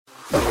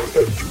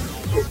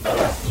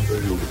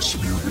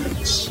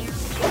Experience.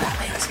 Pat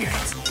Mayo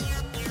Experience.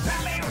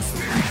 Pat Mayo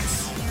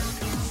Experience.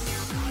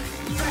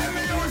 Pat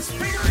Mayo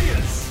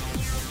Experience.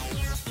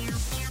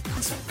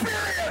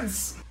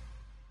 Experience.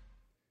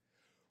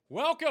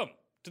 Welcome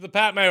to the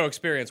Pat Mayo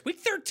Experience. Week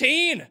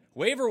 13,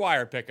 waiver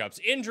wire pickups,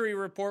 injury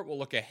report. We'll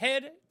look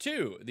ahead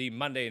to the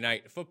Monday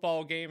night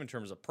football game in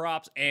terms of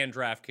props and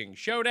DraftKings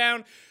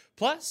Showdown,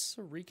 plus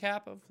a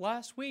recap of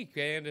last week.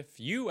 And if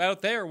you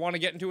out there want to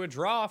get into a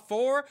draw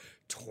for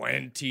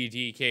 $20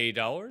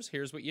 DK,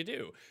 here's what you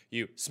do.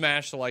 You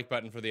smash the like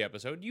button for the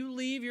episode. You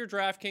leave your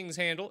DraftKings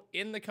handle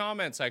in the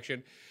comment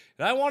section.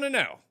 And I want to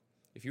know,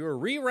 if you were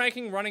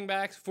re-ranking running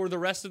backs for the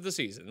rest of the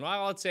season,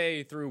 well, let's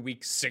say through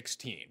week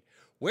 16,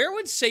 where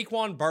would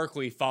Saquon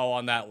Barkley fall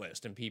on that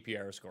list in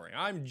PPR scoring?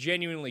 I'm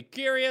genuinely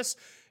curious,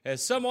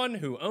 as someone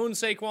who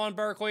owns Saquon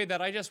Barkley,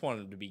 that I just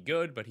want him to be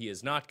good, but he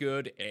is not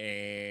good,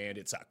 and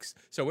it sucks.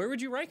 So where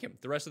would you rank him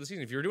the rest of the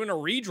season? If you were doing a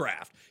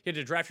redraft, you had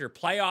to draft your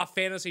playoff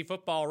fantasy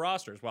football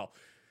rosters. Well,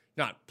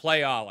 not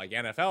playoff like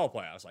NFL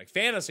playoffs, like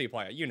fantasy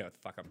playoff. You know what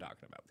the fuck I'm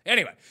talking about.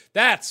 Anyway,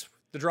 that's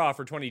the draw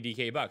for 20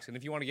 DK bucks. And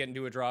if you want to get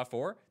into a draw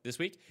for this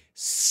week,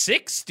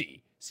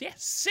 60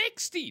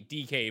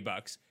 DK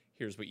bucks.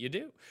 Here's what you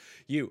do.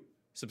 You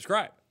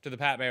subscribe to the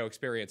Pat Mayo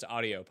Experience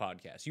audio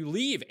podcast. You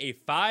leave a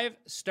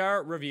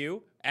 5-star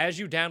review as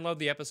you download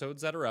the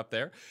episodes that are up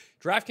there.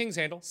 DraftKings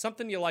handle,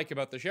 something you like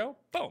about the show,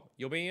 boom,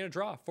 you'll be in a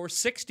draw for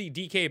 60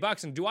 DK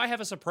bucks. And do I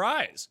have a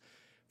surprise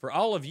for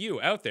all of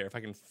you out there? If I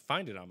can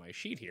find it on my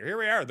sheet here. Here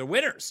we are, the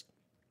winners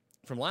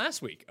from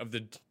last week of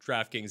the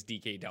DraftKings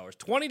DK dollars.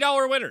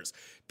 $20 winners.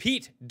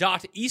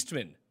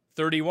 Pete.Eastman,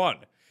 31.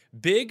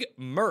 Big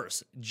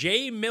Merce,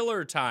 J.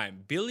 Miller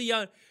Time, Bill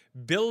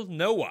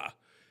Noah,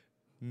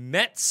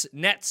 Mets,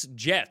 Nets,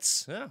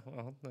 Jets. Oh,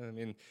 well, I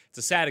mean, it's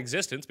a sad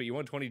existence, but you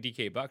won 20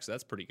 DK bucks. So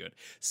that's pretty good.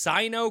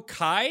 Sino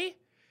Kai,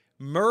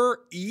 Mur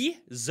E,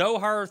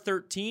 Zohar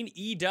 13,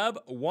 E-Dub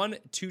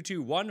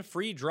 1221,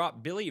 Free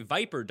Drop Billy,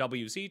 Viper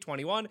WC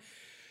 21,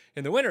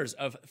 and the winners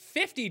of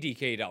 50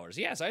 DK dollars.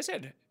 Yes, I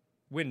said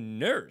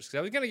winners, because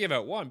I was going to give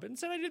out one, but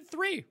instead I did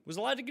three. Was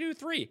allowed to do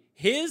three.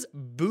 His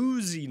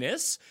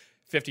Booziness,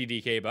 50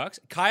 DK bucks.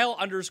 Kyle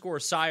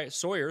 _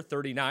 Sawyer,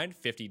 39,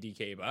 50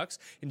 DK bucks.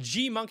 And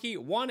G Monkey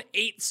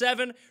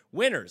 187,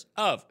 winners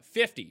of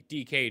 50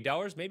 DK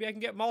dollars. Maybe I can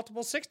get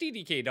multiple 60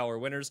 DK dollar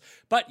winners,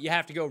 but you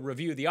have to go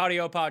review the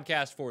audio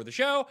podcast for the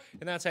show,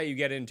 and that's how you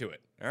get into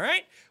it. All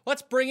right?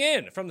 Let's bring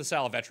in from the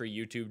Salvetri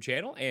YouTube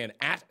channel and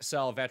at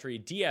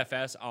Salvetri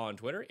DFS on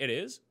Twitter. It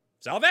is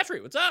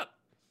Salvetri. What's up?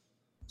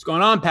 What's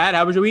going on, Pat?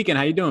 How was your weekend?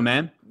 How you doing,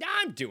 man?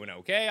 I'm doing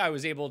okay. I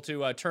was able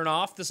to turn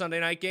off the Sunday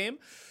night game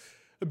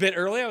a bit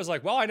early. I was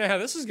like, well, I know how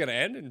this is going to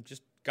end, and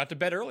just got to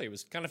bed early. It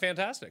was kind of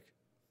fantastic.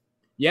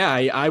 Yeah,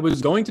 I was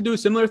going to do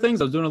similar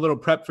things. I was doing a little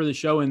prep for the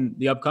show in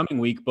the upcoming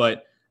week,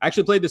 but I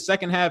actually played the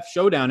second half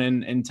Showdown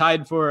and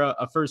tied for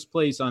a first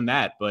place on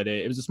that. But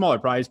it was a smaller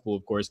prize pool,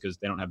 of course, because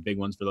they don't have big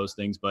ones for those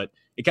things. But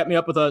it kept me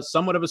up with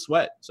somewhat of a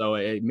sweat, so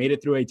it made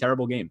it through a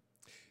terrible game.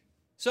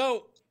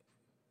 So,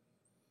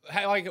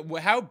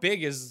 how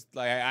big is,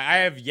 I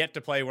have yet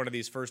to play one of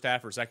these first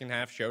half or second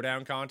half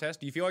Showdown contests.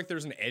 Do you feel like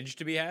there's an edge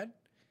to be had?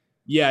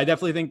 Yeah, I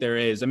definitely think there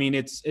is. I mean,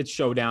 it's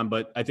Showdown,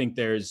 but I think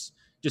there's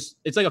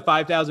it's like a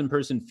 5,000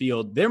 person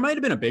field. There might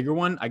have been a bigger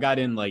one. I got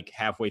in like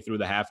halfway through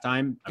the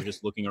halftime. I'm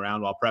just looking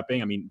around while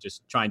prepping. I mean,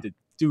 just trying to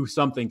do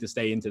something to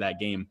stay into that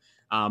game.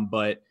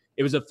 But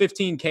it was a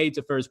 15K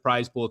to first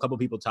prize pool. A couple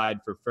people tied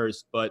for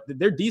first, but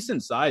they're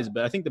decent size.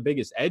 But I think the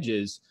biggest edge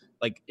is,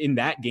 like, in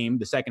that game,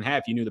 the second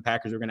half, you knew the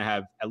Packers were going to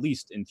have, at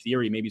least in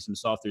theory, maybe some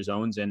softer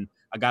zones. And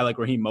a guy like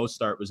Raheem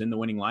Mostert was in the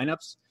winning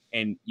lineups.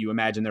 And you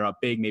imagine they're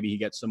up big, maybe he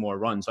gets some more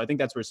runs. So I think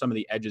that's where some of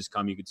the edges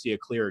come. You could see a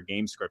clearer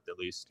game script at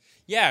least.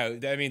 Yeah,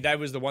 I mean, that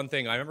was the one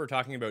thing. I remember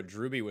talking about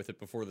Drewby with it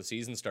before the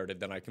season started.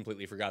 Then I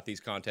completely forgot these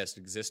contests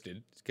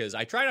existed, because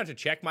I try not to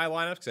check my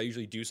lineups because I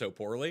usually do so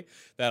poorly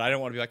that I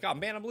don't want to be like, oh,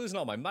 man, I'm losing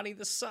all my money.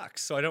 This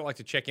sucks. So I don't like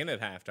to check in at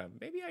halftime.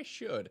 Maybe I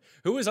should.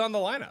 Who was on the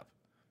lineup?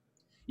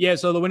 Yeah,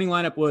 so the winning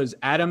lineup was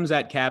Adams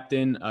at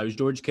captain. It was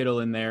George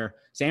Kittle in there.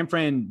 San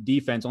Fran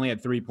defense only had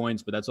 3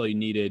 points, but that's all you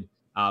needed.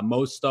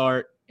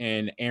 Mostert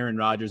and Aaron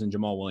Rodgers and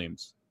Jamal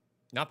Williams.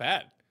 Not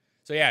bad.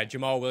 So, yeah,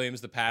 Jamal Williams,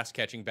 the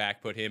pass-catching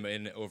back, put him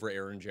in over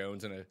Aaron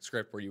Jones in a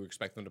script where you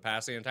expect them to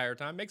pass the entire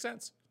time. Makes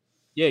sense.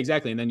 Yeah,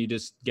 exactly. And then you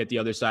just get the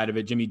other side of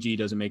it. Jimmy G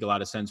doesn't make a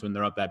lot of sense when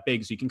they're up that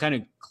big, so you can kind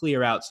of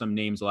clear out some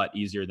names a lot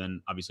easier than,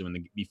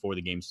 obviously, before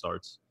the game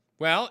starts.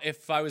 Well,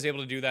 if I was able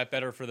to do that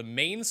better for the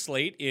main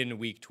slate in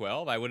Week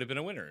 12, I would have been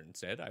a winner.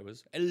 Instead, I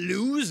was a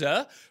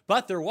loser.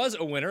 But there was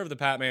a winner of the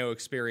Pat Mayo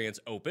Experience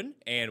Open,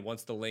 and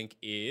once the link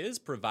is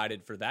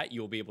provided for that,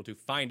 you'll be able to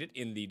find it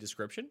in the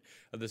description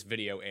of this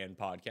video and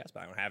podcast.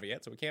 But I don't have it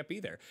yet, so it can't be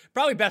there.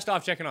 Probably best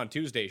off checking on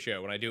Tuesday's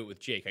show when I do it with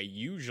Jake. I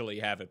usually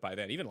have it by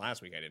then. Even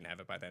last week, I didn't have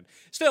it by then.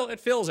 Still, it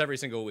fills every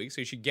single week,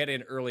 so you should get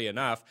in early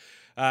enough.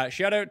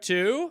 Shout out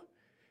to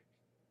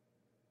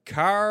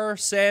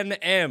Carson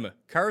M,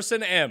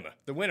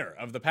 the winner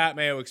of the Pat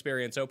Mayo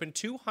Experience Open,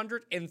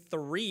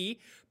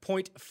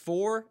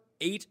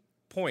 203.48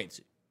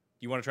 points.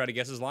 You want to try to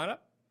guess his lineup?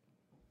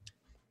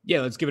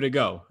 Yeah, let's give it a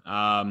go.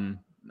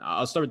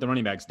 I'll start with the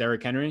running backs.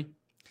 Derrick Henry.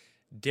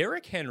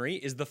 Derrick Henry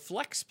is the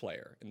flex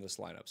player in this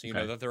lineup. So you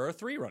know that there are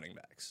 3 running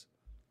backs.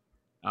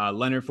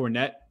 Leonard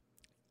Fournette.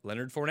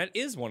 Leonard Fournette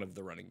is one of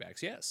the running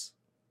backs, yes.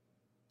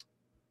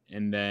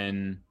 And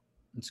then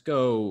let's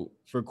go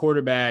for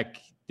quarterback.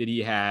 Did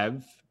he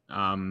have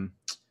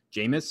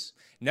Jameis?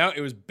 No,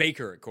 it was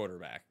Baker at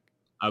quarterback.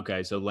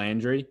 Okay, so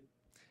Landry.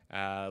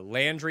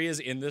 Landry is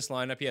in this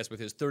lineup, yes, with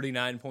his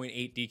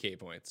 39.8 DK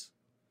points.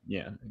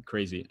 Yeah,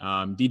 crazy.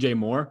 DJ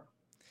Moore.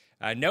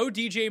 No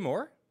DJ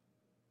Moore.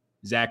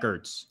 Zach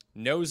Ertz.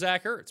 No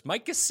Zach Ertz.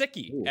 Mike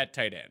Gesicki at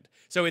tight end.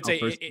 So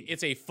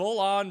it's a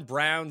full-on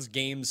Browns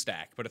game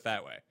stack, put it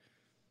that way.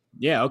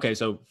 Yeah, okay.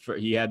 So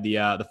he had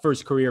the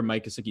first career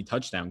Mike Gesicki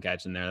touchdown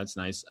catch in there. That's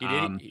nice. He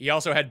did. He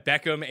also had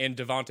Beckham and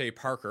Devontae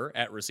Parker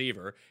at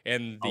receiver,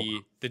 and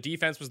the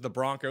defense was the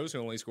Broncos, who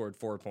only scored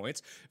 4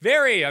 points.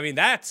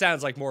 That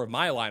sounds like more of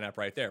my lineup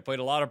right there. Played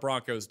a lot of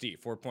Broncos D.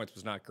 4 points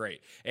was not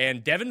great.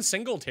 And Devin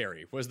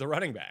Singletary was the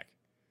running back.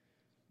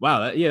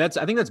 Wow. I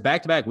think that's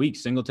back-to-back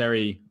weeks.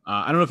 Singletary,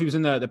 I don't know if he was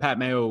in the Pat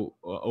Mayo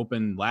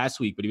Open last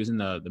week, but he was in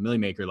the Millie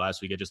Maker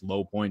last week at just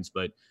low points.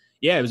 But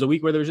yeah, it was a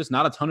week where there was just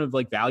not a ton of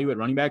value at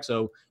running back.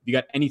 So if you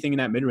got anything in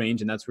that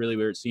mid-range, and that's really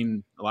where it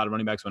seemed a lot of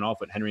running backs went off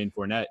with Henry and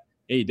Fournette.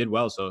 Yeah, you did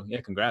well. So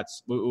yeah,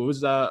 congrats. What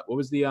was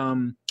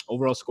the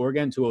overall score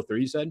again? 203,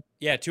 you said?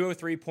 Yeah,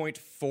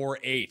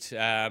 203.48.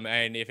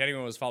 And if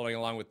anyone was following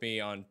along with me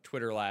on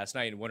Twitter last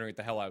night and wondering what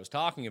the hell I was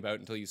talking about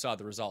until you saw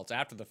the results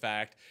after the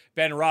fact,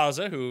 Ben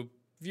Raza, who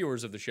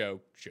viewers of the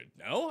show should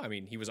know. I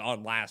mean, he was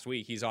on last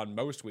week. He's on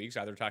most weeks,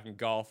 either talking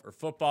golf or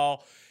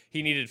football.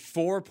 He needed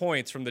 4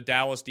 points from the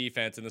Dallas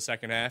defense in the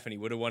second half, and he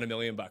would have won $1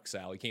 million,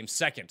 Sal. He came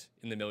second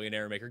in the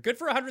Millionaire Maker. Good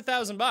for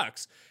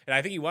 $100,000. And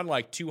I think he won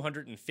like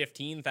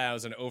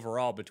 $215,000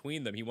 overall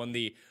between them. He won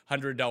the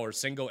 $100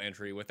 single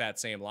entry with that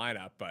same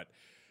lineup, but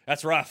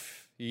that's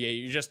rough.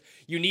 You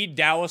need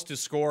Dallas to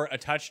score a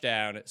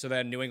touchdown, so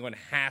then New England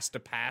has to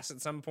pass at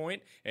some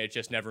point, and it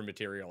just never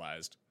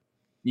materialized.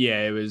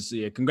 Yeah, it was.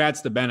 Yeah, congrats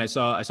to Ben. I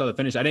saw the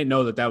finish. I didn't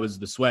know that was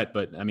the sweat,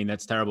 but I mean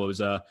that's terrible.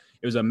 It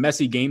was a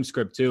messy game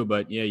script too.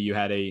 But yeah, you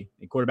had a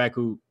quarterback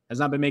who has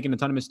not been making a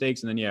ton of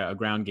mistakes, and then a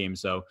ground game.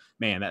 So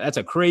man, that's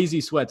a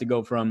crazy sweat to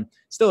go from.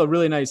 Still a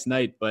really nice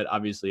night, but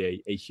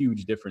obviously a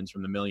huge difference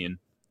from the million.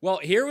 Well,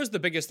 here was the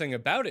biggest thing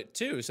about it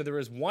too. So there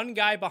was one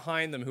guy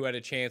behind them who had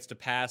a chance to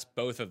pass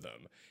both of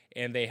them,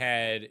 and they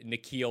had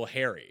N'Keal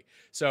Harry.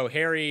 So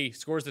Harry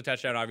scores the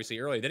touchdown obviously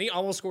early. Then he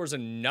almost scores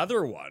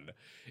another one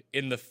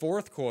in the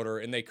fourth quarter,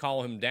 and they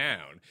call him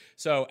down.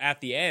 So at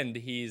the end,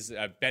 he's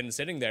been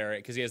sitting there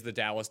because he has the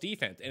Dallas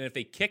defense. And if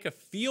they kick a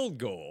field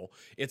goal,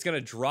 it's going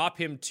to drop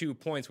him 2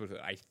 points, which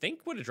I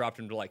think would have dropped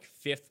him to like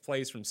 5th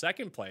place from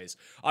 2nd place.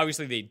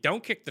 Obviously, they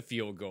don't kick the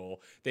field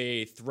goal.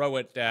 They throw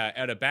it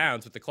out of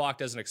bounds, but the clock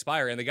doesn't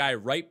expire. And the guy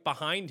right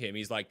behind him,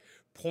 he's like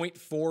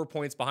 0.4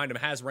 points behind him,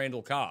 has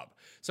Randall Cobb.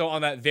 So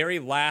on that very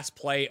last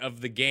play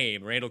of the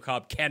game, Randall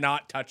Cobb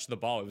cannot touch the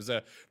ball. It was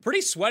a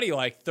pretty sweaty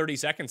 30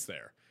 seconds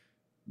there.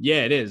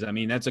 Yeah, it is. I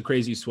mean, that's a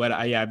crazy sweat.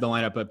 I have the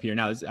lineup up here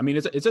now.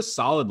 It's a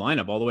solid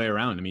lineup all the way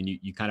around. I mean,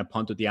 you kind of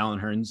punt with the Allen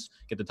Hurns,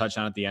 get the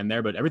touchdown at the end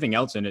there, but everything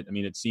else in it, I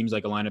mean, it seems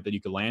like a lineup that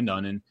you could land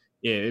on, and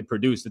yeah, it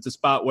produced. It's a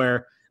spot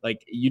where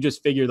you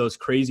just figure those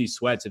crazy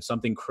sweats, if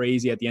something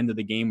crazy at the end of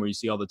the game where you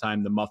see all the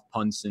time the muff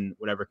punts and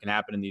whatever can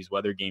happen in these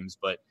weather games.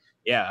 But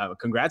yeah,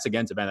 congrats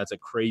again to Ben. That's a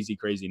crazy,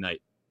 crazy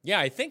night. Yeah,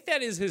 I think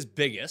that is his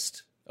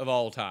biggest of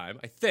all time.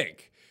 I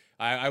think.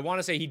 I want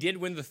to say he did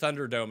win the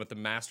Thunderdome at the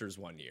Masters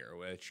one year,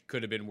 which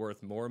could have been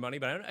worth more money.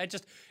 But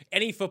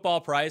any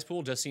football prize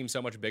pool just seems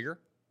so much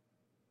bigger.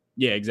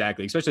 Yeah,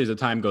 exactly. Especially as the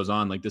time goes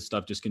on, this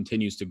stuff just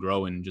continues to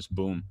grow and just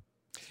boom.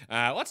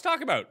 Let's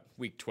talk about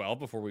Week 12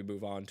 before we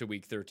move on to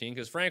Week 13.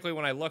 Because frankly,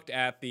 when I looked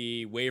at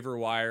the waiver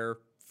wire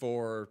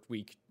for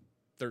Week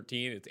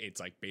 13,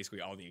 it's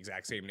basically all the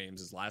exact same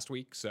names as last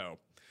week. So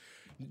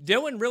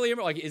no one really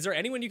is there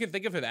anyone you can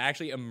think of that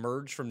actually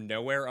emerged from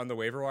nowhere on the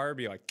waiver wire?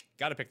 Be like,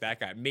 got to pick that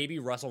guy. Maybe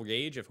Russell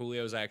Gage if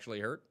Julio's actually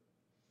hurt.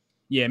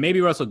 Yeah,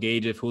 maybe Russell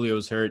Gage if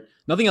Julio's hurt.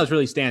 Nothing else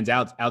really stands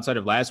out outside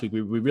of last week.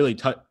 We really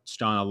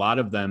touched on a lot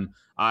of them.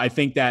 I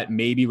think that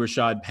maybe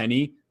Rashad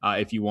Penny,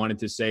 if you wanted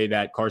to say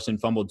that Carson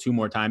fumbled 2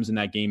 more times in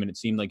that game, and it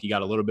seemed like he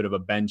got a little bit of a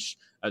bench.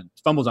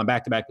 Fumbles on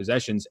back-to-back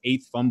possessions,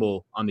 8th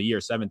fumble on the year,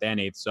 7th and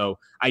 8th. So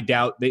I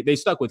doubt they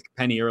stuck with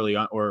Penny early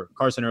on, or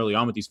Carson early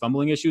on with these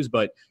fumbling issues,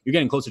 but you're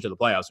getting closer to the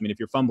playoffs. I mean, if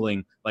you're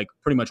fumbling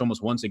pretty much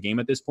almost once a game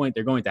at this point,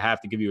 they're going to have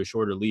to give you a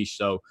shorter leash.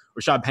 So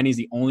Rashad Penny's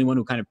the only one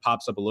who kind of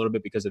pops up a little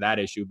bit because of that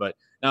issue. But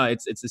no,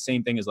 it's the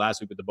same thing as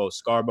last week with the both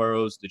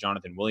Scarboroughs, the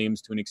Jonathan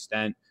Williams to an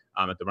extent.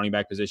 At the running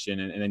back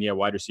position. And then,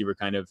 wide receiver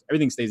kind of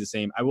everything stays the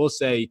same. I will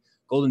say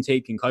Golden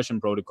Tate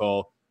concussion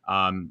protocol,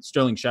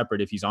 Sterling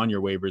Shepard, if he's on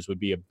your waivers, would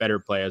be a better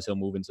play as he'll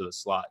move into the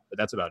slot. But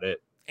that's about it.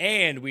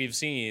 And we've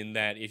seen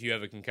that if you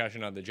have a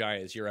concussion on the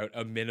Giants, you're out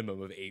a minimum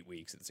of 8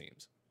 weeks, it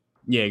seems.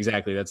 Yeah,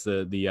 exactly. That's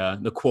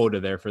the quota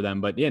there for them.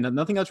 But yeah,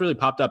 nothing else really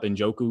popped up. And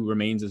Njoku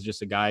remains as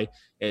just a guy.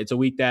 It's a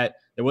week that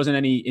there wasn't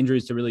any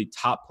injuries to really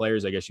top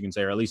players, I guess you can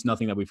say, or at least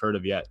nothing that we've heard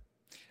of yet.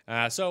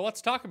 So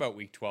let's talk about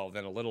Week 12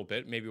 then a little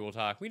bit. Maybe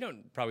we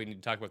don't probably need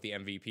to talk about the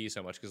MVP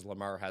so much because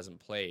Lamar hasn't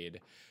played.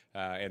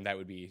 And that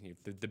would be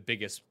the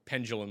biggest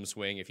pendulum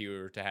swing. If you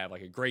were to have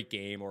like a great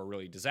game or a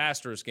really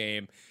disastrous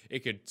game, it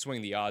could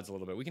swing the odds a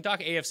little bit. We can talk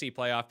AFC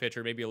playoff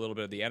picture, maybe a little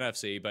bit of the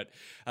NFC. But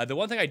the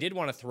one thing I did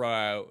want to throw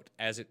out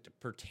as it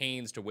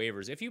pertains to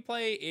waivers, if you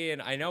play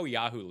in, I know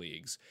Yahoo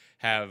leagues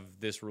have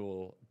this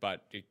rule,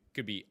 but it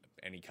could be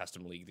any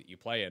custom league that you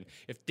play in.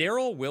 If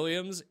Darrell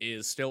Williams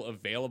is still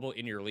available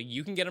in your league,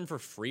 you can get him for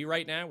free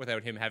right now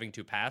without him having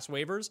to pass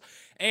waivers.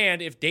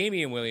 And if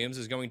Damian Williams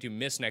is going to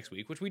miss next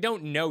week, which we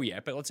don't know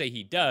yet, but let's say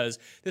he does,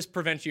 this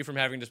prevents you from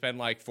having to spend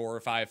like $4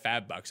 or $5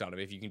 fab bucks on him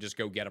if you can just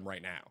go get him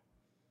right now.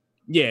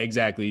 Yeah,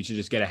 exactly. You should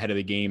just get ahead of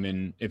the game.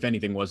 And if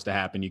anything was to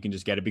happen, you can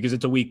just get it because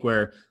it's a week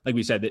where, like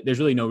we said, there's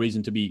really no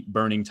reason to be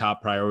burning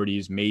top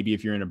priorities. Maybe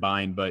if you're in a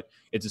bind, but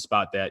it's a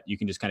spot that you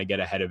can just kind of get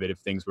ahead of it if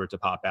things were to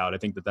pop out. I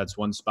think that's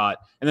one spot.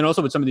 And then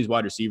also with some of these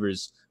wide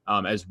receivers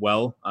as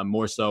well,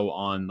 more so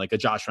on like a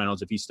Josh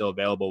Reynolds, if he's still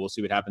available. We'll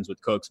see what happens with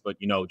Cooks. But,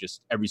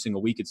 just every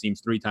single week, it seems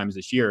 3 times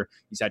this year,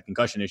 he's had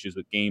concussion issues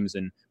with games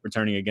and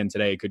returning again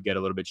today. It could get a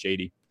little bit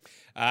shady.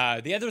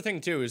 The other thing,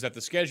 too, is that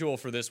the schedule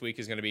for this week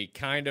is going to be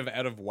kind of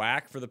out of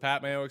whack for the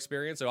Pat Mayo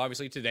experience. So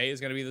obviously today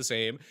is going to be the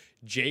same.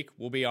 Jake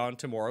will be on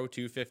tomorrow,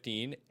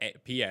 2:15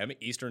 p.m.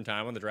 Eastern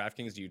time on the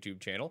DraftKings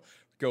YouTube channel.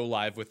 Go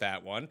live with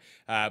that one.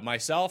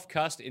 Myself,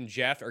 Cust, and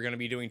Jeff are going to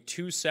be doing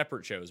 2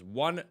 separate shows.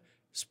 One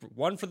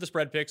for the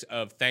spread picks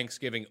of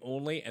Thanksgiving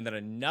only, and then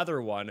another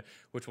one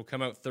which will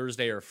come out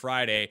Thursday or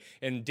Friday,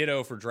 and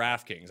ditto for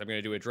DraftKings. I'm going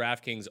to do a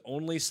DraftKings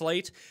only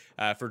slate.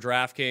 For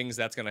DraftKings,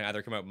 that's going to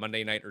either come out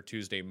Monday night or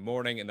Tuesday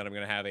morning, and then I'm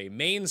going to have a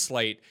main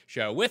slate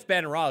show with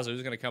Ben Raza,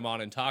 who's going to come on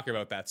and talk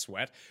about that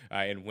sweat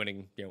and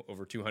winning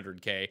over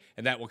 $200K,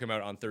 and that will come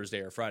out on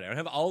Thursday or Friday. I don't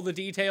have all the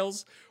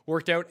details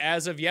worked out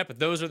as of yet, but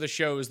those are the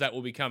shows that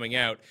will be coming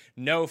out.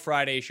 No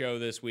Friday show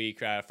this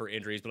week for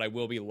injuries, but I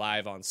will be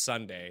live on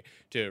Sunday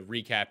to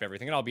recap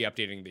everything, and I'll be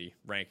updating the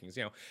rankings.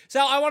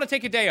 So I want to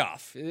take a day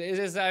off.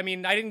 I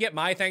didn't get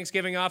my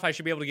Thanksgiving off. I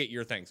should be able to get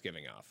your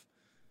Thanksgiving off.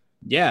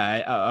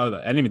 Yeah, I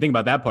didn't even think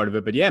about that part of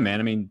it. But yeah,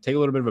 man, take a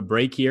little bit of a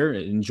break here.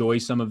 Enjoy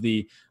some of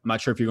the, I'm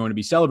not sure if you're going to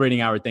be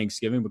celebrating our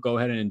Thanksgiving, but go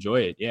ahead and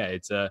enjoy it. Yeah,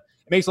 it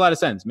makes a lot of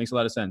sense.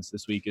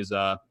 This week is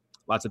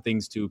lots of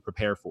things to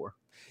prepare for.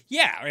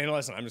 Yeah,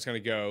 listen, I'm just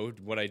going to go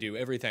what I do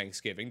every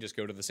Thanksgiving, just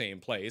go to the same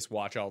place,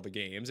 watch all the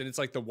games. And it's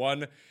like the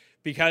one,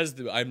 because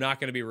I'm not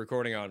going to be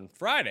recording on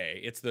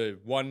Friday, it's the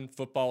one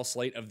football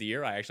slate of the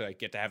year. I actually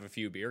get to have a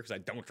few beer because I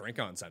don't drink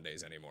on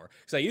Sundays anymore.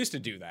 Because I used to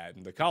do that,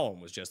 and the column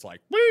was just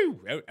like,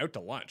 woo, out to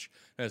lunch.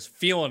 I was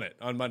feeling it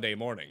on Monday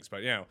mornings.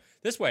 But,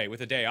 this way,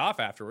 with a day off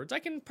afterwards, I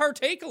can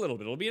partake a little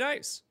bit. It'll be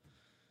nice.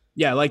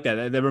 Yeah, I like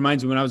that. That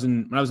reminds me when I was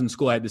in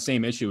school, I had the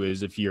same issue.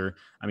 Is if you're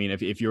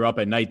up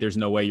at night, there's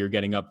no way you're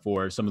getting up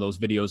for some of those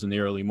videos in the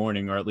early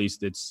morning, or at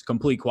least it's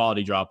complete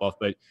quality drop off.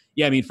 But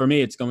yeah, for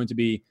me, it's going to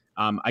be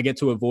I get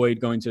to avoid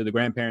going to the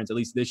grandparents, at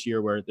least this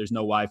year, where there's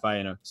no Wi-Fi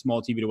and a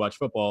small TV to watch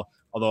football.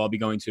 Although I'll be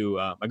going to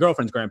my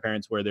girlfriend's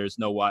grandparents where there's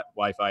no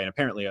Wi-Fi and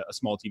apparently a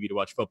small TV to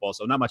watch football.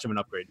 So not much of an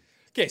upgrade.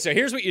 Okay, so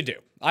here's what you do.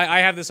 I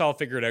have this all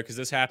figured out because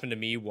this happened to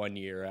me one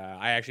year.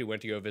 I actually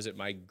went to go visit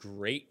my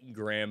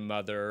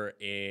great-grandmother,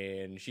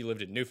 and she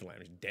lived in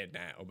Newfoundland. She's dead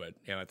now, but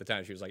at the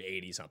time she was like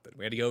 80-something.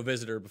 We had to go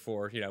visit her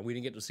before, we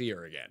didn't get to see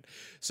her again.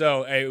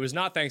 So it was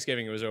not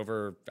Thanksgiving. It was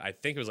over, I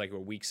think it was like a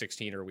week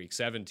 16 or week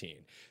 17.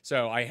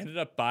 So I ended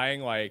up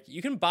buying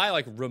you can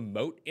buy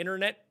remote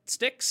internet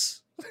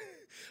sticks.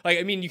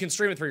 You can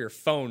stream it through your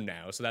phone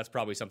now, so that's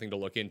probably something to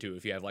look into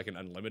if you have an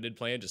unlimited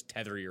plan. Just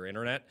tether your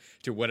internet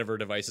to whatever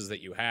devices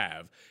that you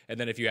have. And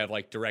then if you have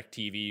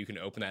DirecTV, you can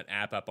open that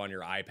app up on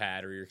your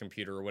iPad or your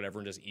computer or whatever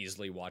and just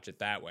easily watch it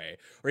that way.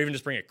 Or even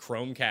just bring a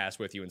Chromecast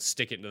with you and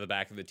stick it into the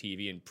back of the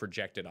TV and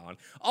project it on.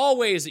 All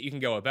ways that you can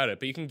go about it,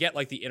 but you can get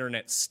the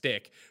internet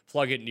stick,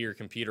 plug it into your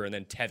computer, and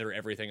then tether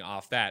everything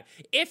off that.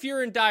 If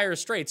you're in dire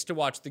straits to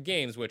watch the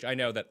games, which I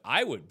know that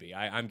I would be.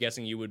 I'm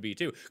guessing you would be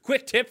too.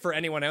 Quick tip for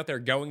anyone out there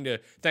going to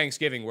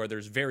Thanksgiving where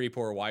there's very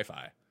poor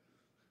Wi-Fi.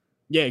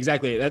 Yeah,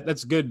 exactly.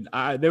 That's good.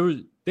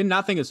 Did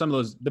not think of some of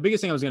those. The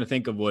biggest thing I was going to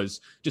think of was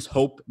just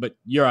hope, but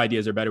your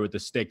ideas are better with the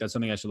stick. That's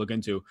something I should look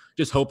into.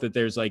 Just hope that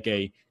there's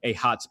a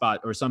hotspot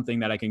or something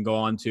that I can go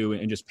on to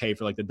and just pay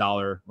for the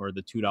 $1 or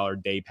the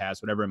 $2 day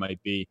pass, whatever it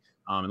might be,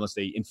 unless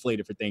they inflate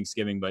it for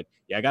Thanksgiving. But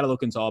yeah, I got to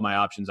look into all my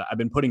options. I've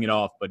been putting it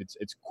off, but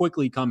it's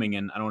quickly coming,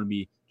 and I don't want to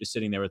be just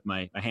sitting there with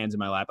my hands in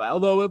my lap.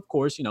 Although, of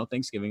course,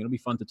 Thanksgiving, it'll be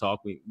fun to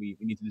talk. We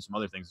need to do some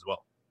other things as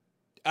well.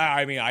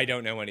 I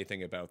don't know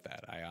anything about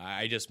that.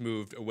 I just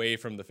moved away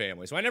from the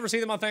family. So I never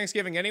see them on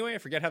Thanksgiving anyway. I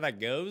forget how that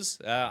goes.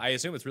 I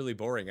assume it's really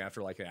boring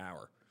after an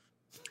hour.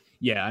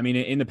 Yeah,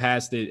 in the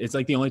past, it's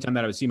the only time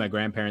that I would see my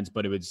grandparents,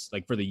 but it was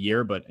for the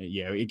year. But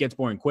yeah, it gets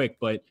boring quick.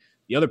 But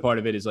the other part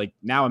of it is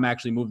now I'm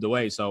actually moved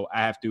away. So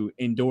I have to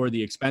endure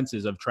the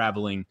expenses of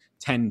traveling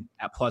 10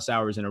 plus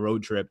hours in a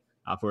road trip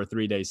for a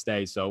 3-day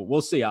stay. So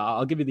we'll see.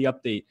 I'll give you the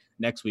update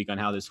next week on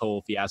how this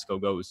whole fiasco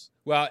goes.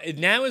 Well,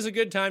 now is a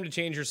good time to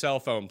change your cell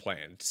phone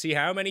plan. See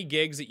how many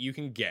gigs that you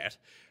can get.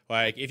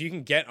 Like, if you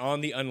can get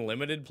on the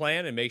unlimited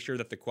plan and make sure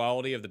that the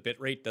quality of the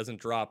bit rate doesn't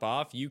drop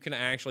off, you can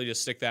actually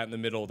just stick that in the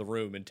middle of the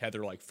room and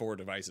tether like 4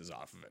 devices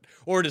off of it.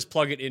 Or just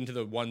plug it into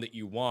the one that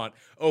you want,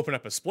 open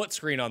up a split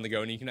screen on the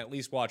go, and you can at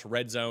least watch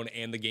Red Zone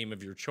and the game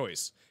of your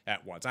choice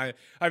at once. I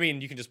mean,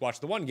 you can just watch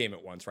the one game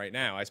at once right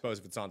now, I suppose,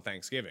 if it's on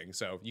Thanksgiving.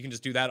 So you can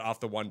just do that off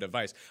the one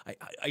device.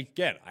 I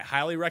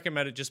highly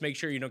recommend it. Just make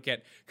sure you don't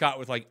get caught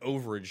with like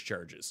overage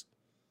charges.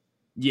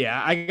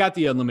 Yeah, I got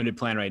the unlimited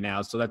plan right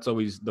now, so that's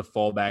always the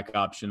fallback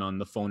option on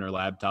the phone or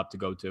laptop to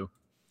go to.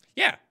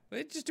 Yeah,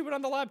 just do it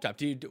on the laptop.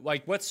 Do you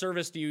like, what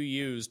service do you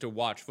use to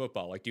watch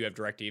football? Like, do you have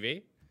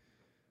DirecTV?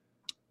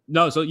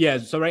 No, so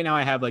right now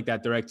I have like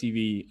that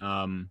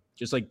DirecTV,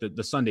 just like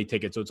the Sunday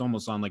ticket, so it's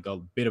almost on like a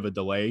bit of a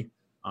delay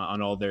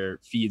on all their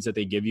feeds that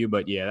they give you.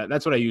 But yeah,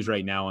 that's what I use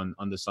right now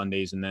on the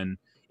Sundays, and then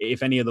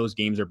if any of those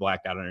games are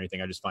blacked out or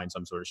anything, I just find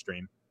some sort of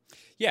stream.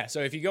 Yeah,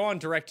 so if you go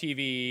on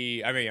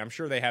DirecTV, I mean, I'm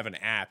sure they have an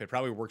app. It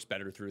probably works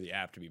better through the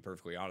app, to be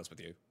perfectly honest with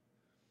you.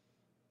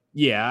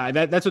 Yeah,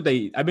 that's what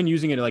I've been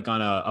using it like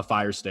on a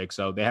Fire Stick,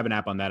 so they have an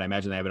app on that. I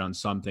imagine they have it on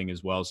something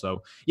as well.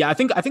 So yeah, I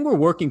think we're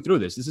working through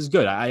this. This is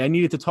good. I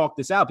needed to talk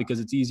this out because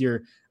it's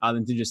easier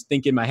than to just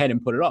think in my head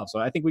and put it off. So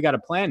I think we got a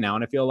plan now,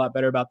 and I feel a lot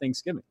better about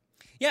Thanksgiving.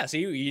 Yeah, so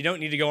you don't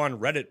need to go on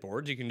Reddit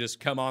boards. You can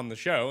just come on the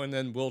show, and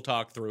then we'll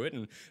talk through it.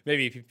 And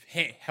maybe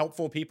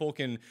helpful people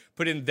can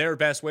put in their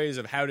best ways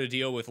of how to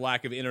deal with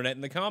lack of internet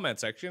in the comment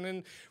section,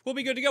 and we'll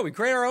be good to go. We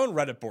create our own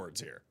Reddit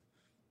boards here.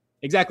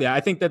 Exactly. I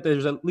think that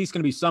there's at least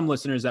going to be some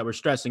listeners that were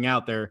stressing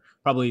out their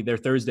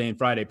Thursday and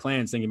Friday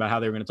plans, thinking about how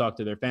they were going to talk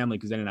to their family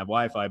because they didn't have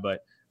Wi-Fi.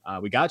 But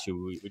we got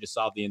you. We just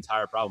solved the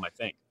entire problem, I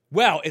think.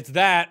 Well, it's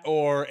that,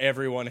 or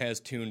everyone has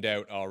tuned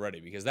out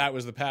already, because that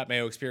was the Pat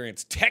Mayo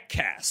Experience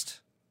TechCast.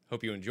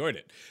 Hope you enjoyed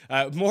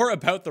it. More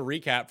about the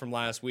recap from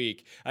last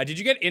week. Did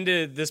you get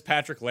into this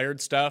Patrick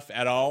Laird stuff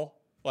at all,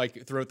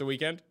 like throughout the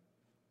weekend?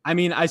 I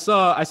mean, I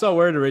saw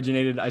where it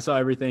originated. I saw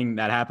everything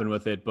that happened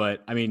with it,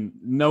 but I mean,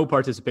 no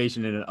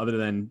participation in it other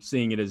than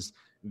seeing it as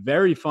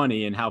very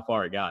funny and how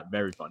far it got.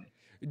 Very funny.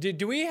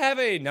 Do we have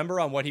a number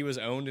on what he was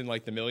owned in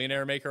like the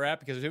Millionaire Maker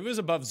app? Because if it was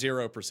above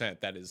 0%,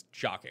 that is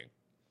shocking.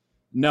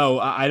 No,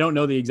 I don't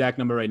know the exact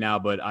number right now,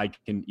 but I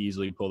can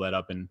easily pull that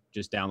up and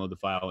just download the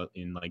file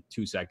in like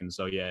 2 seconds.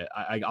 So yeah,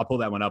 I'll pull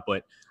that one up,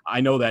 but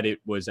I know that it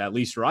was at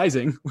least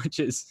rising,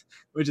 which is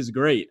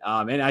great.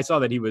 And I saw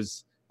that he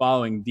was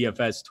following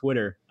DFS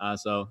Twitter.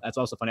 So that's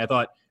also funny. I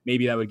thought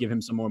maybe that would give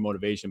him some more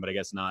motivation, but I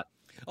guess not.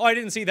 Oh, I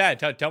didn't see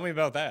that. Tell me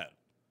about that.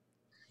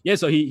 Yeah,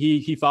 so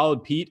he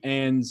followed Pete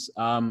and Davis?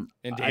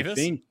 I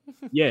think,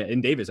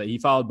 and Davis. He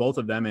followed both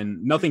of them,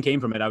 and nothing came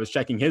from it. I was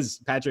checking his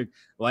Patrick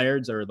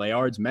Laird's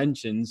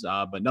mentions,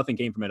 but nothing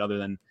came from it other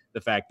than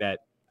the fact that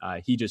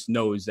he just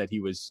knows that he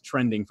was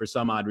trending for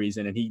some odd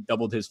reason, and he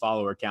doubled his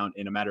follower count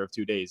in a matter of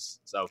 2 days.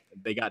 So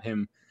they got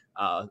him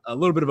a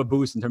little bit of a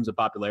boost in terms of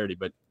popularity.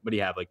 But what do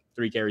you have, like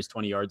 3 carries,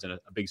 20 yards, and a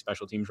big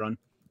special teams run?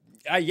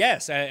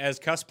 Yes, as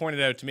Cuss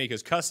pointed out to me,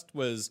 because Cuss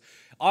was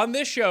on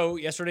this show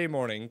yesterday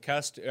morning.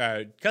 Cuss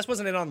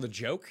wasn't in on the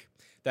joke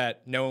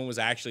that no one was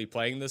actually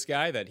playing this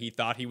guy, that he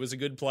thought he was a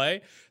good play.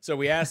 So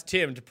we asked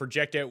Tim to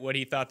project out what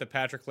he thought the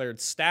Patrick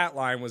Laird stat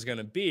line was going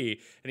to be,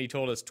 and he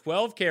told us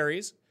 12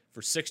 carries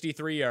for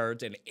 63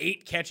 yards and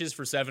 8 catches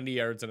for 70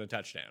 yards and a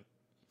touchdown.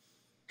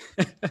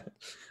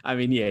 I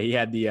mean, yeah, he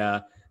had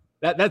the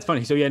that's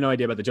funny. So he had no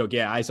idea about the joke.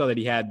 Yeah, I saw that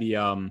he had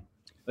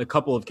a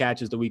couple of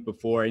catches the week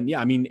before. And yeah,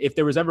 I mean, if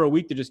there was ever a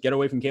week to just get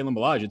away from Kalen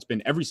Ballage, it's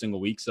been every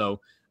single week. So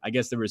I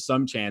guess there was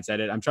some chance at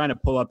it. I'm trying to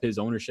pull up his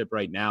ownership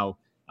right now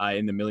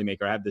in the Millie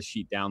Maker. I have the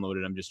sheet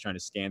downloaded. I'm just trying to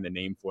scan the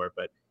name for it.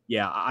 But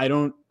yeah,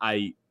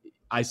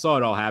 I saw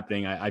it all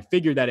happening. I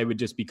figured that it would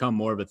just become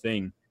more of a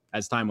thing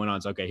as time went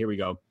on. So, okay, here we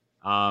go.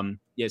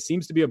 Yeah, it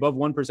seems to be above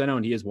 1%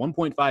 owned. He is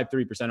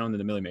 1.53% owned in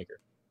the Millie Maker.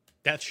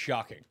 That's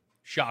shocking.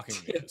 Shocking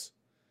news.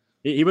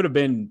 He would have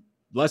been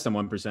less than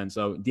 1%.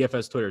 So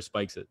DFS Twitter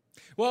spikes it.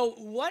 Well,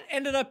 what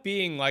ended up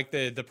being like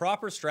the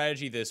proper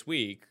strategy this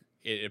week,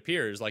 it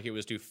appears like it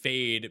was to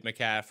fade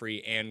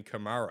McCaffrey and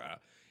Kamara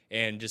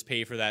and just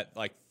pay for that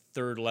like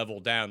third level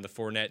down, the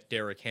Fournette,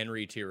 Derrick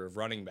Henry tier of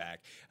running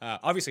back.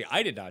 Obviously,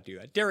 I did not do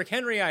that. Derrick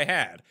Henry I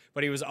had,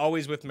 but he was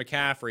always with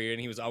McCaffrey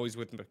and he was always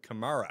with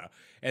Kamara.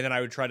 And then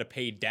I would try to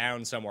pay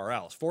down somewhere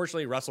else.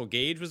 Fortunately, Russell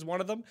Gage was one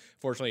of them.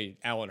 Fortunately,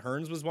 Allen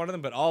Hurns was one of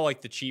them. But all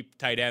like the cheap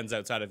tight ends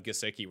outside of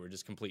Gesicki were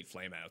just complete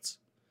flameouts.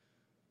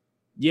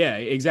 Yeah,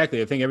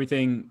 exactly. I think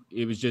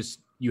it was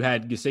just you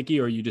had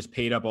Gesicki or you just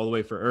paid up all the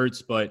way for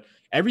Ertz, but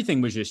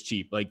everything was just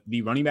cheap. Like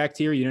the running back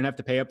tier, you didn't have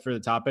to pay up for the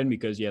top end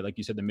because, yeah, like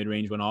you said, the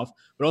mid-range went off.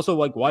 But also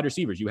like wide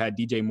receivers, you had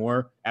DJ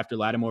Moore after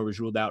Lattimore was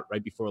ruled out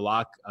right before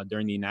lock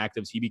during the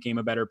inactives. He became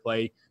a better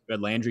play. You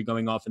had Landry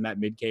going off in that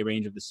mid-K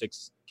range of the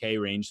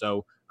 6K range.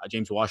 So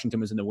James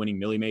Washington was in the winning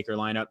Millie Maker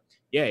lineup.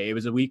 Yeah, it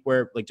was a week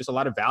where like just a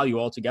lot of value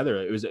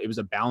altogether. It was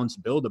a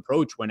balanced build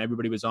approach when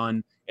everybody was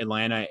on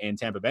Atlanta and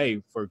Tampa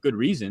Bay for good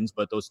reasons,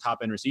 but those top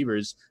end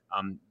receivers,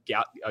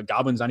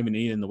 Godwin's not even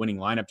needed in the winning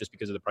lineup just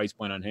because of the price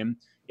point on him.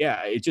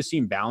 Yeah, it just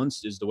seemed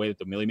balanced is the way that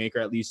the Millie Maker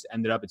at least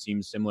ended up. It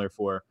seems similar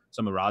for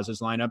some of Raz's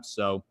lineups.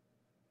 So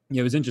Yeah,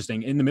 it was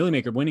interesting. In the Millie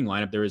Maker winning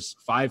lineup, there was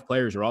 5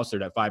 players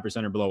rostered at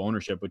 5% or below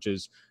ownership, which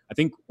is, I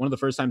think, one of the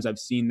first times I've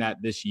seen that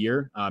this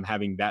year,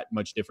 having that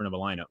much different of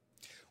a lineup.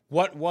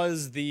 What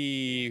was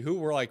who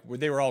were like,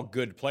 they were all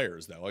good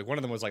players though. Like one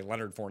of them was like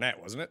Leonard Fournette,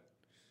 wasn't it?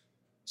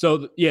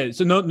 So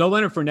no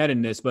Leonard Fournette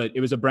in this, but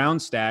it was a Brown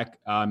stack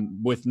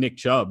with Nick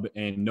Chubb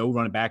and no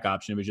running back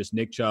option. It was just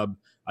Nick Chubb,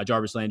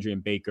 Jarvis Landry,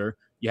 and Baker.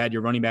 You had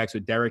your running backs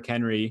with Derrick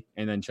Henry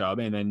and then Chubb,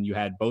 and then you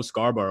had Bo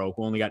Scarborough,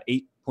 who only got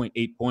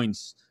 8.8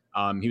 points.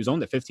 He was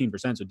owned at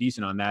 15%, so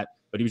decent on that,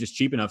 but he was just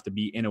cheap enough to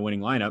be in a winning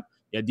lineup.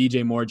 You had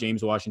DJ Moore,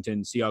 James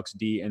Washington, Seahawks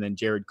D, and then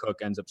Jared Cook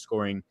ends up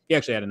scoring. He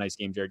actually had a nice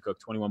game, Jared Cook,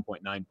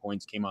 21.9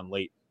 points, came on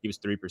late. He was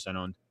 3%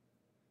 owned.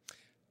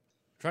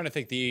 Trying to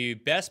think, the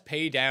best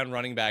pay down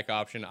running back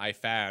option I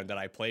found that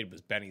I played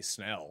was Benny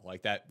Snell.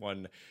 Like that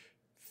one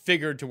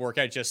figured to work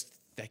out. Just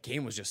that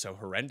game was just so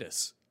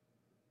horrendous.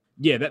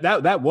 Yeah,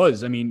 that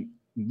was, I mean,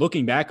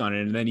 looking back on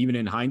it, and then even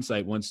in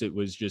hindsight, once it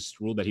was just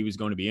ruled that he was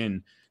going to be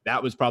in,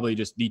 that was probably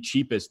just the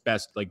cheapest,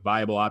 best like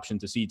viable option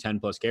to see 10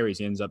 plus carries.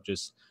 He ends up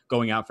just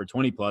going out for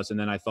 20 plus. And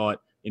then I thought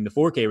in the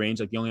 4K range,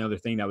 like the only other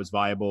thing that was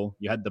viable,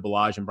 you had the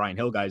Balaj and Brian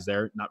Hill guys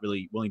there, not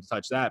really willing to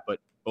touch that, but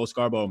Bo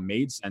Scarborough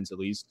made sense at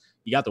least.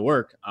 He got the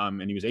work,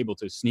 and he was able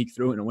to sneak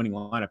through in a winning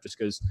lineup just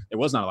because there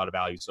was not a lot of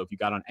value. So if you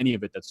got on any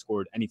of it that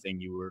scored anything,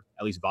 you were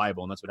at least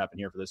viable, and that's what happened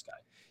here for this guy.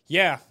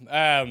 Yeah,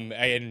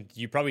 and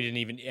you probably didn't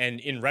even, and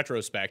in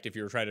retrospect, if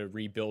you were trying to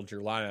rebuild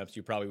your lineups,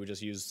 you probably would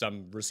just use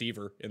some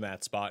receiver in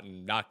that spot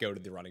and not go to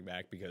the running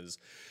back because,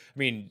 I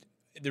mean,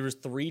 there was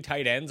 3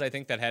 tight ends, I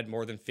think, that had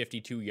more than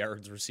 52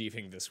 yards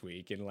receiving this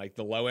week, and like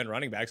the low-end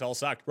running backs all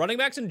sucked. Running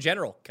backs in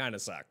general kind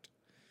of sucked.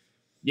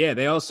 Yeah,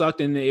 they all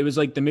sucked, and it was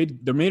like the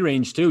mid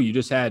range too. You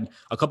just had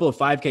a couple of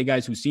 5K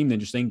guys who seemed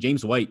interesting.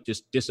 James White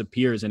just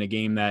disappears in a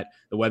game that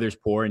the weather's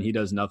poor and he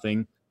does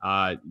nothing.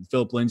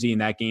 Philip Lindsay in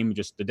that game,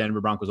 just the Denver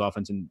Broncos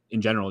offense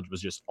in general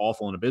was just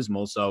awful and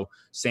abysmal. So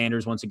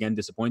Sanders once again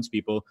disappoints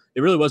people.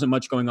 There really wasn't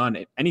much going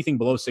on, anything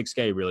below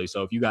 6K really.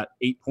 So if you got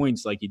 8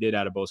 points like you did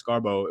out of Bo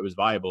Scarborough, it was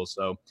viable.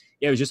 So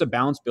yeah, it was just a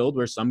balanced build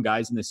where some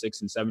guys in the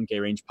 6 and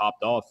 7K range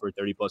popped off for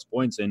 30 plus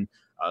points, and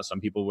some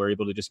people were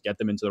able to just get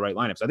them into the right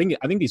lineups. I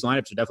think these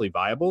lineups are definitely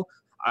viable.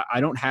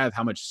 I don't have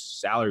how much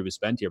salary was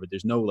spent here, but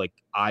there's no like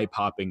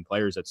eye-popping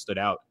players that stood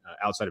out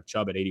outside of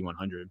Chubb at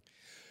 8,100.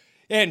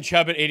 And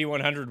Chubb at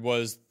 8,100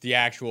 was the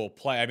actual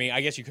play. I mean, I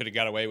guess you could have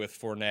got away with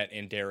Fournette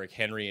and Derrick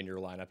Henry in your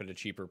lineup at a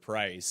cheaper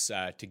price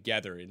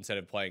together instead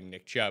of playing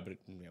Nick Chubb. But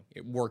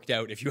it worked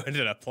out if you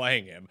ended up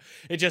playing him.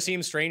 It just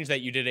seems strange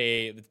that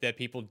that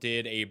people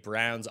did a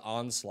Browns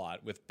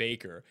onslaught with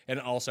Baker and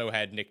also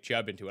had Nick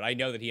Chubb into it. I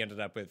know that he ended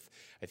up with,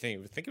 I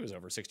think it was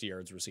over 60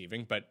 yards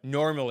receiving, but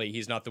normally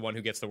he's not the one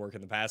who gets the work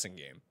in the passing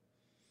game.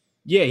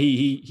 Yeah,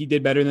 he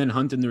did better than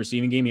Hunt in the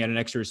receiving game. He had an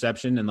extra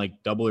reception and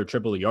like double or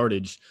triple the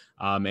yardage.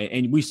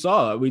 And we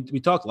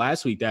talked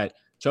last week that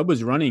Chubb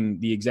was running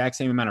the exact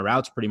same amount of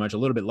routes, pretty much a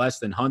little bit less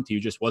than Hunt. He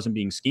just wasn't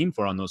being schemed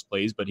for on those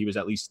plays, but he was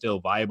at least still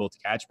viable to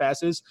catch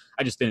passes.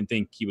 I just didn't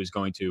think he was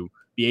going to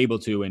be able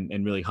to,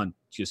 and really Hunt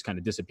just kind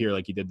of disappear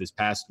like he did this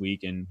past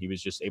week. And he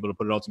was just able to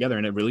put it all together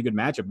in a really good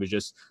matchup. It was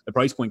just the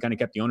price point kind of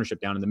kept the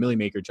ownership down, and the Millie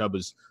Maker Chubb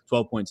was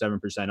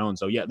 12.7% owned.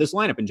 So yeah, this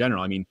lineup in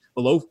general, I mean,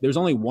 there's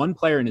only one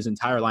player in his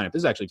entire lineup.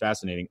 This is actually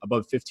fascinating,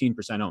 above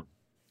 15% owned.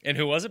 And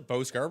who was it?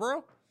 Bo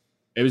Scarborough?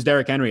 It was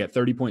Derrick Henry at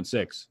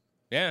 30.6.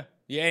 Yeah.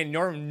 Yeah, and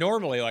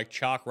normally like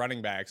chalk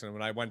running backs, and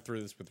when I went through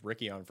this with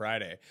Ricky on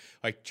Friday,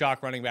 like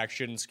chalk running backs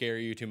shouldn't scare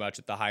you too much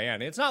at the high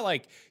end. It's not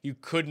like you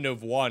couldn't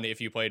have won if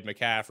you played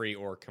McCaffrey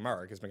or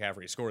Kamara, because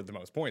McCaffrey scored the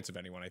most points of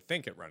anyone, I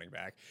think, at running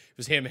back. It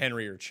was him,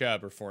 Henry, or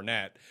Chubb, or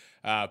Fournette.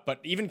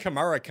 But even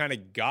Kamara kind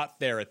of got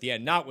there at the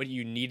end. Not what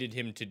you needed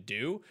him to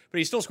do, but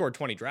he still scored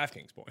 20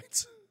 DraftKings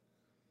points.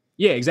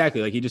 Yeah,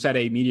 exactly. Like he just had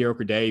a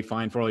mediocre day,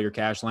 fine for all your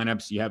cash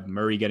lineups. You have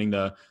Murray getting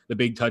the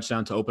big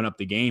touchdown to open up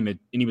the game, and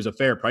he was a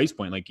fair price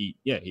point. Like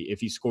if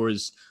he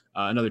scores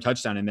another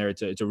touchdown in there,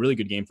 it's a really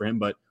good game for him.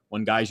 But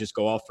when guys just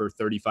go off for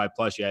 35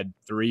 plus, you had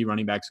four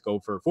running backs go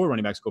for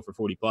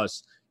 40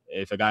 plus.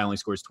 If a guy only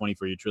scores 20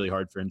 for you, it's really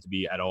hard for him to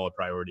be at all a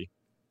priority.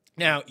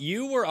 Now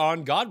you were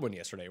on Godwin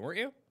yesterday, weren't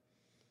you?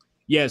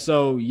 Yeah.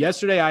 So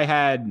yesterday I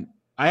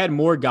had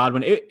more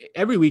Godwin.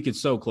 Every week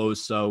it's so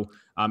close. So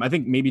I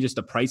think maybe just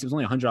the price, it was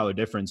only $100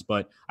 difference,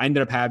 but I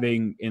ended up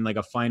having in like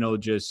a final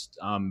just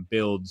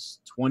builds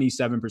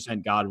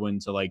 27% Godwin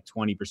to like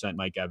 20%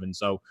 Mike Evans.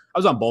 So I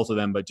was on both of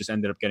them, but just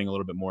ended up getting a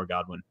little bit more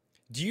Godwin.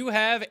 Do you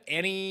have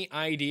any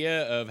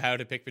idea of how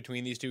to pick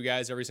between these two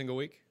guys every single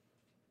week?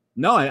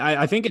 No,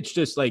 I think it's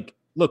just like,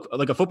 look,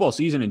 like a football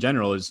season in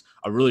general is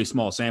a really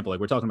small sample. Like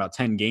we're talking about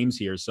 10 games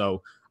here.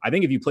 So I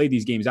think if you played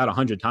these games out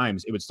 100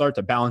 times, it would start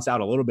to balance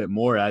out a little bit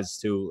more as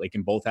to like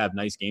can both have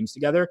nice games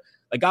together.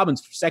 Like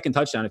Godwin's second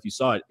touchdown, if you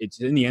saw it, it's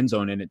in the end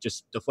zone and it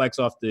just deflects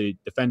off the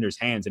defender's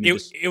hands. And it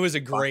was a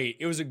great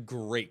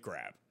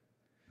grab.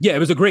 Yeah, it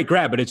was a great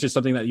grab, but it's just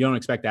something that you don't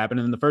expect to happen.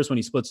 And then the first one,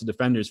 he splits the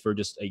defenders for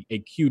just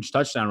a huge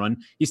touchdown run.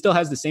 He still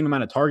has the same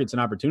amount of targets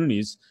and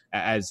opportunities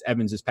as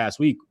Evans this past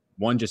week.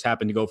 One just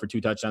happened to go for 2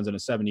 touchdowns and a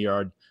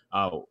 70-yard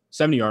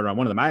run.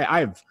 One of them. I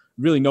have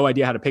really no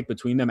idea how to pick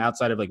between them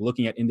outside of like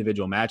looking at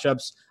individual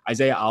matchups.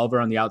 Isaiah Oliver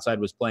on the outside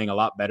was playing a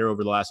lot better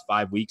over the last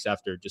 5 weeks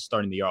after just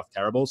starting the year off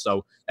terrible.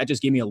 So that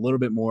just gave me a little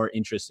bit more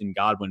interest in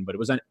Godwin, but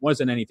it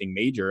wasn't anything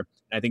major.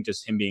 And I think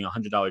just him being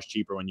 $100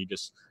 cheaper when you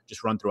just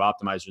run through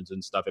optimizers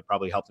and stuff, it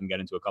probably helped him get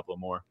into a couple of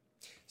more.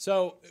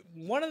 So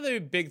one of the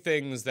big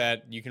things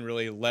that you can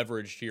really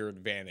leverage to your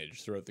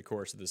advantage throughout the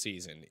course of the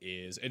season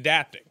is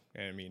adapting.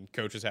 I mean,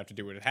 coaches have to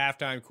do it at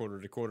halftime, quarter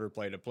to quarter,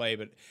 play to play,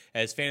 but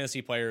as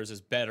fantasy players,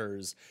 as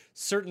bettors,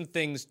 certain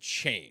things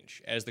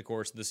change as the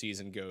course of the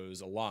season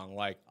goes along.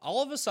 Like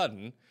all of a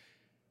sudden,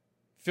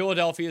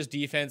 Philadelphia's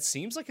defense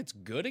seems like it's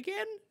good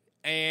again.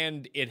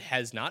 And it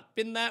has not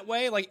been that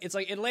way. Like it's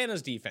like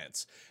Atlanta's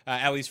defense,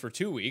 at least for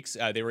 2 weeks,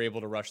 they were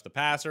able to rush the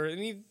passer,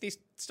 and they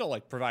still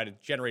like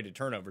generated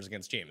turnovers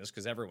against Jameis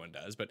because everyone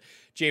does. But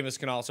Jameis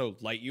can also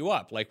light you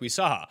up, like we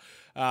saw.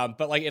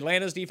 But like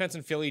Atlanta's defense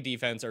and Philly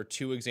defense are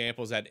 2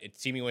 examples that it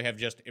seemingly have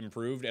just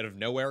improved out of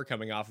nowhere,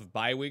 coming off of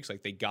bye weeks.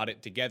 Like they got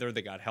it together,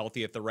 they got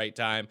healthy at the right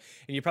time,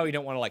 and you probably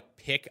don't want to like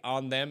pick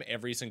on them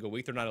every single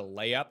week. They're not a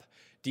layup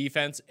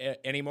defense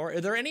anymore. Are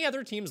there any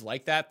other teams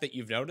like that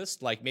you've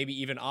noticed? Like maybe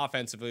even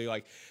offensively,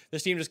 like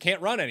this team just can't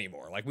run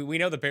anymore. Like we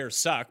know the Bears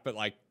suck, but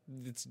like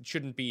it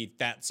shouldn't be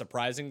that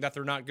surprising that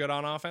they're not good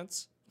on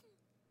offense.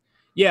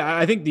 Yeah,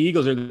 I think the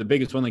Eagles are the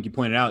biggest one, like you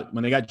pointed out.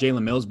 When they got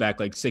Jalen Mills back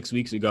like 6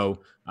 weeks ago,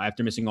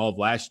 after missing all of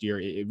last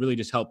year, it really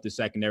just helped the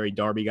secondary.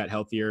 Darby got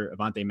healthier,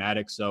 Avonte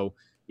Maddox. So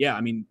yeah,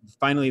 I mean,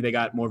 finally they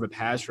got more of a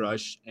pass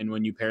rush. And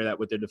when you pair that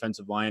with their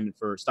defensive line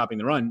for stopping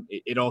the run,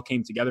 it all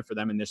came together for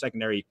them. And their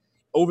secondary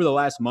over the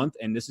last month,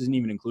 and this isn't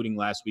even including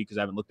last week because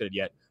I haven't looked at it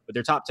yet, but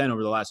they're top 10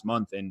 over the last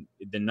month and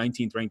the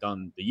 19th ranked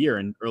on the year.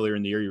 And earlier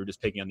in the year, you were just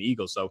picking on the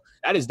Eagles. So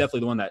that is definitely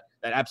the one that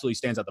absolutely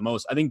stands out the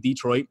most. I think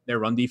Detroit, their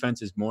run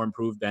defense is more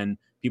improved than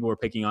people were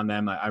picking on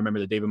them. I remember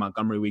the David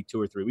Montgomery week 2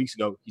 or 3 weeks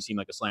ago. He seemed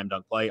like a slam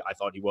dunk play. I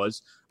thought he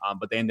was,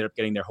 but they ended up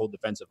getting their whole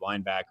defensive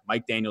line back.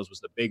 Mike Daniels was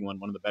the big one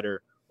of the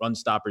better run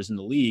stoppers in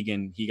the league,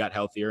 and he got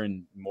healthier,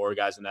 and more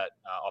guys in that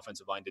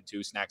offensive line did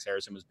too. Snacks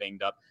Harrison was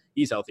banged up.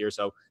 He's healthier.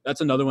 So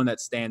that's another one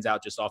that stands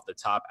out just off the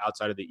top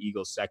outside of the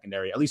Eagles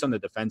secondary, at least on the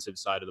defensive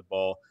side of the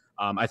ball.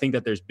 I think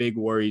that there's big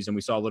worries, and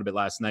we saw a little bit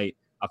last night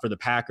for the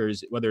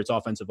Packers, whether it's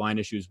offensive line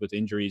issues with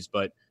injuries,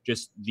 but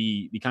just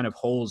the kind of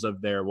holes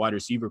of their wide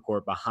receiver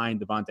corps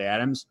behind Devontae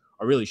Adams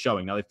are really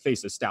showing. Now, they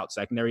faced a stout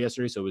secondary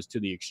yesterday, so it was to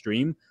the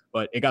extreme,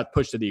 but it got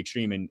pushed to the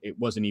extreme, and it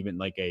wasn't even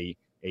like a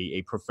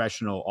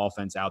professional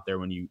offense out there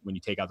when you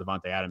take out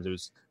Devontae Adams. It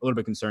was a little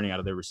bit concerning out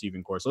of their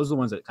receiving corps. So those are the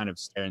ones that kind of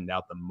stand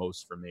out the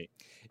most for me.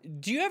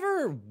 Do you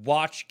ever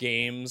watch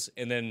games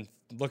and then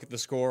look at the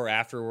score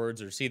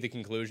afterwards or see the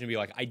conclusion and be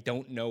like, I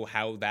don't know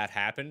how that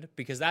happened?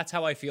 Because that's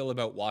how I feel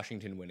about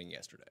Washington winning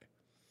yesterday.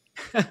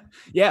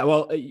 Yeah,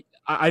 well,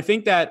 I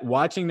think that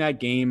watching that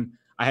game,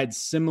 I had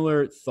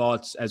similar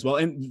thoughts as well.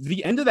 And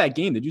the end of that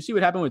game, did you see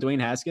what happened with Dwayne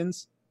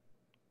Haskins?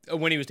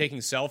 When he was taking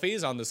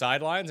selfies on the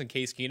sidelines and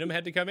Case Keenum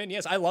had to come in?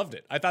 Yes, I loved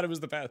it. I thought it was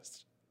the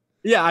best.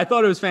 Yeah, I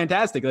thought it was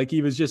fantastic. Like,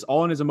 he was just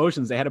all in his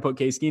emotions. They had to put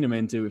Case Keenum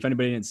into, if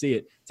anybody didn't see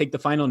it, take the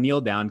final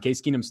kneel down.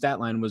 Case Keenum's stat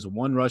line was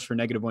 1 rush for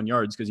 -1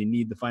 yards because you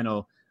need the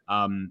final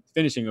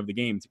finishing of the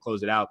game to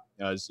close it out.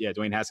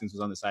 Dwayne Haskins was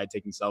on the side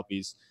taking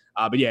selfies.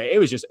 But yeah, it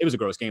was a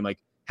gross game. Like,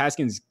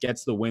 Haskins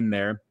gets the win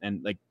there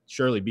and like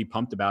surely be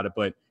pumped about it.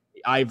 But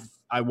I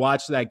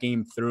watched that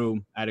game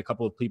through. I had a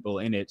couple of people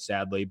in it,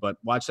 sadly, but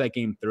watched that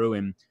game through,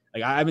 and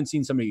like I haven't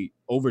seen somebody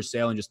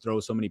oversell and just throw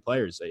so many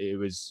players. It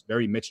was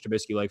very Mitch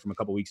Trubisky-like from a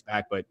couple weeks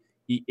back, but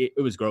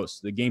it was gross.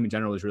 The game in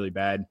general was really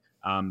bad.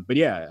 But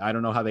yeah, I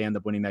don't know how they end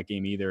up winning that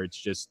game either. It's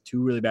just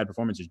 2 really bad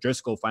performances.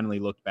 Driscoll finally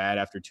looked bad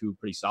after 2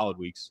 pretty solid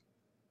weeks.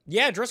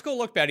 Yeah, Driscoll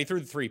looked bad. He threw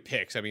the 3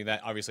 picks. I mean,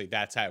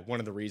 that's one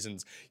of the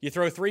reasons. You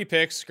throw 3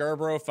 picks,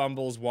 Scarborough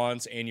fumbles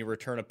once, and you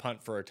return a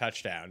punt for a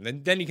touchdown.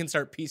 Then you can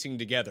start piecing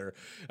together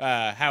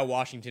how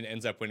Washington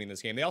ends up winning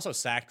this game. They also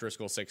sacked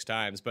Driscoll 6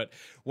 times. But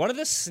one of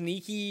the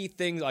sneaky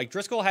things, like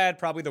Driscoll had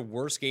probably the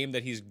worst game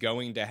that he's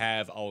going to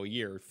have all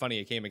year. Funny,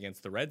 it came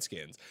against the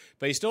Redskins.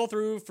 But he still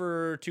threw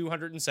for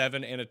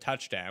 207 and a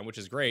touchdown, which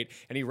is great.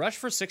 And he rushed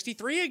for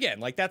 63 again.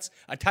 Like, that's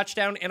a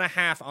touchdown and a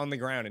half on the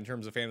ground in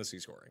terms of fantasy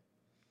scoring.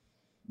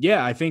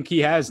 Yeah, I think he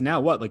has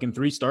now in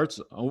 3 starts,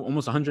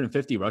 almost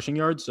 150 rushing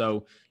yards.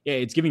 So yeah,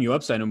 it's giving you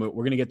upside, and we're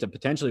going to get to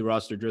potentially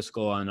roster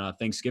Driscoll on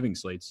Thanksgiving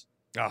slates.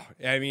 Oh,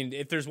 I mean,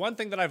 if there's one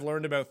thing that I've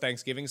learned about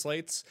Thanksgiving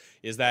slates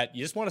is that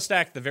you just want to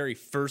stack the very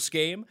first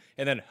game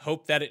and then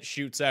hope that it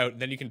shoots out.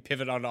 And then you can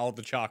pivot on all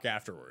the chalk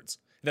afterwards.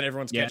 Then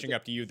everyone's catching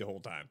up to you the whole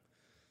time.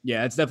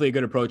 Yeah, it's definitely a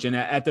good approach. And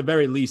at the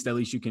very least,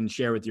 you can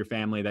share with your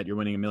family that you're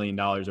winning $1 million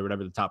or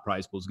whatever the top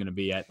prize pool is going to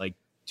be at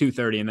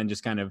 2:30, and then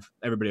just kind of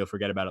everybody will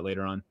forget about it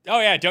later on.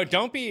 Oh yeah,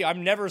 don't be.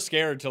 I'm never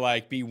scared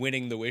to be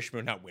winning the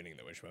wishbone, not winning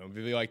the wishbone.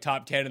 Be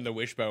top 10 in the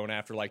wishbone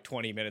after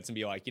 20 minutes and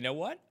be like, you know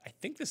what? I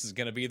think this is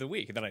gonna be the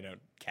week, and then I don't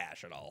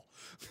cash at all.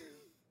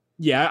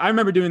 Yeah, I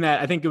remember doing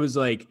that. I think it was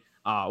what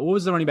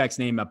was the running back's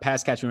name? A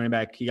pass catching running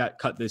back. He got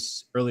cut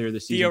earlier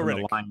this season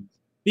from the Lions.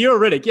 Theo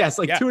Riddick, yes,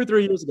 like Yeah. 2 or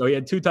 3 years ago, he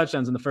had 2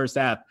 touchdowns in the first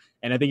half,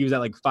 and I think he was at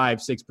like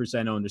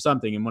 5-6% owned or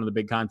something in one of the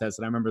big contests.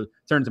 And I remember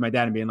turning to my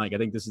dad and being like, I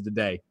think this is the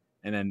day.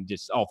 And then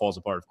just all falls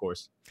apart, of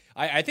course.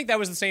 I think that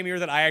was the same year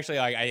that I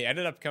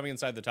ended up coming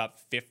inside the top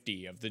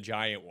 50 of the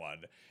Giant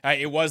one.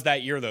 It was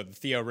that year, though, the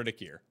Theo Riddick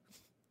year.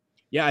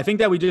 Yeah, I think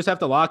that we just have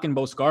to lock in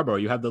both Scarborough.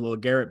 You have the little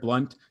Garrett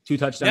Blunt 2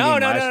 touchdown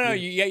game last No.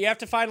 year. You have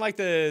to find like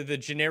the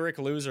generic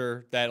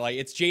loser that like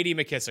it's J.D.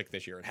 McKissick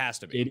this year. It has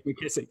to be. J.D.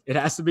 McKissick. It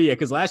has to be, yeah,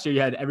 because last year you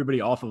had everybody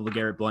off of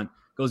LeGarrette Blunt.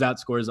 Goes out,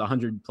 scores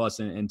 100 plus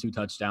and 2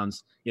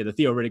 touchdowns. Yeah, the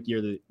Theo Riddick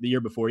year, the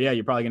year before, yeah,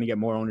 you're probably going to get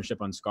more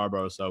ownership on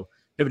Scarborough. So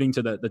pivoting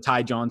to the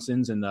Ty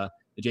Johnsons and the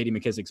J.D.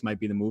 McKissicks might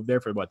be the move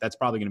there for what? That's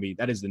probably going to be,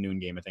 that is the noon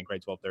game, I think,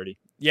 right? 12:30.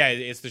 Yeah,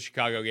 it's the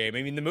Chicago game.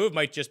 I mean, the move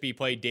might just be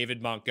play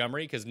David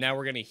Montgomery because now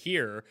we're going to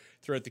hear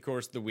throughout the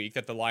course of the week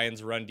that the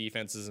Lions' run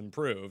defense has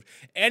improved.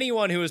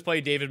 Anyone who has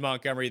played David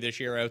Montgomery this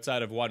year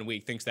outside of 1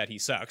 week thinks that he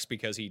sucks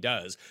because he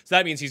does. So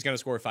that means he's going to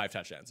score 5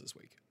 touchdowns this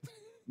week.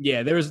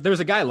 Yeah, there was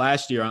a guy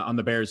last year on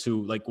the Bears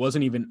who like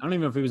wasn't even, I don't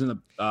even know if he was in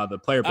the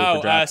player pool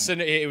for draft.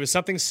 It was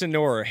something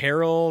Sonor,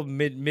 Harold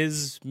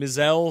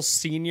Mizell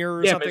Senior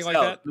or something like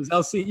that.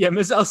 Mizell Senior. Yeah,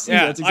 Mizell Senior.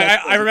 Yeah, That's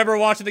exactly I remember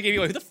watching the game.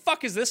 Like, who the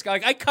fuck is this guy?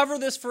 Like, I cover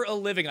this for a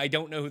living. I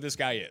don't know who this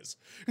guy is.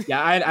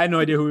 Yeah, I had no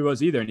idea who he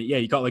was either. And yeah,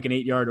 he caught like an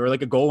 8-yard or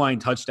like a goal line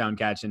touchdown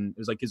catch, and it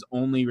was like his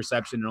only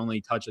reception and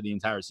only touch of the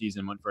entire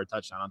season. Went for a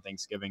touchdown on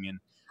Thanksgiving, and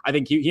I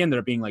think he ended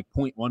up being like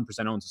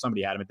 0.1% owned. So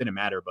somebody had him. It didn't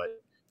matter, but.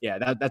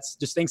 Yeah, that's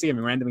just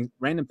Thanksgiving.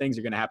 Random things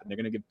are going to happen. They're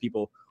going to give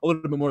people a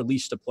little bit more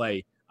leash to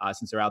play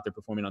since they're out there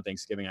performing on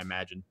Thanksgiving, I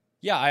imagine.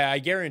 Yeah, I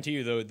guarantee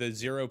you, though, the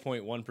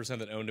 0.1%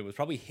 that owned it was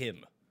probably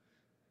him.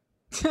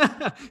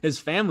 His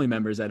family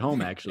members at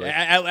home, actually.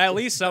 At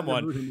least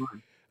someone.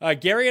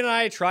 Gary and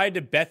I tried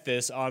to bet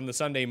this on the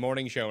Sunday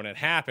morning show, and it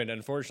happened.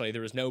 Unfortunately,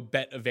 there was no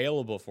bet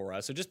available for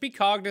us. So just be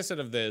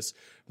cognizant of this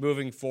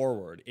moving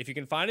forward. If you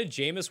can find a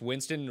Jameis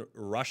Winston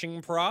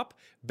rushing prop,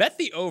 bet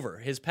the over.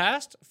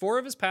 4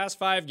 of his past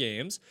 5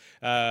 games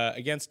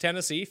against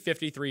Tennessee,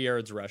 53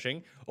 yards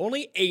rushing.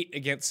 Only 8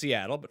 against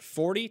Seattle, but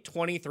 40,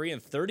 23,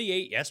 and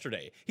 38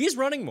 yesterday. He's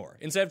running more.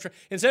 Instead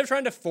of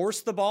trying to force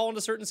the ball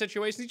into certain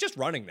situations, he's just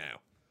running now.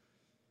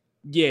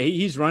 Yeah,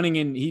 he's running,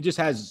 and he just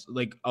has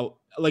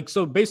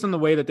so based on the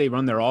way that they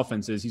run their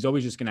offenses, he's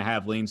always just going to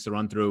have lanes to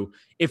run through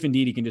if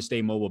indeed he can just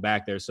stay mobile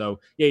back there. So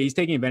yeah, he's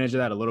taking advantage of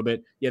that a little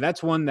bit. Yeah,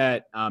 that's one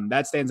that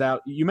stands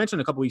out. You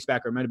mentioned a couple weeks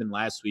back, or it might have been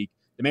last week,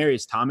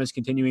 Demaryius Thomas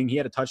continuing. He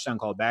had a touchdown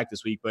called back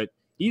this week, but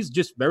he's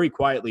just very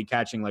quietly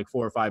catching like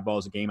 4 or 5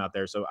 balls a game out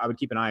there. So I would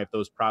keep an eye if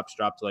those props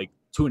drop to like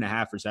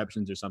 2.5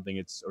 receptions or something.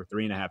 Or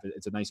 3.5.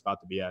 It's a nice spot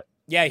to be at.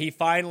 Yeah,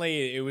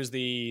 it was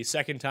the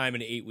second time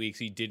in 8 weeks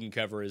he didn't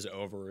cover his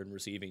over in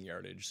receiving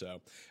yardage.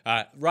 So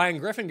Ryan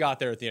Griffin got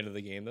there at the end of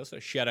the game, though. So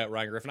shout out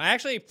Ryan Griffin. I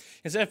actually,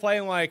 instead of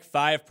playing like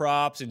 5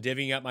 props and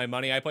divvying up my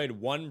money, I played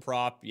 1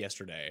 prop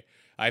yesterday.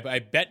 I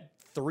bet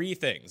 3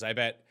 things. I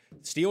bet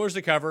Steelers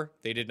to cover.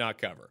 They did not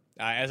cover.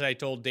 As I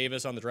told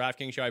Davis on the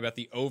DraftKings show, I bet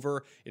the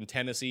over in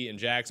Tennessee and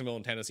Jacksonville,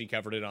 and Tennessee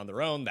covered it on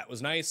their own. That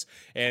was nice.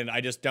 And I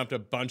just dumped a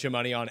bunch of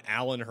money on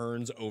Allen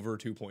Hurns over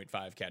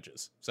 2.5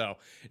 catches. So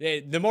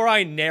the more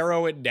I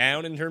narrow it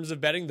down in terms of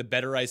betting, the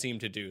better I seem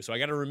to do. So I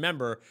got to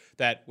remember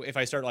that if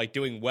I start like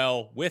doing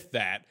well with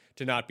that,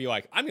 to not be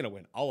like, I'm going to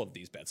win all of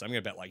these bets. I'm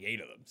going to bet like 8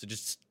 of them. So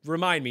just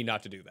remind me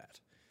not to do that.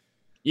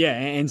 Yeah,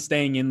 and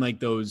staying in like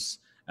those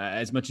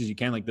as much as you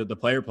can, like the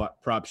player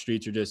prop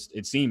streets are just,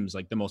 it seems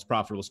like the most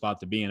profitable spot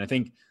to be in. I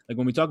think like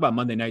when we talk about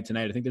Monday night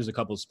tonight, I think there's a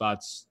couple of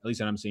spots, at least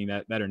that I'm seeing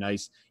that are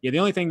nice. Yeah, the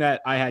only thing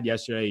that I had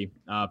yesterday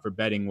for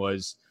betting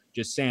was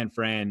just San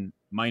Fran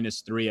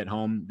 -3 at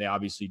home. They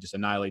obviously just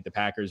annihilate the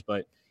Packers,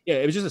 but yeah,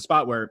 it was just a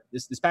spot where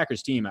this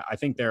Packers team, I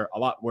think they're a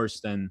lot worse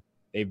than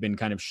they've been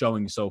kind of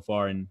showing so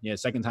far. And yeah,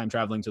 second time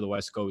traveling to the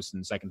West Coast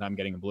and second time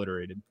getting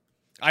obliterated.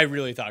 I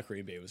really thought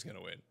Green Bay was going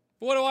to win.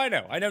 But what do I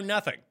know? I know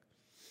nothing.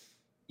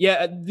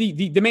 Yeah,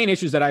 the main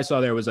issues that I saw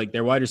there was like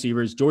their wide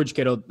receivers. George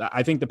Kittle,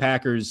 I think the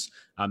Packers,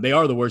 they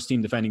are the worst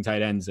team defending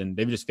tight ends, and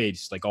they've just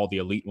faced like all the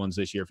elite ones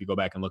this year. If you go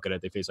back and look at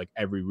it, they face like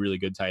every really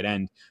good tight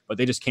end, but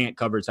they just can't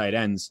cover tight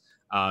ends.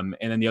 And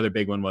then the other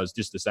big one was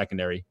just the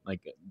secondary, like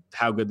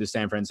how good the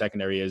San Fran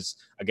secondary is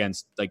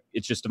against, like,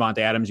 it's just Devontae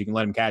Adams. You can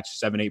let him catch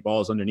 7-8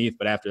 balls underneath,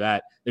 but after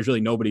that, there's really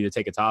nobody to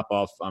take a top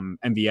off.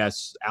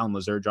 MVS, Allen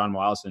Lazard, John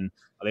Wallison,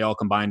 they all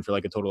combined for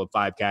like a total of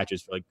 5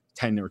 catches for like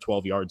 10 or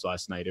 12 yards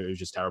last night. It was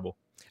just terrible.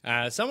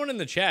 Someone in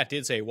the chat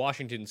did say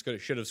Washington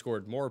should have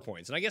scored more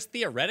points. And I guess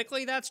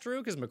theoretically that's true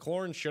because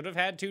McLaurin should have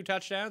had 2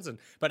 touchdowns.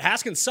 But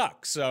Haskins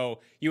sucks,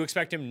 so you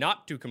expect him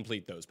not to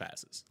complete those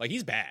passes. Like,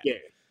 he's bad.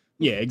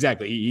 Yeah,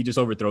 exactly. He just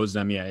overthrows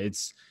them. Yeah,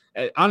 it's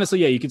honestly,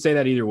 yeah, you could say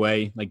that either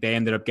way. Like, they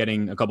ended up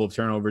getting a couple of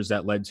turnovers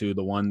that led to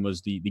the one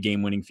was the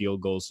game-winning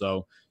field goal.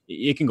 So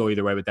it can go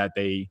either way with that.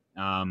 They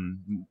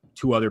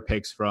 2 other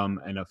picks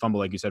and a fumble,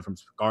 like you said, from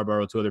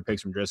Scarborough, 2 other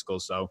picks from Driscoll.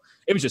 So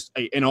it was just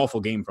an awful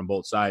game from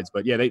both sides.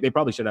 But yeah, they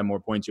probably should have more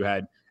points. You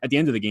had at the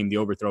end of the game, the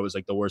overthrow was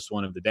like the worst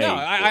one of the day. No,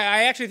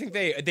 I actually think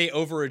they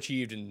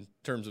overachieved in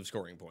terms of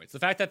scoring points. The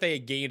fact that they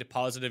gained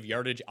positive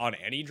yardage on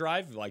any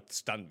drive like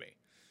stunned me.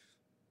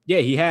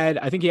 Yeah,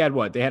 I think he had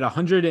what? They had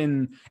 100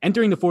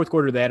 entering the fourth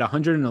quarter, they had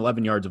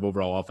 111 yards of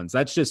overall offense.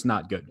 That's just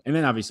not good. And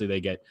then obviously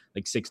they get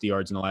like 60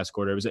 yards in the last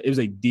quarter. It was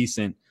a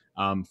decent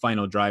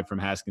final drive from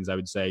Haskins, I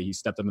would say. He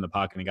stepped up in the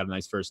pocket and got a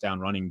nice first down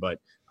running, but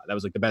that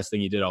was like the best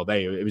thing he did all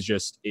day. It was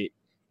just,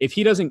 if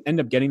he doesn't end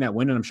up getting that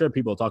win, and I'm sure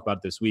people will talk about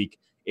it this week,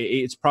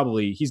 it's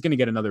probably, he's going to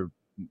get the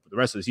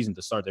rest of the season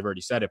to start. They've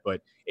already said it,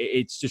 but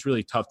it's just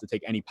really tough to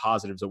take any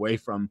positives away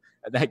from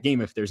that game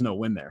if there's no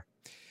win there.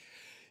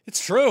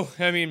 It's true.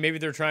 I mean, maybe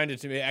they're trying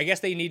to, I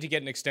guess they need to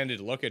get an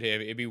extended look at him.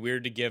 It'd be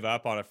weird to give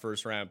up on a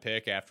first round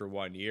pick after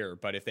 1 year,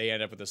 but if they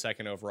end up with a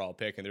second overall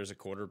pick and there's a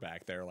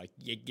quarterback there, like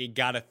you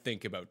got to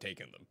think about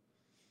taking them.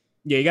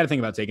 Yeah, you got to think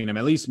about taking him.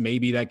 At least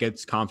maybe that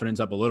gets confidence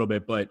up a little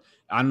bit, but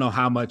I don't know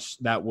how much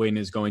that win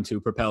is going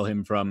to propel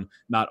him from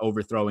not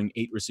overthrowing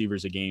 8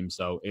 receivers a game.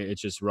 So it's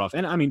just rough.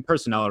 And I mean,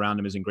 personnel around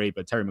him isn't great,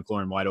 but Terry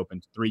McLaurin wide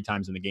open 3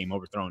 times in the game,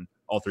 overthrown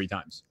all 3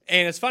 times.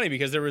 And it's funny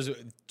because there was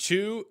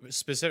 2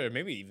 specific,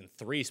 maybe even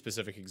 3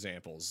 specific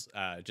examples,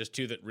 just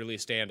 2 that really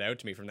stand out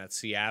to me from that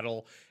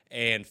Seattle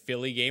and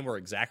Philly game where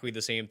exactly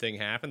the same thing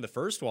happened. The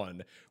first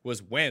one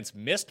was Wentz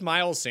missed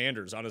Miles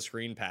Sanders on a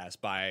screen pass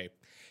by,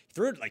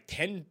 threw it like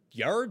 10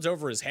 yards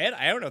over his head.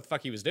 I don't know what the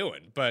fuck he was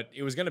doing, but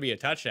it was going to be a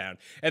touchdown.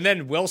 And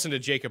then Wilson to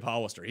Jacob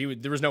Hollister.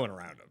 There was no one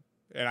around him.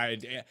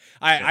 And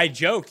I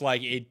joked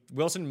like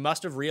Wilson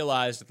must have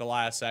realized at the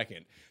last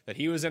second that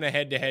he was in a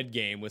head-to-head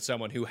game with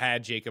someone who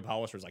had Jacob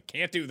Hollister. Was like,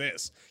 can't do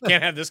this.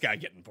 Can't have this guy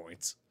getting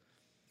points.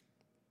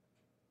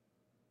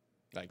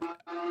 Like,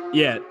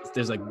 yeah,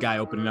 there's like a guy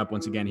opening up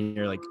once again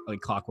here, like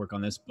clockwork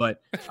on this.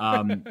 But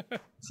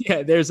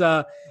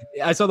yeah,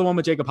 I saw the one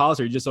with Jacob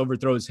Hollister. He just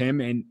overthrows him.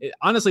 And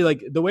honestly,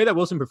 like the way that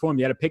Wilson performed,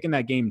 he had a pick in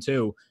that game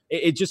too.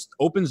 It just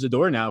opens the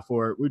door now we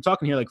were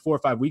talking here like 4 or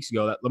 5 weeks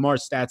ago that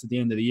Lamar's stats at the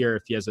end of the year,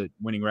 if he has a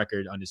winning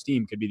record on his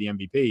team, could be the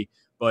MVP.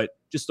 But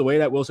just the way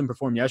that Wilson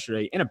performed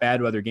yesterday in a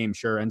bad weather game,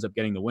 sure, ends up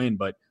getting the win.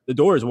 But the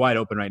door is wide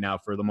open right now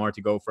for Lamar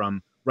to go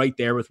from right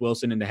there with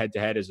Wilson in the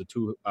head-to-head as a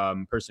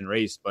 2-person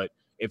race. But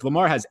if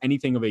Lamar has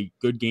anything of a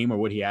good game or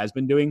what he has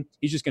been doing,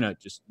 he's just going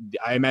to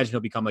I imagine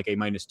he'll become like a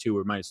 -2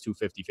 or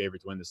 -250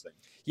 favorite to win this thing.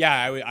 Yeah,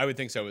 I would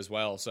think so as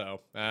well.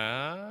 So,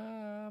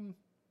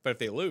 but if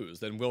they lose,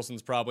 then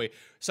Wilson's probably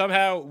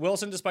somehow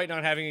Wilson, despite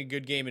not having a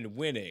good game and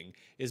winning,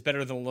 is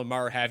better than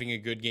Lamar having a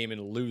good game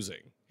and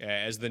losing,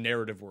 as the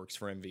narrative works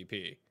for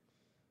MVP.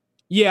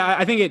 Yeah,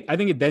 I think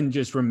it then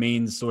just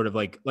remains sort of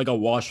like a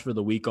wash for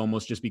the week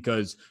almost, just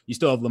because you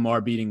still have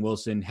Lamar beating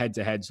Wilson head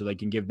to head, so they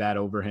can give that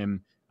over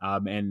him.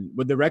 And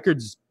would the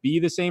records be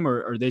the same,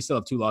 or they still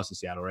have 2 losses,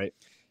 Seattle, right?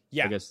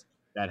 Yeah, I guess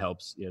that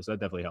helps. Yeah, so that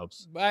definitely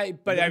helps.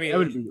 But I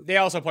mean, they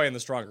also play in the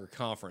stronger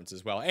conference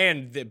as well,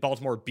 and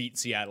Baltimore beat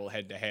Seattle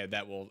head to head.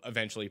 That will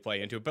eventually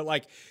play into it. But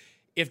like,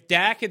 if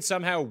Dak had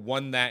somehow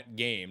won that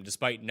game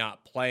despite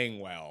not playing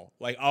well,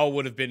 like all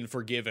would have been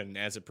forgiven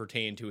as it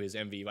pertained to his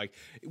MVP. Like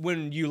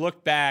when you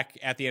look back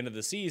at the end of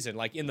the season,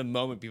 like in the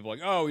moment, people are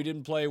like, oh, he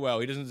didn't play well,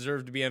 he doesn't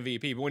deserve to be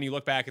MVP. But when you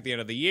look back at the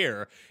end of the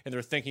year and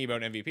they're thinking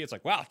about MVP, it's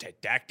like, wow,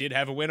 Dak did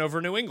have a win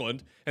over New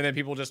England. And then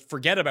people just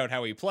forget about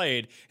how he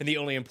played, and the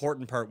only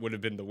important part would have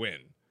been the win.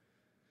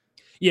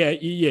 Yeah,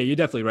 you're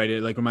definitely right.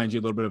 It like reminds you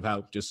a little bit of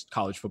how just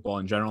college football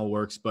in general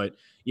works. But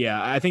yeah,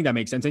 I think that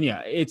makes sense. And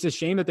yeah, it's a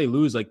shame that they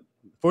lose. Like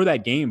for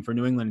that game for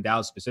New England and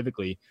Dallas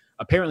specifically,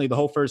 apparently the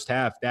whole first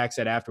half, Dak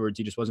said afterwards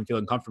he just wasn't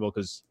feeling comfortable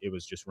because it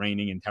was just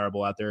raining and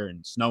terrible out there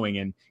and snowing,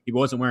 and he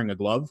wasn't wearing a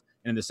glove.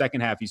 And in the second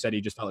half, he said he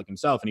just felt like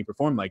himself, and he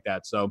performed like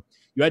that. So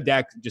you had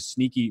Dak just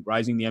sneaky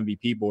rising the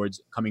MVP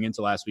boards coming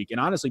into last week, and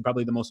honestly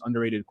probably the most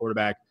underrated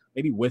quarterback,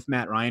 maybe with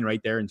Matt Ryan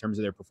right there in terms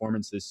of their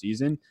performance this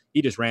season.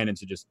 He just ran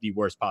into just the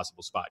worst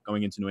possible spot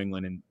going into New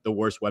England and the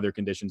worst weather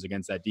conditions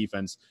against that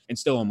defense, and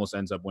still almost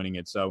ends up winning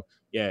it. So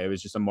yeah, it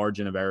was just a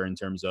margin of error in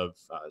terms of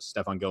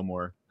Stephon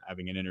Gilmore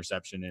having an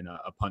interception and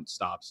a punt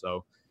stop.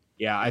 So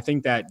yeah, I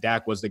think that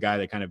Dak was the guy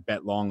that kind of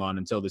bet long on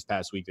until this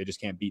past week. They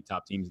just can't beat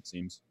top teams, it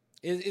seems.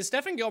 Is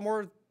Stephon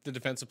Gilmore the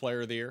defensive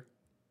player of the year?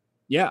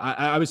 Yeah,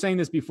 I was saying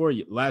this before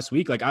last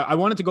week. Like, I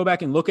wanted to go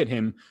back and look at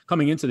him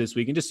coming into this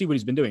week and just see what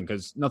he's been doing,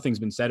 because nothing's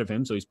been said of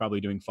him, so he's probably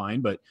doing fine.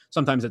 But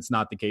sometimes that's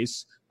not the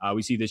case.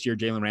 We see this year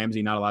Jalen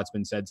Ramsey, not a lot's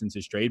been said since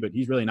his trade, but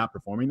he's really not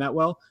performing that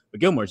well.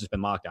 But Gilmore's just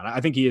been locked down.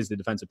 I think he is the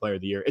defensive player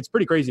of the year. It's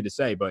pretty crazy to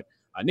say, but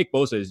Nick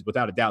Bosa is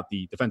without a doubt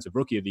the defensive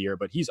rookie of the year.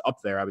 But he's up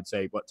there, I would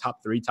say,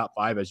 top 3, top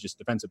 5 as just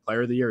defensive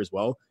player of the year as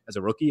well as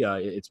a rookie.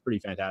 It's pretty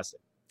fantastic.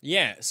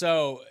 Yeah,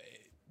 so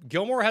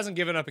Gilmore hasn't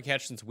given up a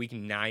catch since week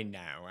 9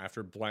 now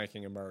after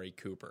blanking Amari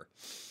Cooper.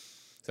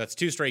 So that's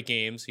 2 straight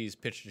games. He's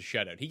pitched a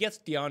shutout. He gets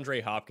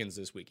DeAndre Hopkins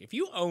this week. If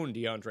you own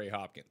DeAndre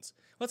Hopkins,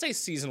 let's say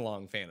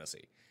season-long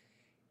fantasy,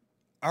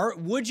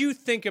 would you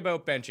think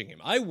about benching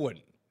him? I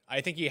wouldn't. I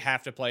think you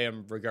have to play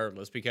him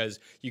regardless, because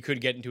you could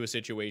get into a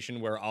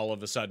situation where all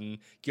of a sudden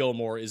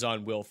Gilmore is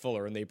on Will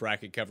Fuller and they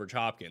bracket coverage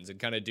Hopkins and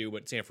kind of do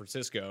what San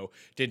Francisco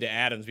did to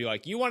Adams. Be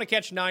like, you want to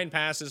catch 9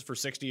 passes for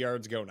 60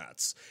 yards, go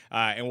nuts.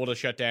 And we'll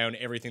just shut down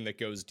everything that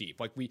goes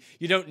deep. Like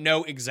you don't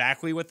know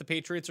exactly what the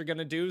Patriots are going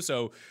to do.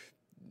 So,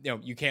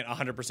 you can't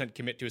 100%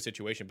 commit to a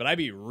situation, but I'd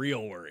be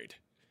real worried.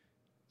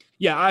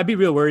 Yeah, I'd be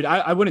real worried.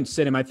 I wouldn't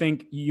sit him. I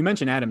think you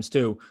mentioned Adams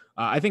too.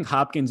 I think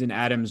Hopkins and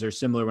Adams are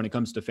similar when it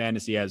comes to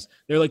fantasy, as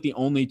they're like the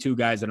only two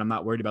guys that I'm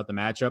not worried about the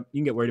matchup. You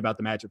can get worried about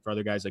the matchup for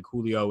other guys like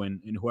Julio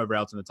and whoever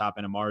else in the top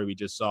end, Amari we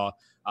just saw.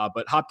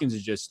 But Hopkins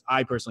is just,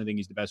 I personally think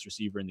he's the best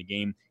receiver in the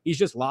game. He's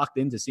just locked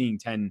into seeing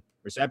 10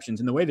 receptions.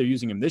 And the way they're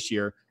using him this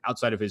year,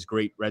 outside of his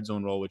great red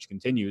zone role, which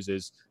continues,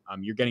 is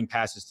you're getting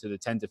passes to the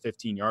 10 to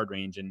 15 yard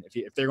range. And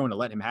if they're going to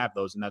let him have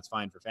those, then that's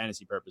fine for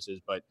fantasy purposes.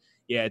 But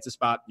yeah, it's a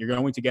spot you're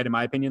going to get, in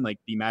my opinion, like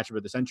the matchup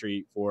of the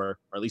century or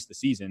at least the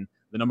season,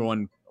 the number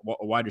one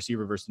wide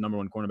receiver versus the number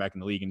one cornerback in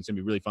the league. And it's going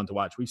to be really fun to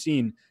watch. We've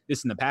seen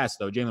this in the past,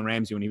 though. Jalen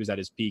Ramsey, when he was at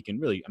his peak, and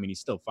really, I mean, he's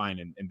still fine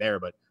and there,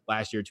 but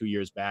last year, 2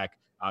 years back,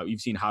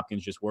 you've seen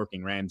Hopkins just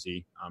working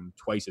Ramsey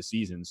twice a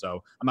season.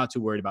 So I'm not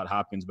too worried about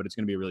Hopkins, but it's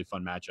going to be a really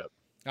fun matchup.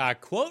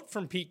 Quote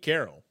from Pete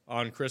Carroll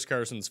on Chris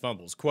Carson's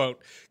fumbles.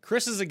 Quote,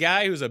 "Chris is a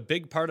guy who's a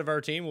big part of our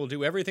team. We'll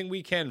do everything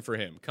we can for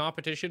him.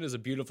 Competition is a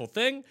beautiful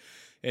thing,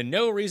 and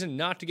no reason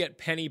not to get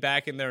Penny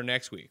back in there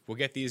next week. We'll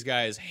get these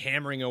guys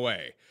hammering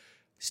away."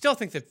 Still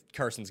think that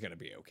Carson's going to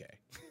be okay.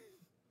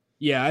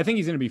 Yeah, I think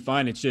he's going to be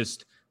fine. It's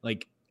just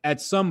like at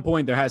some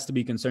point there has to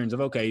be concerns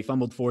of, okay, he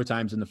fumbled 4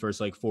 times in the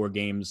first 4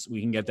 games. We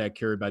can get that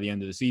cured by the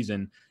end of the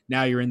season.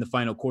 Now you're in the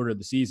final quarter of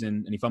the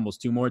season and he fumbles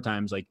 2 more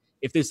times. Like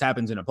if this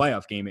happens in a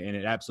playoff game and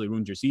it absolutely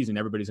ruins your season,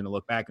 everybody's going to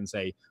look back and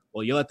say,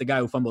 well, you let the guy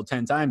who fumbled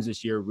 10 times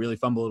this year really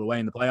fumble it away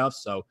in the playoffs.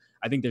 So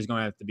I think there's going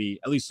to have to be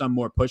at least some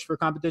more push for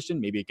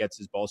competition. Maybe it gets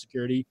his ball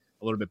security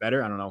a little bit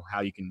better. I don't know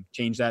how you can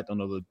change that. Don't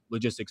know the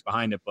logistics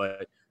behind it,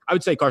 but I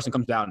would say Carson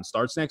comes out and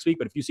starts next week,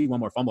 but if you see one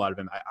more fumble out of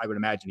him, I would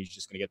imagine he's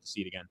just going to get the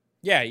seat again.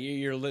 Yeah,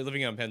 you're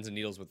living on pins and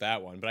needles with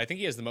that one, but I think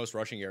he has the most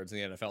rushing yards in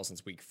the NFL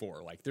since week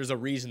 4. Like, there's a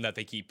reason that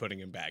they keep putting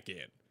him back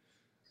in.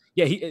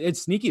 Yeah,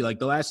 it's sneaky.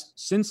 Like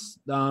since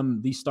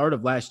the start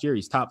of last year,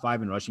 he's top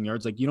 5 in rushing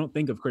yards. Like you don't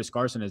think of Chris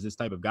Carson as this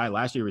type of guy.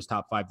 Last year he was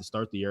top 5 to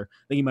start the year.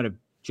 I think he might have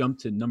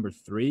jumped to number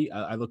 3.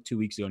 I looked 2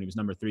 weeks ago and he was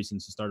number 3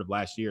 since the start of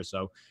last year.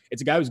 So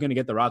it's a guy who's going to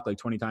get the rock like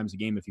 20 times a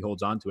game if he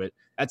holds on to it.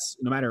 That's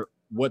no matter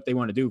what they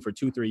want to do for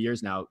 2-3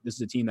 years now. This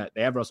is a team that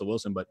they have Russell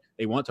Wilson, but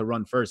they want to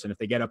run first. And if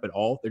they get up at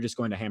all, they're just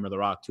going to hammer the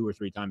rock 2 or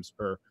 3 times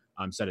per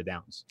set of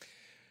downs.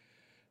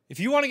 If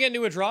you want to get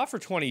into a draw for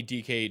 $20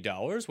 DK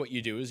dollars, what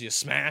you do is you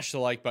smash the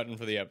like button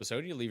for the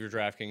episode. You leave your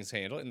DraftKings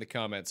handle in the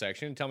comment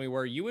section and tell me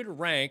where you would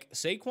rank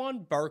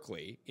Saquon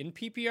Barkley in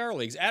PPR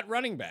leagues at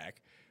running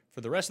back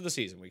for the rest of the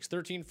season, weeks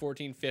 13,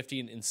 14,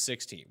 15, and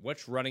 16.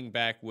 Which running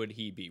back would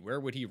he be? Where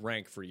would he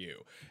rank for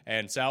you?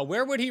 And Sal,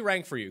 where would he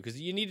rank for you?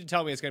 Because you need to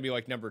tell me it's going to be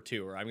like number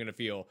 2, or I'm going to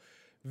feel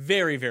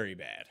very, very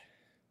bad.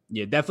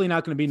 Yeah, definitely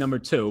not going to be number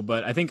 2,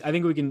 but I think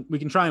we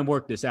can try and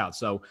work this out.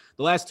 So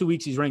the last 2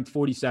 weeks he's ranked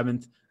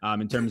 47th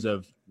in terms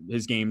of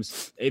his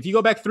games. If you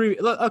go back 3,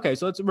 okay,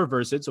 so let's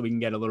reverse it so we can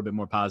get a little bit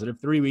more positive.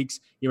 3 weeks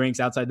he ranks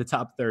outside the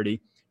top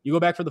 30. You go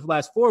back for the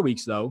last 4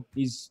 weeks though,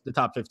 he's the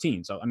top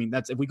 15. So I mean,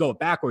 that's if we go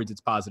backwards,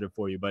 it's positive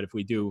for you. But if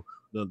we do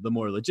the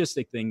more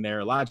logistic thing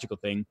there, logical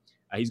thing,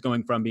 he's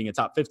going from being a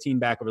top 15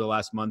 back over the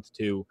last month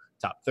to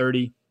top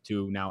 30.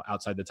 To now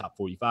outside the top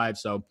 45.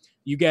 So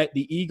you get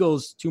the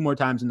Eagles 2 more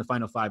times in the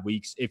final 5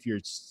 weeks if your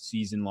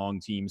season-long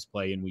teams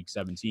play in week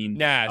 17.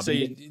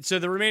 So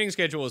the remaining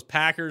schedule is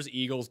Packers,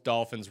 Eagles,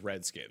 Dolphins,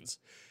 Redskins.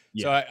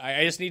 Yeah. So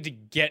I just need to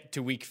get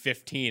to week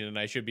 15 and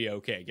I should be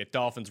okay. Get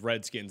Dolphins,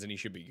 Redskins, and he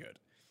should be good.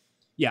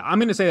 Yeah, I'm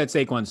going to say that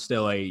Saquon's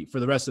still for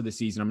the rest of the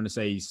season, I'm going to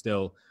say he's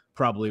still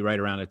probably right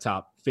around a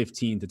top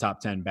 15 to top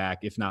 10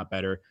 back, if not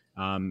better.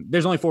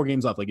 There's only 4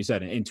 games left, like you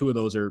said, and 3 of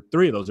those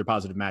are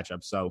positive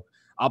matchups. So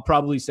I'll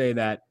probably say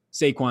that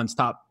Saquon's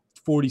top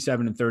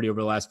 47 and 30 over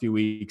the last few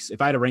weeks.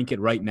 If I had to rank it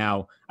right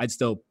now, I'd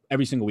still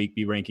every single week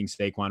be ranking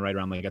Saquon right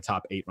around like a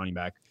top 8 running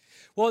back.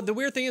 Well, the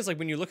weird thing is, like,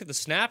 when you look at the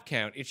snap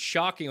count, it's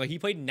shocking. Like, he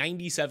played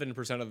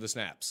 97% of the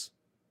snaps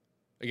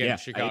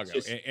against Chicago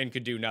and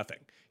could do nothing.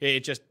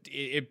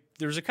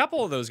 There's a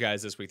couple of those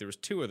guys this week. There was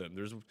 2 of them.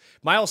 There's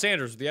Miles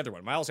Sanders, the other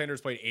one. Miles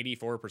Sanders played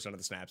 84% of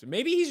the snaps.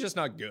 Maybe he's just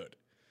not good.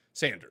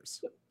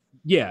 Sanders.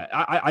 Yeah,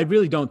 I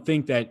really don't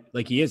think that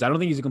like he is. I don't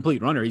think he's a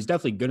complete runner. He's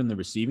definitely good in the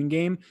receiving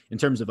game in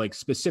terms of like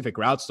specific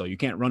routes, though. You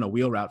can't run a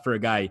wheel route for a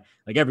guy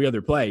like every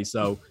other play.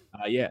 So,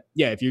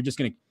 if you're just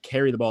going to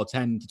carry the ball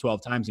 10 to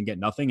 12 times and get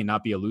nothing and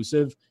not be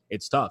elusive,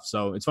 it's tough.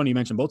 So it's funny you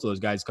mentioned both of those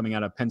guys coming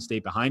out of Penn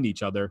State behind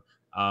each other.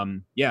 I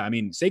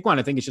mean, Saquon,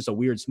 I think it's just a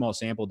weird small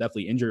sample,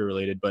 definitely injury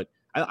related, but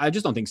I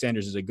just don't think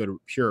Sanders is a good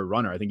pure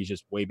runner. I think he's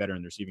just way better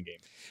in the receiving game.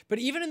 But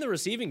even in the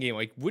receiving game,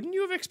 like, wouldn't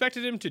you have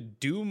expected him to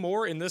do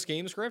more in this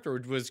game script, or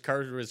was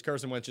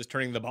Carson Wentz just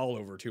turning the ball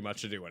over too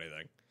much to do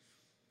anything?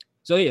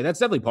 So yeah, that's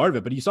definitely part of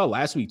it. But you saw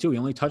last week too, he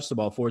only touched the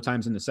ball 4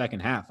 times in the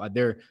second half.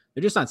 They're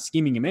just not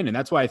scheming him in, and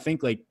that's why I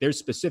think like there's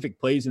specific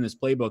plays in this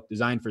playbook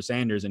designed for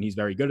Sanders, and he's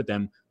very good at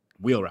them.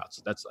 Wheel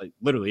routes. That's like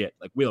literally it.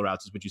 Like wheel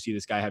routes is what you see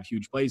this guy have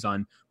huge plays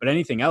on. But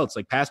anything else,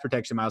 like pass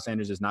protection, Miles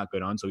Sanders is not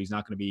good on. So he's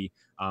not going to be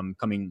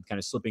coming kind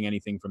of slipping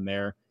anything from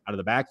there out of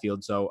the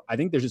backfield. So I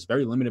think there's just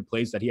very limited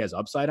plays that he has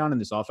upside on in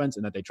this offense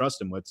and that they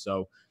trust him with.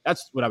 So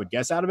that's what I would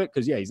guess out of it.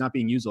 Because, yeah, he's not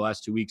being used the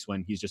last 2 weeks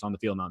when he's just on the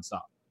field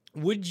nonstop.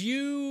 Would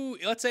you,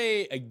 let's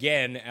say,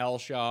 again,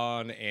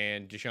 Alshon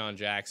and Deshaun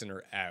Jackson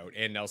are out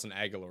and Nelson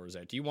Aguilar is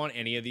out. Do you want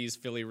any of these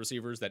Philly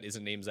receivers that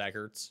isn't named Zach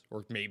Ertz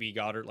or maybe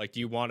Goddard? Like, do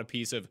you want a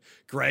piece of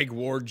Greg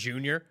Ward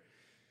Jr.?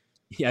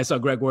 Yeah, I saw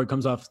Greg Ward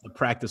comes off the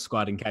practice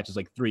squad and catches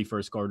like 3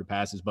 first-quarter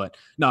passes. But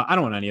no, I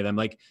don't want any of them.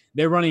 Like,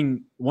 they're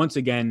running once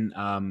again.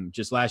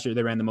 Just last year,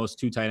 they ran the most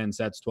 2 tight end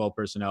sets, 12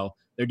 personnel.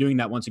 They're doing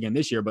that once again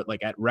this year, but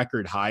like at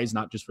record highs,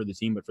 not just for the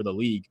team, but for the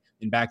league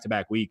in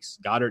back-to-back weeks.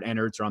 Goddard and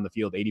Ertz are on the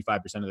field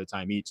 85% of the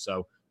time each.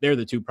 So they're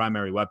the 2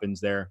 primary weapons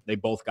there. They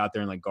both got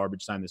there in like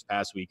garbage time this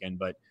past weekend.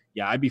 But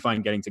yeah, I'd be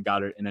fine getting to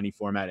Goddard in any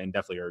format and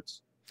definitely Ertz.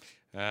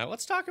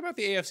 Let's talk about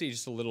the AFC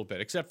just a little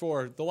bit, except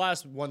for the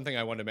last one thing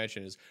I wanted to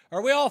mention is,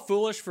 are we all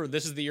foolish for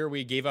this is the year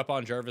we gave up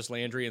on Jarvis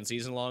Landry and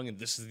season long, and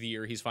this is the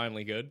year he's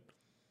finally good?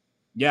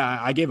 Yeah,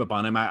 I gave up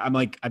on him. I'm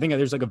like, I think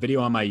there's like a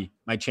video on my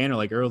channel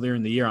like earlier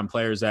in the year on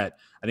players that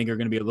I think are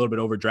going to be a little bit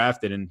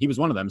overdrafted, and he was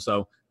one of them.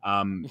 So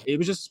it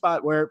was just a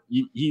spot where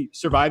he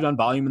survived on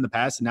volume in the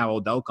past, and now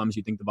Odell comes,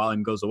 you think the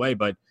volume goes away.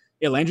 But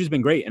yeah, Landry's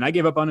been great, and I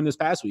gave up on him this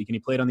past week, and he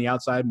played on the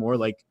outside more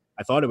like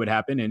I thought it would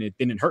happen, and it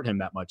didn't hurt him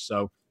that much.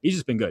 So he's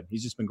just been good.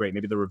 He's just been great.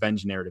 Maybe the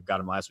revenge narrative got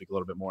him last week a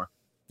little bit more.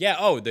 Yeah.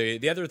 Oh,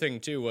 the other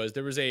thing too was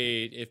there was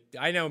if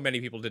I know many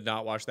people did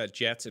not watch that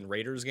Jets and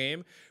Raiders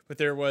game, but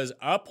there was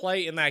a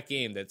play in that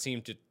game that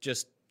seemed to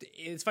just.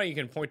 It's funny, you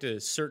can point to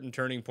certain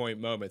turning point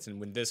moments, and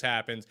when this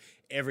happens,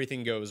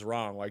 everything goes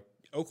wrong. Like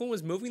Oakland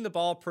was moving the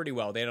ball pretty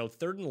well. They had a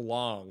 3rd and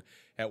long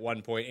at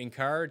one point, and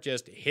Carr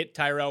just hit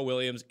Tyrell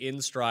Williams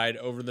in stride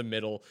over the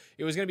middle.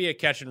 It was going to be a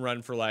catch and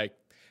run for like,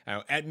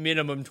 at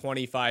minimum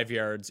 25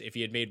 yards. If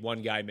he had made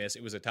one guy miss,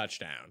 it was a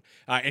touchdown.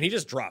 And he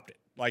just dropped it.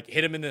 Like,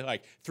 hit him in the,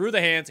 like, through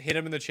the hands, hit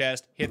him in the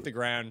chest, hit the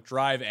ground,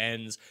 drive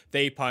ends,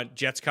 they punt,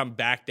 Jets come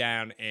back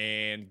down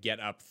and get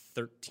up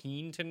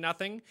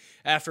 13-0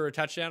 after a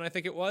touchdown, I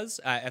think it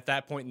was, at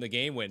that point in the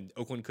game when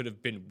Oakland could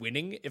have been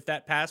winning if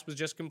that pass was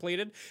just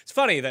completed. It's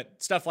funny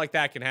that stuff like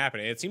that can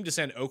happen, and it seemed to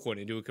send Oakland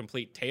into a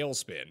complete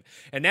tailspin.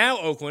 And now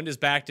Oakland is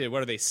back to,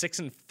 what are they,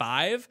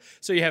 6-5?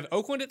 So you have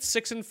Oakland at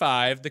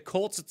 6-5, the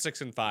Colts at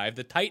 6-5,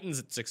 the Titans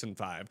at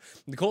 6-5.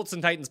 The Colts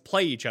and Titans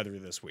play each other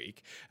this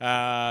week.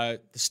 The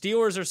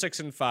Steelers are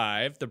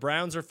 6-5, the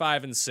Browns are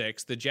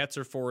 5-6, the Jets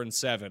are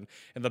 4-7,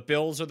 and the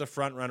Bills are the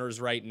front runners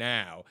right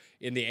now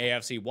in the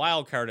AFC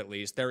wild card. At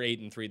least they're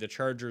 8-3. The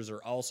Chargers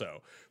are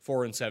also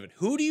 4-7.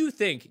 Who do you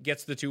think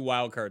gets the 2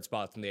 wild card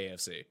spots in the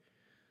AFC?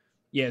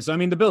 Yeah, so I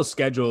mean, the Bills'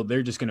 schedule,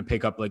 they're just going to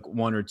pick up like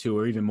 1 or 2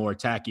 or even more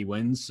tacky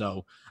wins.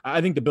 So I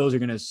think the Bills are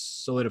going to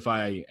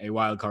solidify a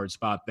wild card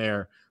spot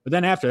there. But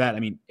then after that, I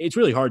mean, it's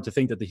really hard to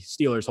think that the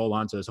Steelers hold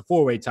on to this. A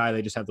 4-way tie,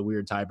 they just have the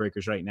weird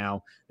tiebreakers right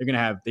now.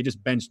 They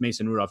just benched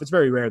Mason Rudolph. It's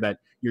very rare that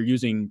you're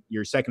using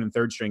your 2nd and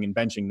 3rd string and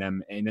benching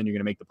them, and then you're going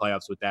to make the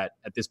playoffs with that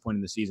at this point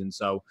in the season.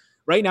 So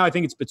right now, I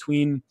think it's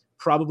between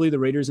probably the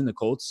Raiders and the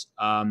Colts.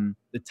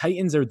 The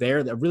Titans are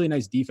there. They're a really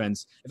nice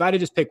defense. If I had to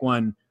just pick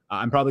one,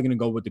 I'm probably going to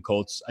go with the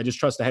Colts. I just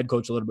trust the head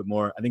coach a little bit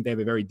more. I think they have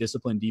a very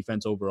disciplined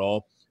defense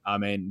overall.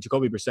 And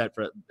Jacoby Brissett,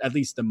 for at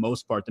least the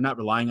most part, they're not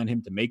relying on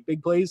him to make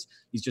big plays.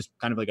 He's just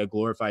kind of like a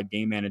glorified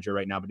game manager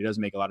right now, but he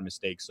doesn't make a lot of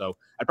mistakes. So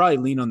I'd probably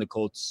lean on the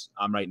Colts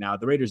right now.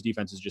 The Raiders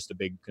defense is just a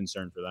big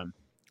concern for them.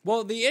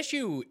 Well, the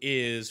issue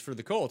is for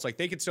the Colts, like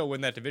they could still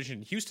win that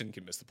division. Houston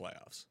can miss the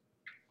playoffs.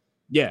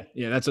 Yeah,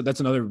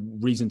 that's another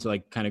reason to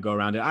like kind of go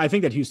around it. I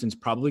think that Houston's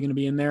probably going to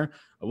be in there.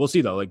 We'll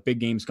see though, like big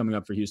games coming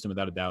up for Houston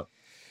without a doubt.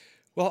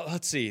 Well,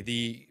 let's see.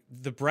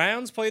 The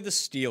Browns play the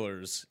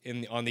Steelers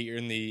in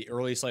the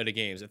early slate of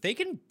games. If they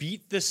can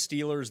beat the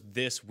Steelers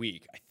this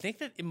week, I think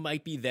that it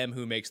might be them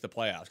who makes the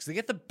playoffs because they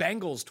get the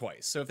Bengals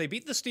twice. So if they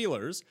beat the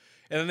Steelers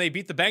and then they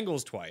beat the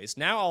Bengals twice,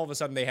 now all of a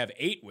sudden they have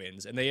 8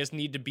 wins and they just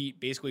need to beat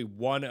basically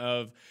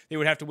they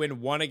would have to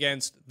win 1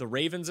 against the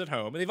Ravens at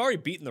home. And they've already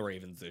beaten the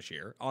Ravens this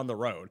year on the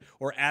road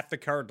or at the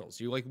Cardinals.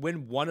 You like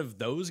win 1 of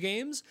those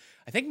games.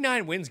 I think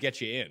 9 wins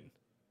get you in.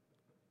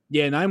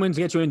 Yeah, 9 wins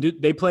get you in.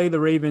 They play the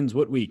Ravens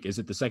what week? Is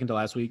it the 2nd to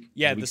last week?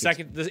 Yeah, it's the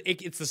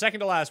 2nd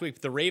to last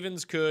week. The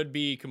Ravens could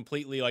be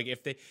completely like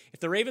if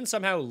the Ravens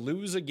somehow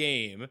lose a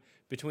game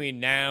between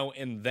now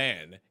and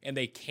then, and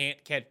they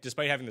can't catch,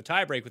 despite having the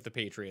tiebreak with the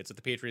Patriots, if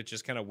the Patriots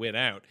just kind of win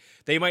out,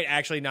 they might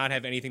actually not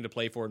have anything to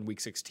play for in Week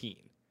 16.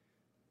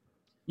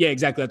 Yeah,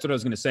 exactly. That's what I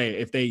was going to say.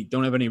 If they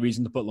don't have any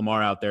reason to put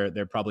Lamar out there,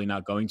 they're probably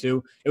not going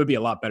to. It would be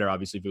a lot better,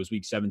 obviously, if it was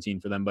Week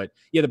 17 for them. But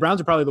yeah, the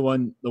Browns are probably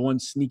the one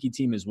sneaky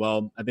team as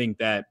well. I think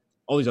that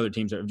all these other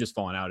teams have just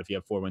fallen out if you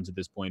have 4 wins at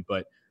this point.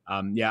 But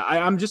yeah,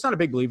 I'm just not a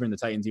big believer in the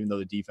Titans, even though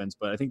the defense.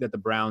 But I think that the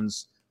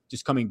Browns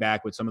just coming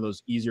back with some of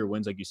those easier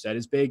wins, like you said,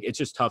 is big. It's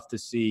just tough to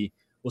see.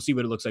 We'll see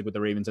what it looks like with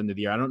the Ravens end of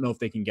the year. I don't know if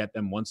they can get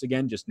them once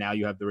again. Just now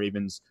you have the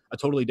Ravens, a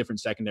totally different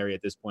secondary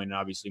at this point, and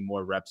obviously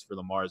more reps for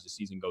Lamar as the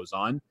season goes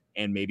on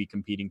and maybe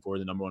competing for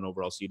the number 1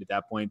 overall seed at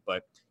that point.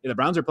 But yeah, the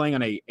Browns are playing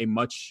on a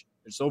much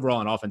just overall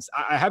on offense.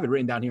 I have it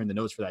written down here in the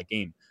notes for that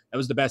game. That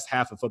was the best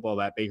half of football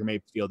that Baker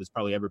Mayfield has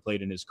probably ever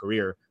played in his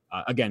career.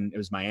 Again, it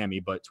was Miami,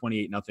 but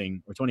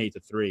 28-0 or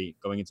 28-3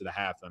 going into the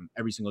half.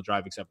 Every single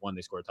drive except one,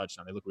 they scored a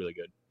touchdown. They look really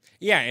good.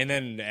 Yeah, and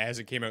then as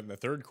it came out in the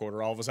third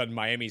quarter, all of a sudden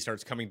Miami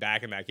starts coming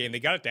back in that game. They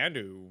got it down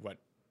to,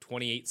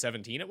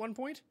 28-17 at one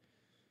point?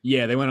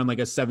 Yeah, they went on like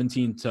a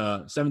 17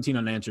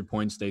 unanswered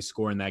points they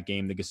score in that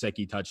game. The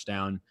Gesicki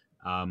touchdown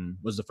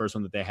was the first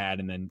one that they had,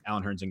 and then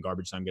Allen Hurns in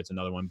garbage time gets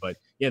another one. But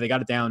yeah, they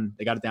got it down,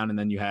 and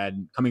then you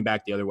had coming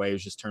back the other way. It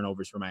was just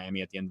turnovers for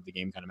Miami at the end of the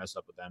game, kind of messed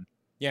up with them.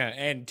 Yeah,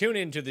 and tune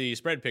into the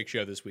Spread Pick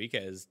show this week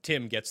as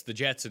Tim gets the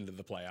Jets into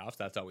the playoffs.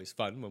 That's always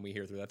fun when we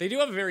hear through that. They do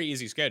have a very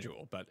easy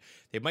schedule, but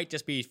they might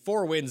just be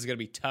 4 wins is going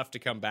to be tough to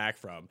come back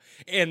from.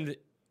 And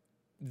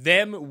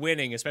them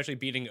winning, especially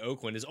beating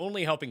Oakland, is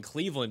only helping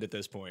Cleveland at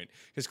this point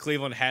because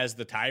Cleveland has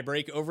the tie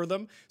break over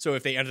them. So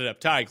if they ended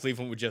up tied,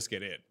 Cleveland would just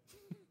get in.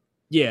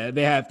 Yeah,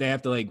 they have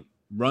to like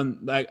run.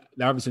 Like,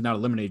 they're obviously not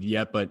eliminated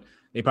yet, but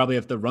they probably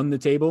have to run the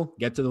table,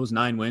 get to those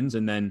 9 wins,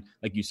 and then,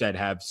 like you said,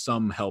 have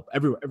some help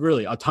everywhere.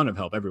 Really, a ton of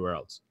help everywhere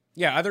else.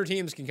 Yeah, other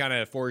teams can kind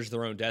of forge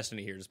their own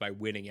destiny here just by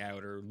winning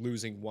out or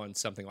losing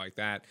once, something like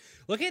that.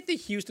 Look at the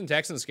Houston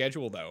Texans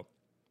schedule, though.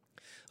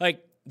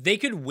 Like, they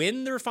could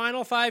win their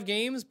final 5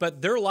 games,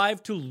 but they're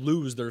live to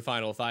lose their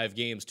final 5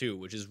 games too,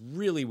 which is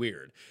really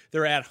weird.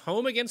 They're at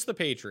home against the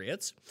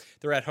Patriots.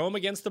 They're at home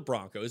against the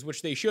Broncos,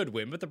 which they should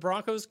win, but the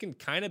Broncos can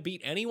kind of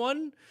beat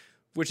anyone,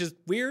 which is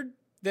weird.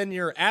 Then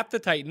you're at the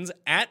Titans,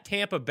 at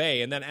Tampa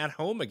Bay, and then at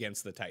home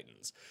against the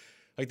Titans.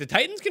 Like, the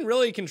Titans can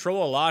really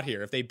control a lot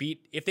here if they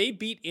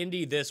beat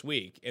Indy this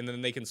week, and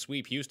then they can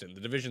sweep Houston.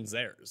 The division's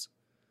theirs.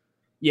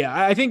 Yeah,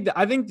 I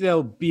think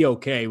they'll be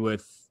okay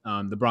with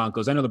the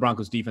Broncos. I know the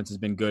Broncos defense has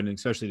been good, and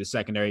especially the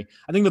secondary.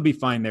 I think they'll be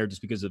fine there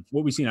just because of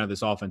what we've seen out of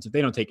this offense. If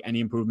they don't take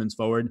any improvements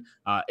forward,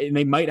 and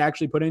they might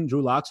actually put in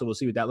Drew Lock, so we'll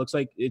see what that looks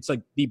like. It's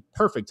like the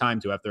perfect time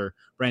to after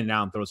Brandon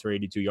Allen throws for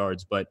 82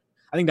 yards, but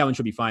I think that one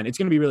should be fine. It's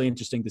going to be really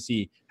interesting to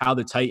see how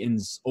the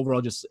Titans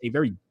overall, just a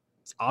very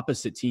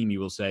opposite team, you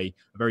will say,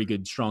 a very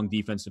good, strong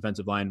defense,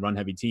 defensive line,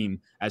 run-heavy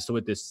team, as to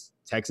what this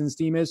Texans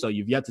team is. So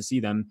you've yet to see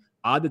them.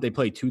 Odd that they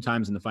play 2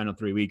 times in the final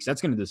 3 weeks.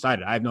 That's going to decide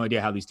it. I have no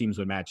idea how these teams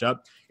would match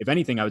up. If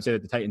anything, I would say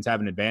that the Titans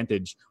have an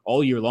advantage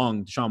all year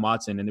long. Deshaun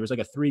Watson, and there was like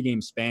a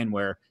 3-game span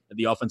where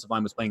the offensive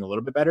line was playing a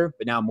little bit better,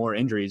 but now more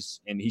injuries,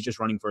 and he's just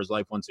running for his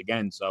life once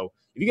again. So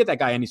if you get that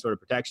guy any sort of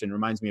protection,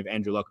 reminds me of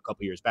Andrew Luck a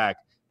couple years back.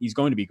 He's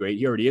going to be great.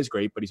 He already is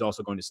great, but he's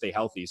also going to stay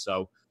healthy.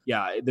 So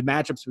yeah, the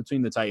matchups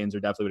between the Titans are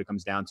definitely what it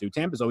comes down to.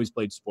 Tampa's always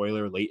played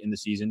spoiler late in the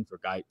season for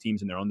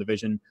teams in their own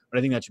division, but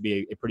I think that should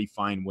be a pretty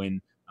fine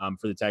win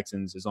for the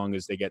Texans as long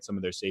as they get some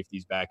of their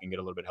safeties back and get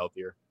a little bit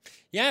healthier.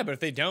 Yeah, but if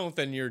they don't,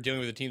 then you're dealing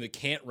with a team that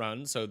can't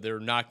run, so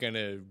they're not going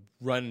to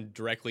run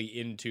directly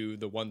into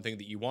the one thing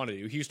that you want to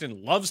do.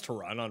 Houston loves to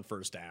run on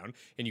first down,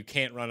 and you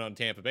can't run on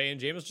Tampa Bay, and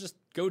Jameis just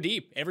go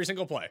deep every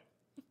single play.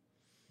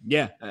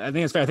 Yeah, I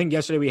think it's fair. I think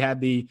yesterday we had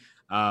the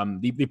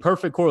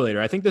perfect correlator.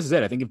 I think this is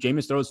it. I think if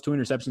Jameis throws 2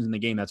 interceptions in the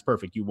game, that's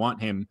perfect. You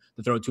want him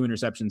to throw 2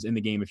 interceptions in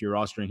the game if you're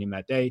rostering him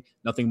that day.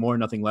 Nothing more,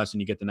 nothing less,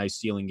 and you get the nice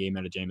ceiling game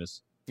out of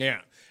Jameis.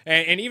 Yeah,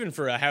 and even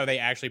for how they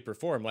actually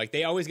perform, like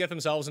they always get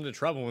themselves into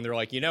trouble when they're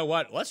like, you know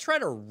what, let's try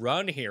to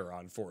run here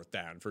on 4th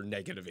down for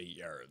 -8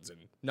 yards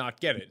and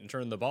not get it and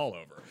turn the ball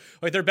over.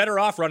 Like they're better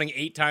off running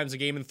 8 times a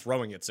game and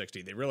throwing it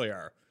 60. They really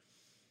are.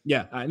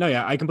 Yeah,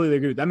 I completely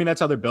agree with that. I mean, that's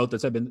how they're built.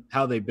 That's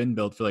how they've been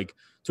built for like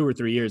 2 or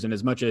 3 years. And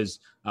as much as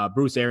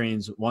Bruce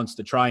Arians wants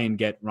to try and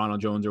get Ronald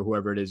Jones or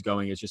whoever it is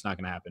going, it's just not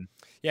going to happen.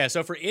 Yeah,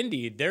 so for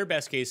Indy, their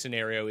best case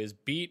scenario is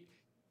beat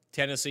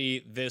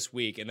Tennessee this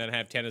week and then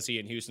have Tennessee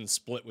and Houston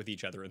split with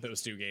each other in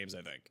those 2 games,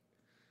 I think.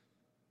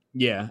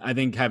 Yeah, I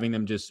think having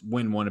them just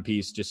win one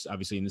apiece, just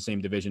obviously in the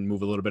same division,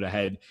 move a little bit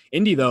ahead.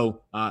 Indy,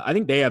 though, I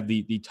think they have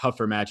the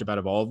tougher matchup out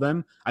of all of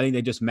them. I think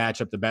they just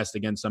match up the best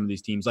against some of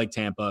these teams like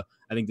Tampa.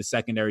 I think the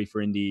secondary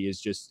for Indy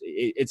is just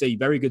it's a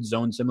very good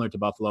zone, similar to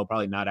Buffalo,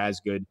 probably not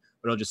as good,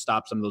 but it'll just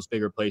stop some of those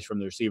bigger plays from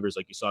the receivers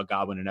like you saw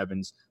Godwin and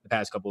Evans the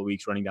past couple of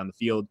weeks running down the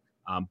field.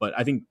 But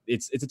I think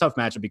it's a tough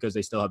matchup because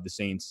they still have the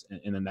Saints,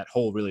 and then that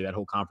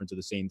whole conference of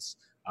the Saints,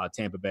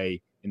 Tampa Bay,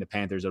 and the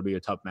Panthers. It'll be a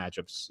tough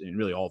matchups in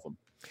really all of them.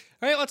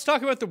 All right, let's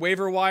talk about the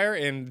waiver wire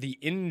and the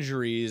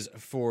injuries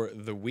for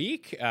the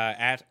week.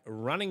 At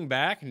running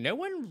back, no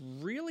one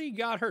really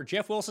got hurt.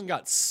 Jeff Wilson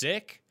got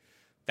sick.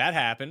 That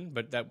happened,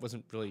 but that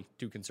wasn't really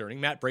too concerning.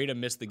 Matt Breida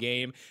missed the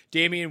game.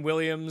 Damian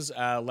Williams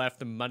left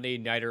the Monday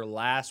Nighter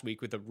last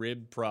week with a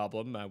rib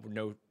problem.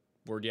 No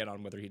word yet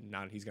on whether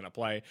he's going to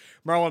play.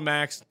 Marlon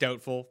Max,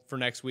 doubtful for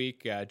next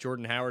week.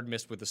 Jordan Howard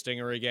missed with the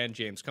stinger again.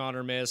 James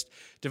Conner missed.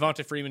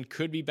 Devonta Freeman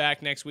could be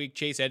back next week.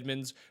 Chase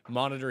Edmonds,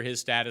 monitor his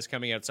status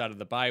coming outside of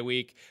the bye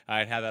week,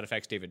 and how that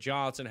affects David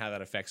Johnson, how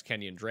that affects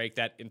Kenyon Drake.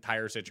 That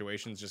entire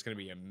situation is just going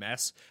to be a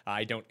mess.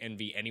 I don't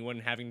envy anyone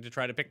having to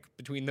try to pick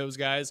between those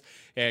guys.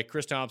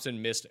 Chris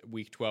Thompson missed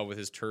week 12 with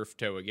his turf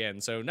toe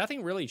again, so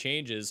nothing really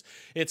changes.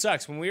 It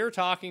sucks. When we were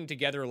talking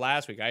together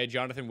last week, I had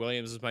Jonathan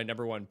Williams as my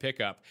number 1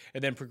 pickup,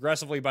 and then progressively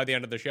progressively by the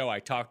end of the show,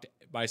 I talked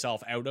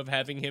myself out of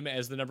having him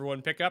as the number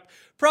one pickup.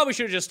 Probably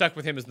should have just stuck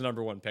with him as the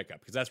number one pickup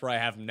because that's where I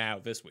have him now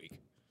this week.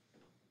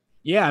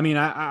 Yeah, I mean,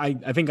 I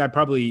think I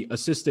probably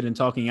assisted in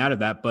talking out of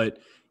that, but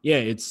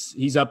yeah,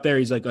 he's up there.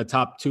 He's like a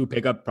top 2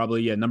 pickup,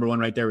 probably number 1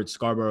 right there with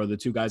Scarborough, the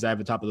 2 guys I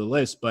have at the top of the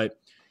list. But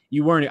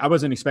I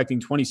wasn't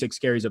expecting 26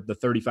 carries of the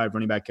 35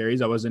 running back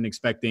carries. I wasn't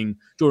expecting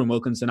Jordan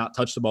Wilkins to not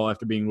touch the ball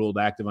after being ruled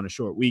active on a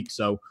short week.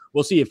 So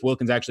we'll see if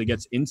Wilkins actually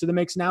gets into the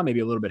mix now, maybe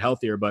a little bit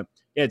healthier. But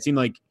yeah, it seemed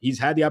like he's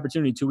had the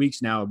opportunity 2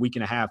 weeks now, a week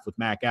and a half with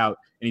Mac out,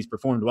 and he's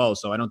performed well.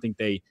 So I don't think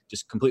they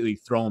just completely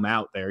throw him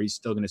out there. He's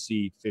still going to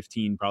see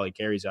 15 probably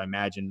carries, I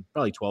imagine,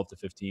 probably 12 to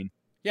 15.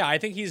 Yeah, I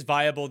think he's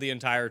viable the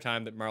entire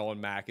time that Marlon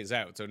Mack is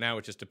out. So now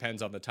it just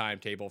depends on the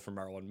timetable for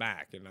Marlon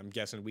Mack. And I'm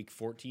guessing week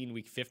 14,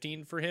 week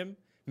 15 for him.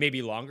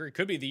 Maybe longer. It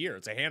could be the year.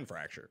 It's a hand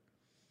fracture.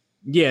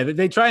 Yeah,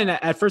 they try and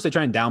at first they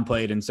try and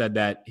downplay it and said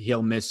that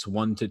he'll miss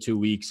 1 to 2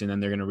 weeks and then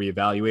they're going to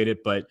reevaluate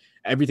it. But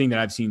everything that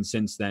I've seen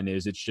since then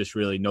is it's just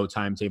really no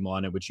timetable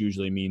on it, which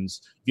usually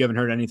means if you haven't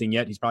heard anything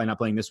yet, he's probably not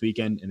playing this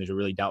weekend, and there's a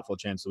really doubtful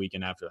chance the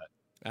weekend after that.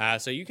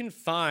 So you can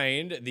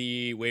find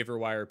the waiver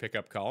wire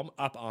pickup column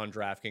up on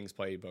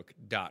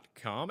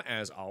DraftKingsPlaybook.com.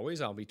 As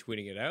always, I'll be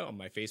tweeting it out on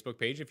my Facebook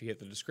page. If you hit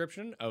the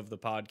description of the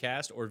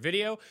podcast or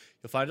video,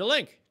 you'll find a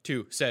link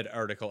to said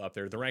article up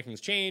there. The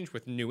rankings change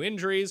with new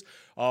injuries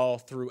all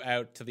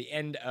throughout to the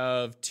end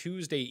of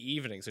Tuesday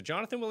evening. So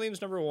Jonathan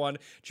Williams, number 1.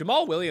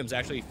 Jamal Williams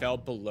actually fell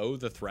below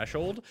the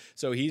threshold,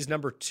 so he's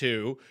number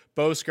 2.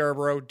 Bo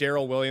Scarborough,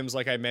 Darrell Williams,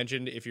 like I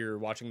mentioned, if you're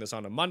watching this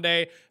on a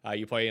Monday,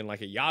 you play in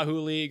like a Yahoo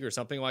League or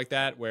something like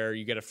that, where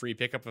you get a free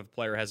pickup if a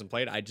player hasn't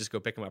played. I'd just go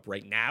pick him up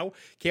right now.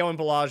 Kalen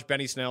Ballage,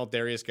 Benny Snell,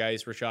 Darius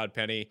Geis, Rashad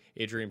Penny,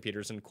 Adrian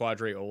Peterson,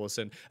 Quadre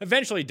Olison.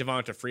 Eventually,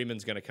 Devonta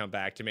Freeman's going to come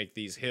back to make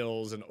these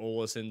Hills and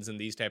Olisons and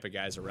these type of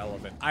guys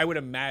irrelevant. I would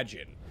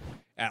imagine,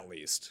 at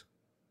least.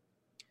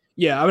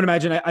 Yeah, I would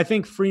imagine. I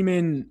think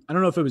Freeman, I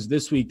don't know if it was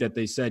this week that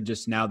they said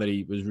just now that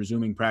he was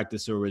resuming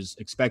practice or was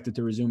expected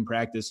to resume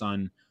practice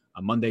on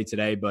Monday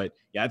today. But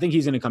yeah, I think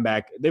he's going to come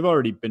back. They've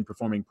already been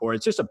performing poor.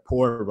 It's just a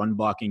poor run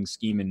blocking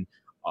scheme and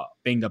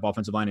banged up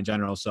offensive line in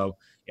general. So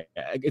yeah,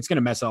 it's going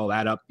to mess all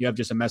that up. You have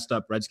just a messed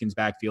up Redskins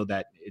backfield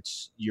that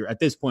you're at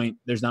this point,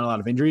 there's not a lot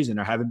of injuries, and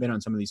there haven't been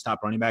on some of these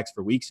top running backs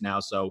for weeks now.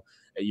 So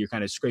you're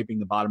kind of scraping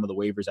the bottom of the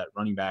waivers at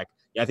running back.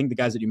 Yeah, I think the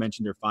guys that you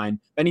mentioned are fine.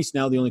 Benny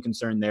Snell, the only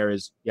concern there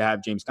is you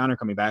have James Conner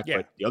coming back,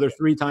 but the other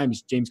 3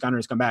 times James Conner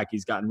has come back,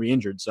 he's gotten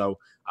re-injured. So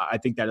I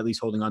think that at least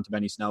holding on to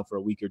Benny Snell for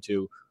a week or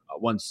two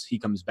once he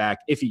comes back,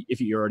 if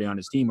you're already on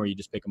his team or you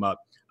just pick him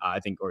up, I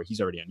think, or he's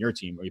already on your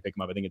team or you pick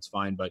him up, I think it's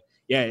fine. But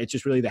yeah, it's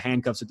just really the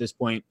handcuffs at this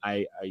point.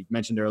 I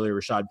mentioned earlier,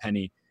 Rashad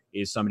Penny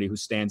is somebody who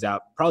stands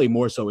out probably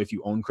more so if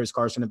you own Chris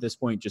Carson at this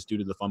point, just due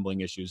to the fumbling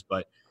issues.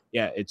 But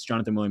yeah, it's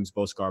Jonathan Williams,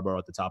 Bo Scarborough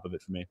at the top of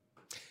it for me.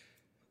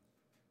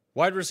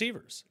 Wide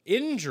receivers,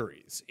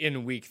 injuries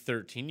in week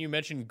 13. You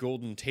mentioned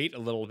Golden Tate a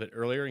little bit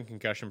earlier in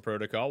concussion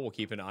protocol. We'll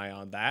keep an eye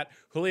on that.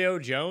 Julio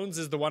Jones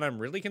is the one I'm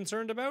really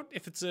concerned about.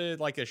 If it's a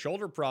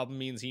shoulder problem,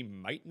 means he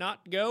might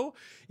not go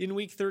in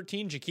week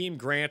 13. Jakeem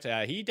Grant,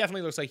 he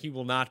definitely looks like he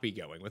will not be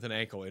going with an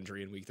ankle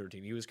injury in week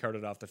 13. He was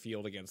carted off the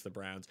field against the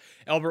Browns.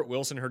 Albert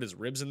Wilson hurt his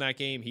ribs in that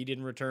game. He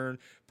didn't return.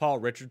 Paul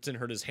Richardson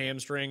hurt his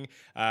hamstring.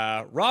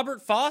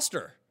 Robert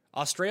Foster,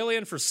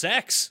 Australian for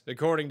sex,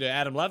 according to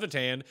Adam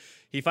Levitan.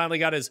 He finally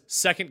got his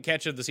second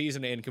catch of the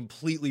season and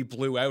completely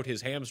blew out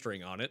his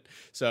hamstring on it.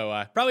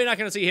 So probably not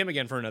going to see him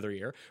again for another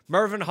year.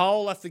 Marvin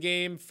Hall left the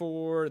game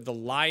for the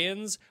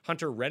Lions.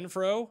 Hunter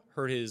Renfrow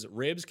hurt his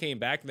ribs, came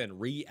back, then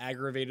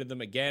re-aggravated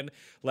them again,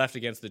 left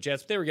against the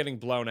Jets. They were getting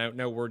blown out.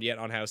 No word yet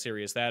on how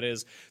serious that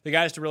is. The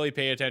guys to really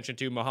pay attention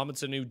to, Mohamed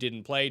Sanu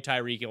didn't play.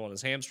 Tyreek Hill on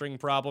his hamstring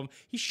problem.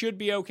 He should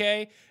be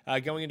okay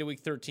going into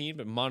week 13,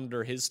 but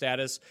monitor his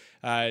status.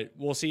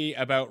 We'll see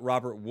about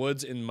Robert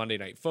Woods in Monday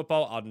Night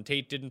Football. Auden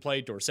Tate didn't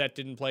play. Dorsett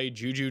didn't play.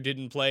 Juju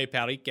didn't play.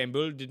 Patrick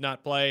Gamboul did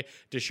not play.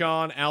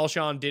 Deshaun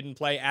Alshon didn't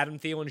play. Adam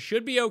Thielen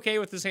should be okay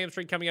with his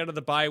hamstring coming out of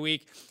the bye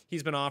week.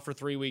 He's been off for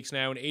 3 weeks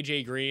now. And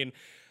AJ Green.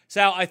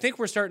 Sal, I think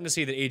we're starting to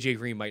see that AJ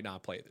Green might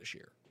not play this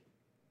year.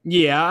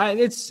 Yeah,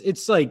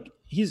 it's like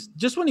he's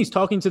just when he's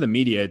talking to the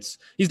media,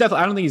 he's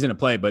definitely, I don't think he's going to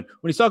play, but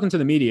when he's talking to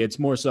the media, it's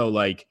more so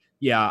like,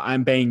 yeah,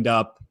 I'm banged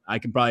up. I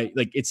can probably,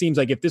 like, it seems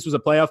like if this was a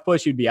playoff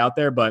push, you'd be out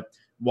there, but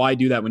why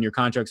do that when your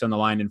contract's on the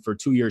line? And for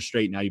 2 years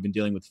straight now, you've been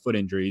dealing with foot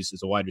injuries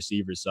as a wide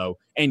receiver. So,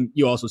 and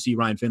you also see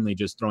Ryan Finley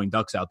just throwing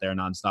ducks out there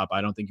nonstop.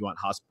 I don't think you want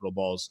hospital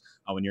balls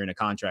when you're in a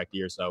contract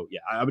year. So yeah,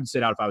 I would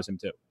sit out if I was him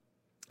too.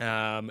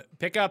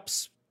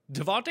 Pickups.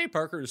 Devontae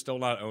Parker is still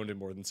not owned in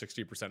more than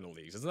 60% of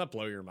leagues. Doesn't that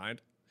blow your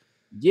mind?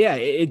 Yeah,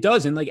 it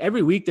does. And like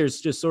every week,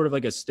 there's just sort of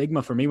like a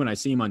stigma for me when I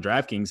see him on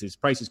DraftKings. His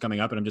price is coming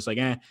up, and I'm just like,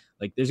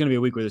 like there's going to be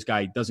a week where this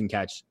guy doesn't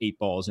catch 8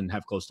 balls and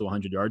have close to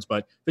 100 yards.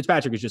 But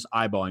Fitzpatrick is just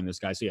eyeballing this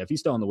guy. So yeah, if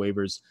he's still on the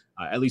waivers,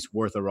 at least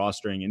worth a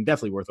rostering, and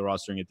definitely worth a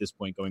rostering at this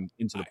point going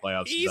into the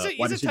playoffs. He's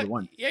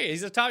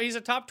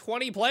a top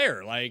 20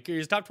 player. Like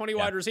he's a top 20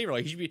 wide receiver.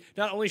 Like he should be,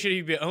 not only should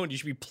he be owned, you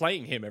should be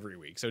playing him every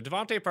week. So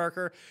Devontae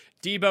Parker,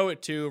 Debo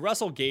at 2,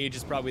 Russell Gage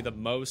is probably the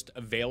most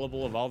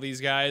available of all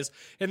these guys,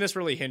 and this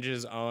really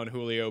hinges on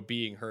Julio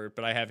being hurt,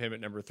 but I have him at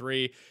number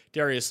 3.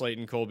 Darius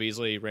Slayton, Cole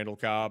Beasley, Randall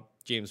Cobb,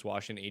 James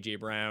Washington, A.J.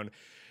 Brown,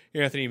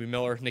 Anthony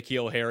Miller,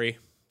 N'Keal Harry.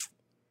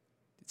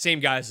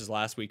 Same guys as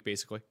last week,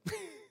 basically.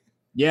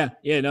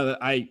 No,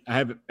 I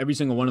have every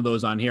single one of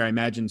those on here. I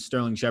imagine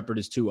Sterling Shepard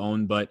is 2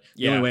 owned, but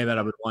the only way that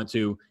I would want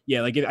to,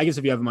 I guess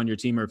if you have him on your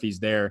team or if he's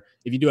there,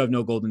 if you do have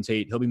no Golden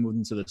Tate, he'll be moved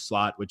into the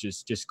slot, which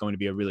is just going to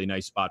be a really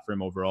nice spot for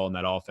him overall in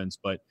that offense.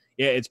 But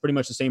yeah, it's pretty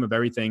much the same of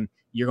everything.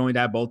 You're going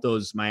to have both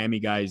those Miami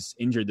guys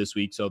injured this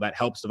week, so that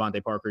helps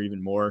Devontae Parker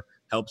even more,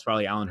 helps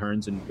probably Allen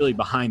Hurns, and really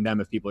behind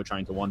them, if people are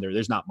trying to wonder,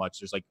 there's not much.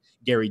 There's like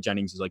Gary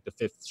Jennings is like the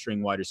 5th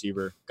string wide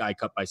receiver, guy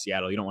cut by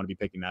Seattle. You don't want to be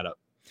picking that up.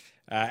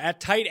 At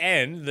tight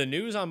end, the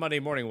news on Monday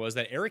morning was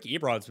that Eric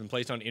Ebron's been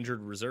placed on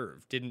injured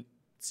reserve. Didn't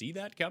see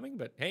that coming,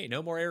 but hey,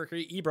 no more Eric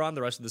Ebron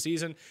the rest of the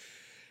season.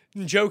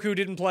 Njoku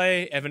didn't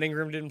play. Evan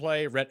Ingram didn't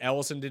play. Rhett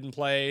Ellison didn't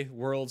play.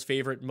 World's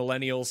favorite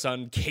millennial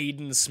son,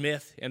 Caden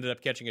Smith, ended up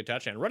catching a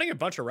touchdown, running a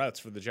bunch of routes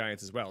for the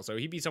Giants as well. So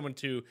he'd be someone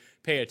to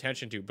pay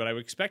attention to, but I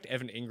would expect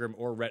Evan Ingram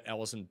or Rhett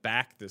Ellison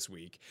back this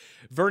week.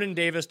 Vernon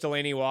Davis,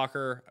 Delaney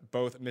Walker,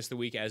 both missed the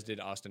week, as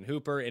did Austin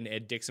Hooper, and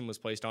Ed Dixon was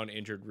placed on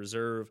injured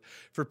reserve.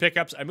 For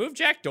pickups, I moved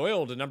Jack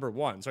Doyle to number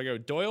 1. So I go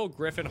Doyle,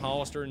 Griffin,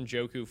 Hollister, and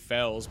Njoku,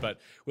 Fells,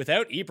 but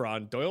without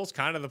Ebron, Doyle's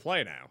kind of the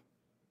play now.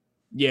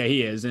 Yeah,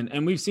 he is.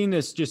 And we've seen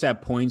this just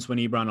at points when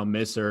Ebron will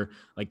miss, or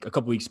like a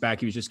couple weeks back,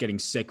 he was just getting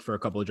sick for a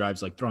couple of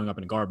drives, like throwing up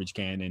in a garbage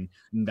can.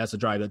 And that's a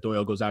drive that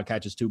Doyle goes out,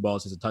 catches 2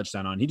 balls, has a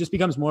touchdown on. He just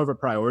becomes more of a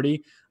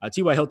priority.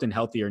 T.Y. Hilton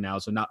healthier now,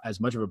 so not as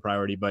much of a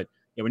priority. But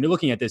yeah, when you're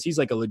looking at this, he's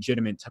like a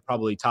legitimate,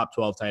 probably top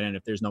 12 tight end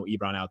if there's no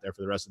Ebron out there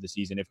for the rest of the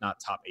season, if not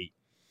top 8.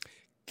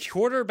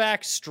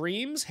 Quarterback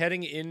streams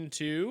heading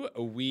into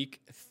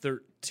week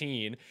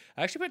 13.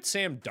 I actually put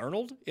Sam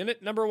Darnold in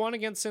at number 1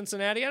 against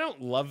Cincinnati. I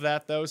don't love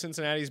that, though.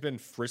 Cincinnati's been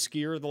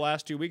friskier the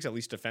last 2 weeks, at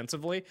least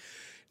defensively.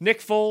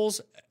 Nick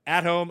Foles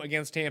at home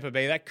against Tampa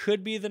Bay. That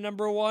could be the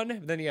number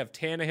 1. Then you have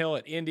Tannehill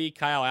at Indy,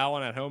 Kyle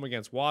Allen at home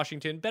against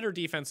Washington. Better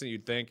defense than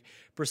you'd think.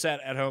 Brissett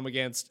at home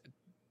against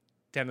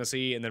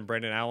Tennessee, and then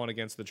Brendan Allen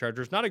against the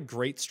Chargers. Not a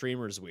great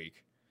streamers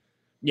week.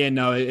 Yeah,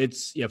 no,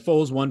 it's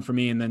Foles 1 for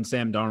me, and then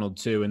Sam Darnold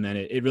 2, and then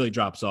it really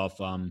drops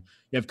off. You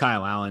have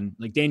Kyle Allen,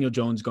 like Daniel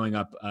Jones going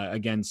up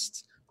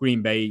against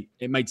Green Bay.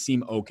 It might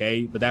seem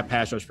okay, but that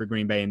pass rush for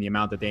Green Bay and the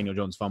amount that Daniel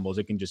Jones fumbles,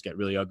 it can just get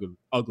really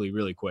ugly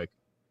really quick.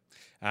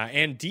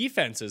 And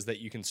defenses that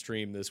you can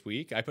stream this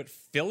week. I put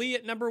Philly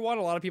at number 1.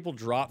 A lot of people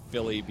drop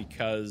Philly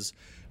because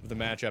of the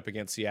matchup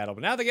against Seattle,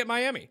 but now they get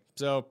Miami.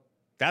 So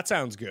that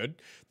sounds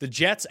good. The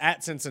Jets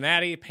at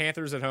Cincinnati,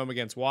 Panthers at home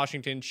against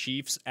Washington,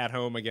 Chiefs at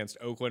home against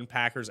Oakland,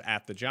 Packers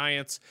at the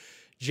Giants,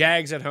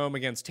 Jags at home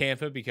against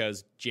Tampa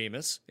because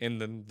Jameis,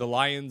 and then the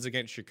Lions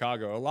against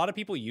Chicago. A lot of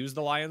people used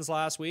the Lions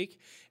last week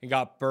and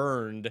got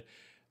burned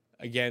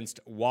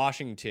against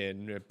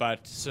Washington,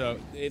 but so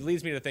it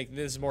leads me to think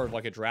this is more of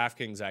like a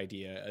DraftKings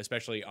idea,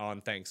 especially on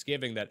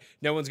Thanksgiving, that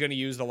no one's going to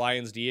use the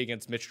Lions D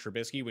against Mitch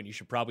Trubisky when you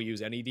should probably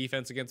use any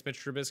defense against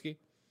Mitch Trubisky.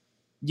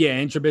 Yeah,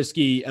 and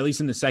Trubisky, at least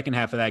in the second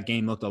half of that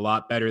game, looked a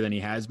lot better than he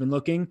has been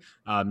looking.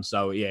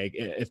 So, yeah,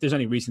 if there's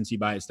any recency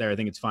bias there, I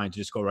think it's fine to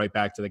just go right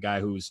back to the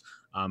guy who's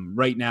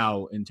right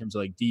now, in terms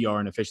of like DR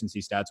and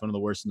efficiency stats, one of the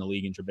worst in the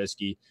league in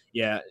Trubisky.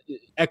 Yeah,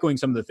 echoing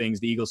some of the things,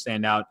 the Eagles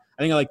stand out.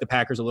 I think I like the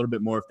Packers a little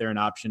bit more if they're an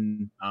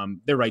option.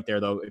 They're right there,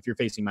 though, if you're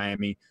facing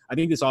Miami. I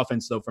think this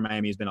offense, though, for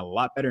Miami has been a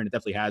lot better, and it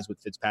definitely has with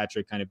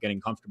Fitzpatrick kind of getting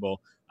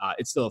comfortable.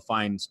 It's still a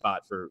fine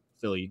spot for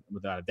Philly,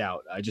 without a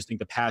doubt. I just think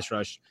the pass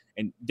rush,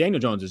 and Daniel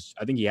Jones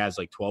I think he has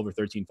like 12 or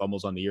 13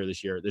 fumbles on the year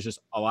this year. There's just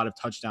a lot of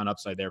touchdown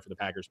upside there for the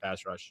Packers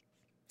pass rush.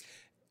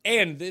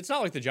 And it's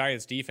not like the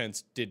Giants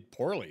defense did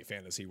poorly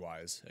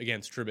fantasy-wise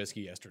against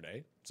Trubisky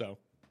yesterday. So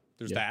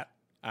there's that.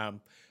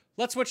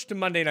 Let's switch to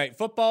Monday Night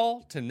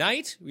Football.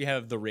 Tonight, we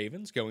have the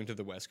Ravens going to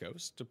the West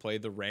Coast to play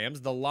the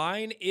Rams. The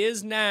line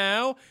is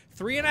now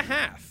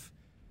 3.5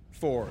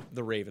 for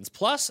the Ravens,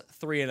 plus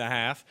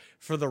 3.5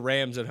 for the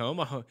Rams at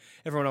home.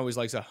 Everyone always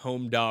likes a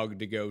home dog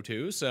to go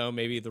to, so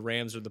maybe the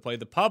Rams are the play.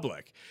 The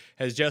public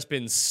has just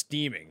been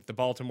steaming the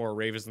Baltimore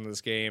Ravens in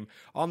this game.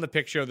 On the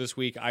pick show this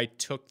week, I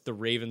took the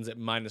Ravens at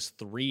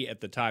 -3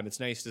 at the time.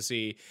 It's nice to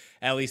see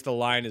at least the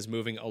line is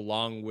moving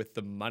along with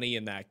the money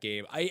in that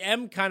game. I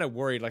am kind of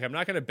worried. Like, I'm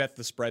not going to bet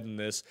the spread in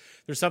this.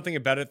 There's something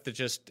about it that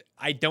just,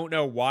 I don't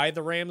know why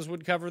the Rams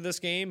would cover this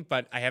game,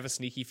 but I have a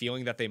sneaky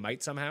feeling that they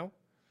might somehow.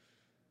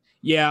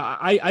 Yeah,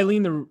 I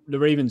lean the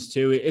Ravens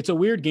too. It's a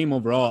weird game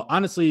overall.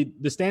 Honestly,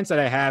 the stance that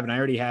I have, and I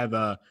already have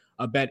a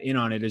bet in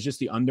on it, is just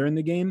the under in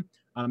the game.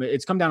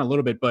 It's come down a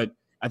little bit, but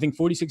I think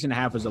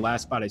 46.5 was the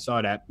last spot I saw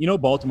it at.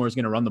 Baltimore is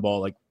going to run the ball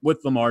like with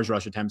Lamar's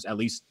rush attempts at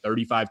least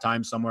 35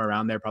 times, somewhere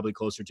around there, probably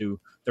closer to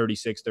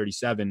 36,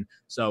 37.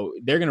 So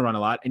they're going to run a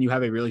lot. And you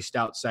have a really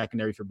stout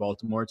secondary for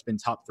Baltimore. It's been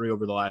top 3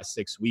 over the last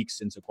 6 weeks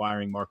since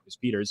acquiring Marcus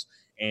Peters.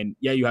 And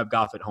yeah, you have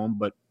Goff at home,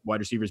 but wide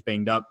receivers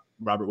banged up.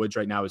 Robert Woods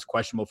right now is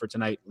questionable for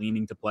tonight,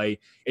 leaning to play.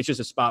 It's just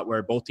a spot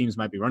where both teams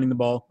might be running the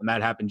ball. When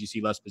that happens, you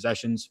see less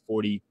possessions,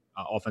 40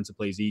 offensive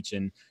plays each,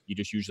 and you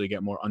just usually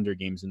get more under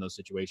games in those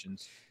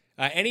situations.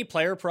 Any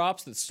player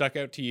props that stuck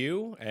out to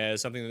you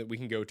as something that we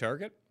can go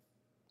target?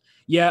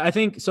 Yeah, I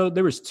think so.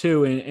 There was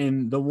 2,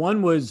 and the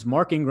one was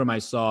Mark Ingram. I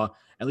saw,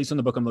 at least on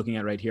the book I'm looking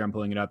at right here, I'm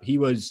pulling it up. He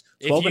was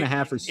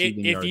 12.5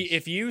 receiving yards.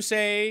 If you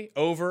say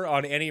over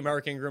on any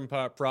Mark Ingram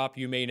prop,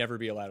 you may never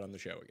be allowed on the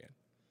show again.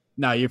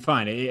 No, you're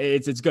fine.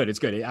 It's good. It's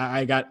good.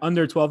 I got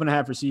under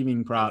 12.5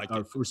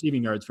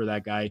 receiving yards for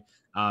that guy,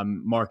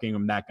 Mark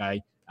Ingram, that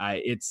guy.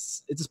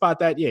 It's a spot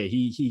that,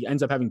 he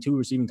ends up having 2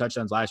 receiving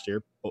touchdowns last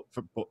year,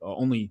 for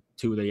only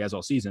 2 that he has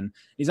all season.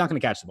 He's not going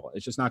to catch the ball.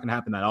 It's just not going to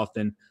happen that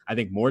often. I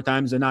think more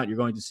times than not, you're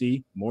going to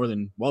see more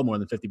than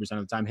 50% of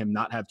the time him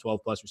not have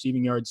 12-plus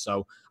receiving yards.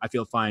 So I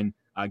feel fine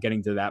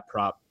getting to that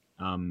prop.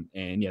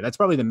 And yeah, that's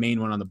probably the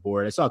main one on the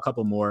board. I saw a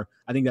couple more.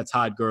 I think that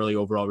Todd Gurley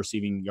overall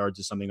receiving yards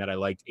is something that I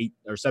liked.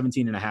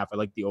 17.5. I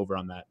like the over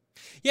on that.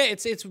 Yeah,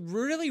 it's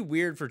really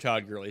weird for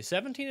Todd Gurley.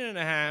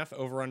 17.5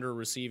 over under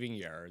receiving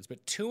yards,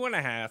 but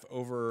 2.5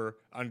 over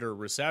under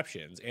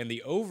receptions. And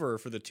the over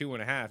for the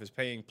 2.5 is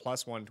paying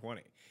plus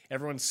 120.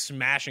 Everyone's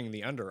smashing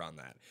the under on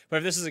that. But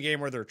if this is a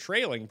game where they're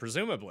trailing,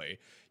 presumably,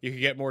 you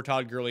could get more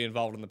Todd Gurley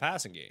involved in the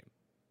passing game.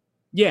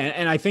 Yeah,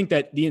 and I think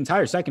that the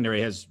entire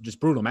secondary has just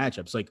brutal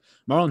matchups. Like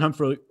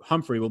Marlon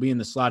Humphrey will be in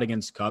the slot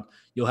against Kupp.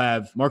 You'll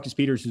have Marcus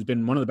Peters, who's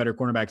been one of the better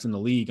cornerbacks in the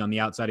league, on the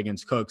outside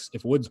against Cooks.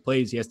 If Woods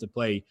plays, he has to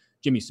play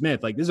Jimmy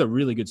Smith. Like, this is a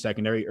really good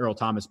secondary. Earl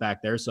Thomas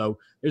back there. So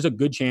there's a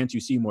good chance you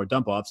see more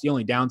dump-offs. The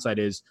only downside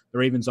is the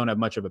Ravens don't have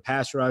much of a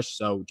pass rush,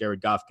 so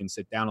Jared Goff can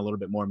sit down a little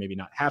bit more, maybe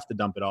not have to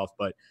dump it off.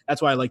 But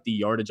that's why I like the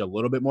yardage a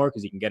little bit more,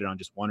 because he can get it on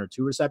just 1 or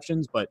 2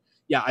 receptions. But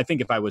yeah, I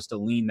think if I was to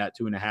lean that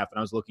 2.5 and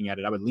I was looking at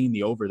it, I would lean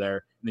the over there.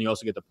 And then you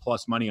also get the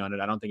plus money on it.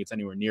 I don't think it's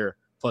anywhere near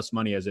plus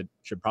money, as it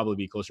should probably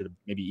be closer to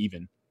maybe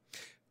even.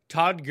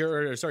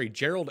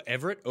 Gerald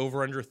Everett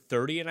over under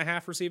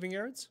 30.5 receiving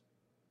yards.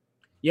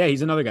 Yeah,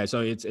 he's another guy. So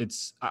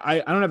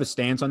I don't have a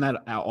stance on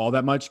that all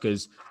that much,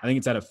 because I think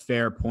it's at a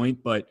fair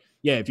point. But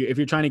yeah, if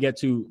you're trying to get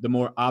to the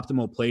more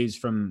optimal plays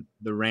from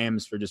the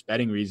Rams for just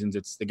betting reasons,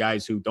 it's the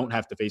guys who don't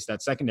have to face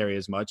that secondary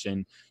as much,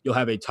 and you'll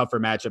have a tougher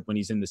matchup when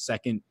he's in the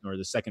second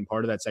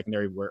part of that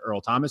secondary where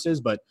Earl Thomas is.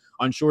 But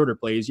on shorter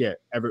plays, yeah,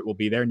 Everett will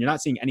be there, and you're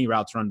not seeing any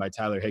routes run by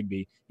Tyler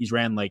Higbee. He's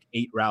ran like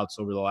 8 routes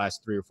over the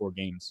last 3 or 4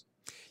 games.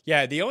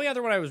 Yeah, the only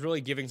other one I was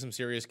really giving some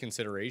serious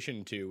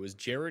consideration to was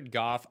Jared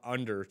Goff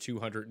under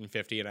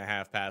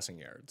 250.5 passing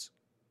yards.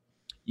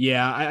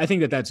 Yeah, I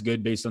think that's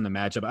good based on the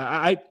matchup.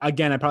 I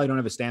probably don't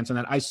have a stance on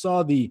that. I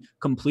saw the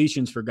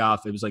completions for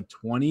Goff. It was like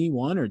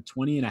 21 or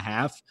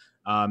 20.5.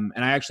 And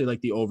I actually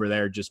like the over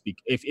there, just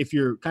if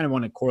you're kind of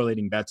want to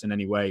correlating bets in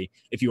any way,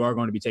 if you are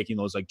going to be taking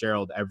those like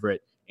Gerald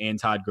Everett and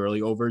Todd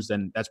Gurley overs,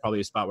 then that's probably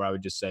a spot where I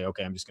would just say,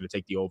 okay, I'm just going to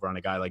take the over on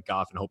a guy like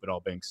Goff and hope it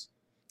all binks.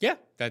 Yeah,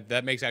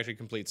 that makes actually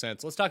complete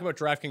sense. Let's talk about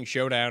DraftKings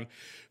Showdown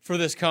for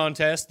this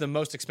contest. The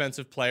most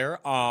expensive player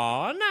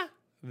on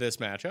this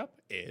matchup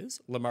is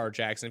Lamar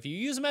Jackson. If you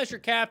use him as your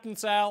captain,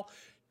 Sal,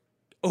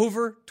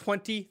 over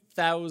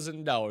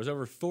 $20,000,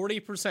 over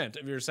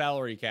 40% of your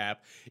salary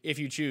cap if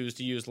you choose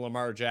to use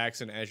Lamar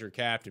Jackson as your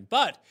captain.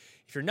 But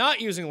if you're not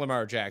using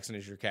Lamar Jackson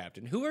as your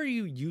captain, who are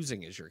you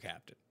using as your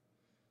captain?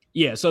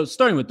 Yeah, so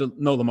starting with the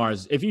no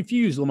Lamar's, if you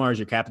use Lamar as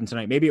your captain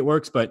tonight, maybe it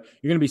works, but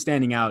you're going to be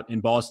standing out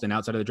in Boston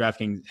outside of the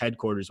DraftKings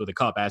headquarters with a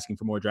cup asking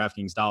for more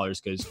DraftKings dollars,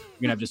 because you're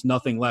going to have just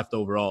nothing left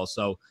overall.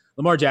 So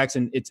Lamar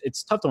Jackson,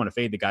 it's tough to want to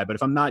fade the guy, but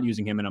if I'm not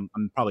using him, and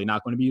I'm probably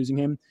not going to be using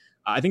him,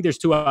 I think there's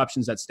 2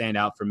 options that stand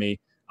out for me.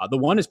 The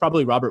one is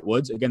probably Robert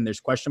Woods. Again, there's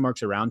question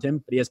marks around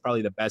him, but he has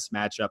probably the best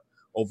matchup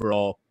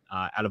overall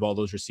out of all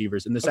those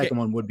receivers. And the second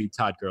one would be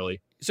Todd Gurley.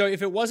 So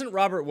if it wasn't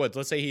Robert Woods,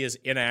 let's say he is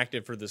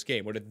inactive for this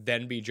game, would it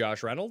then be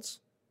Josh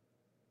Reynolds?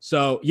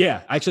 So,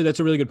 yeah, actually,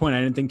 that's a really good point.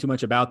 I didn't think too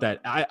much about that.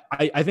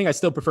 I think I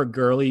still prefer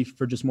Gurley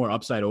for just more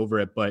upside over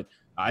it, but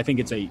I think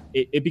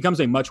it becomes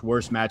a much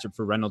worse matchup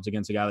for Reynolds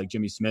against a guy like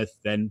Jimmy Smith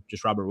than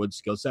just Robert Woods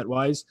skill set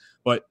wise.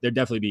 But there'd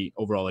definitely be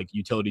overall like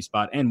utility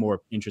spot and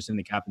more interest in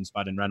the captain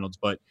spot in Reynolds.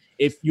 But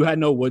if you had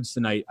no Woods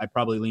tonight, I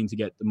probably lean to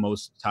get the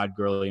most Todd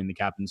Gurley in the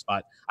captain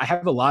spot. I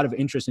have a lot of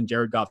interest in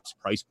Jared Goff's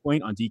price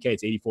point on DK.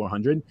 It's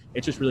 8,400.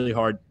 It's just really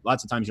hard.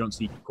 Lots of times you don't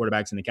see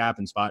quarterbacks in the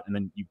captain spot, and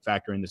then you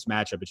factor in this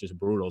matchup. It's just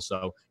brutal.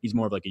 So he's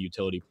more of like a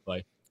utility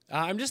play.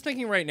 I'm just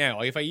thinking right now,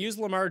 like if I use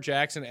Lamar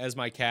Jackson as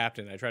my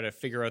captain, I try to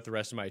figure out the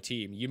rest of my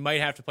team, you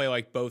might have to play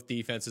like both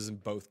defenses and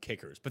both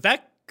kickers. But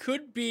that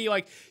could be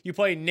like you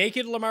play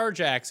naked Lamar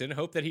Jackson,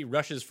 hope that he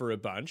rushes for a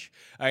bunch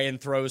and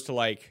throws to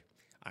like,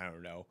 I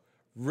don't know,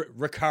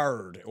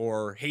 Ricard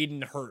or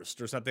Hayden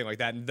Hurst or something like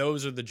that. And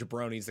those are the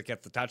jabronis that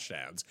get the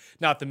touchdowns,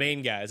 not the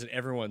main guys that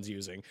everyone's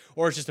using.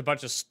 Or it's just a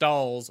bunch of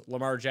stalls,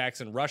 Lamar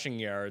Jackson rushing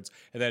yards,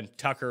 and then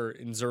Tucker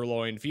and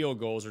Zerloin field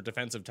goals or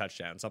defensive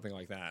touchdowns, something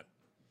like that.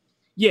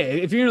 Yeah,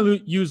 if you're going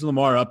to use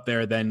Lamar up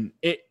there, then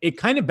it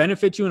kind of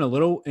benefits you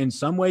in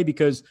some way,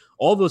 because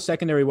all those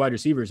secondary wide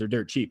receivers are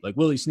dirt cheap. Like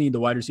Willie Snead, the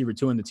wide receiver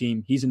 2 in the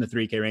team, he's in the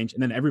 3K range.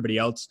 And then everybody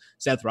else,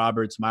 Seth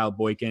Roberts, Miles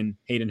Boykin,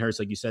 Hayden Hurst,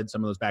 like you said,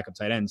 some of those backup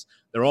tight ends,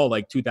 they're all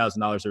like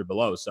 $2,000 or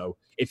below. So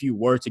if you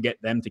were to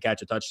get them to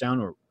catch a touchdown,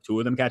 or 2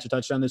 of them catch a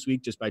touchdown this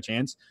week just by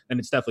chance, then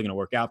it's definitely going to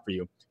work out for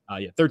you.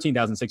 Yeah,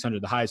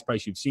 13,600, the highest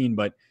price you've seen.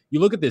 But you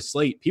look at this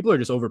slate, people are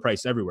just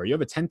overpriced everywhere. You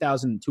have a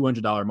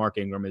 $10,200 Mark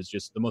Ingram is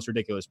just the most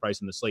ridiculous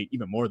price in the slate,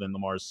 even more than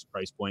Lamar's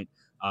price point.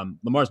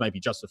 Lamar's might be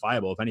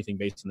justifiable, if anything,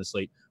 based on the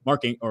slate.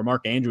 Mark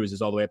Andrews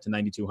is all the way up to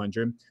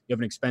 9,200. You have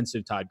an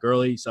expensive Todd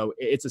Gurley. So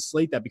it's a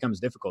slate that becomes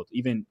difficult.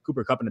 Even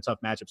Cooper Kupp in a tough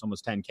matchup's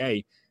almost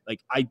 10K.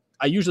 Like I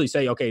usually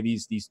say, okay,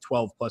 these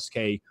 12 plus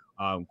K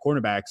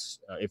cornerbacks,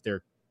 if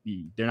they're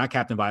not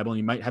captain viable, and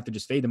you might have to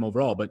just fade them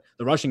overall. But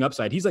the rushing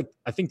upside, he's like,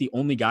 I think the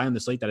only guy on the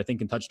slate that I think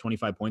can touch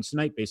 25 points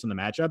tonight based on the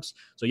matchups.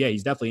 So yeah,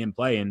 he's definitely in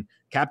play, and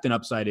captain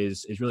upside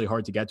is really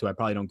hard to get to. I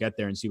probably don't get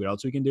there and see what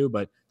else we can do,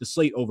 but the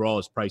slate overall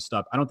is priced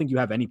up. I don't think you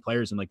have any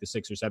players in like the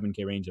 6 or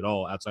 7K range at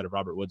all outside of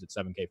Robert Woods at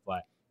 7K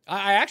flat.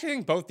 I actually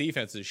think both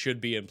defenses should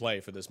be in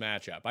play for this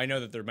matchup. I know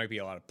that there might be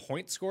a lot of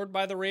points scored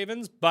by the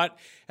Ravens, but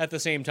at the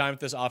same time,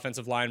 if this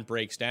offensive line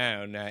breaks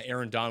down,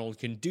 Aaron Donald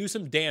can do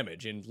some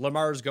damage, and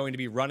Lamar's going to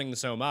be running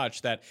so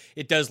much that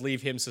it does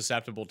leave him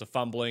susceptible to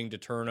fumbling, to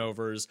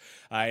turnovers.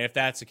 If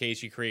that's the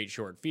case, you create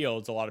short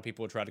fields. A lot of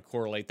people would try to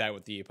correlate that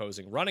with the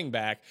opposing running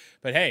back,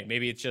 but hey,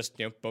 maybe it's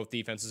just, both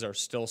defenses are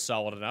still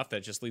solid enough that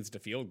it just leads to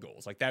field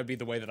goals. Like, that would be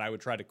the way that I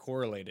would try to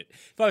correlate it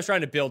if I was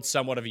trying to build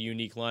somewhat of a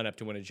unique lineup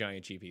to win a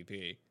giant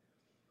GPP.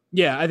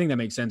 Yeah, I think that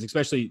makes sense,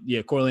 especially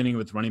correlating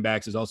with running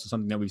backs is also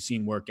something that we've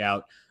seen work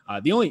out.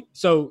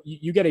 So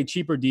you get a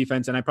cheaper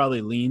defense, and I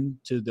probably lean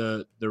to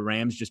the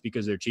Rams just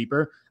because they're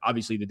cheaper.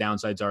 Obviously, the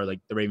downsides are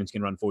like the Ravens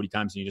can run 40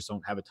 times, and you just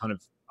don't have a ton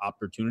of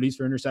opportunities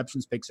for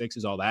interceptions, pick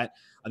sixes, all that.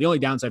 The only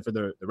downside for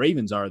the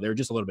Ravens are they're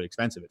just a little bit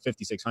expensive at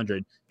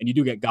 5,600, and you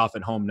do get Goff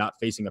at home, not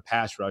facing a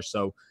pass rush.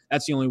 So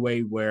that's the only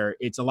way where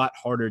it's a lot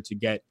harder to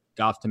get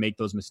Goff to make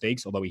those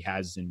mistakes, although he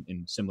has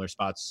in similar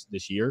spots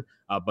this year.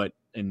 But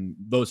in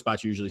those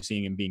spots, you're usually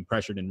seeing him being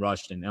pressured and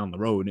rushed and on the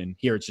road. And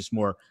here it's just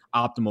more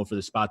optimal for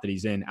the spot that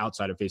he's in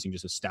outside of facing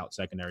just a stout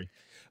secondary.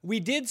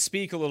 We did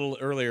speak a little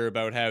earlier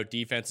about how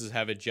defenses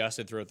have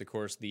adjusted throughout the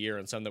course of the year,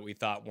 and some that we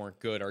thought weren't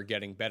good are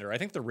getting better. I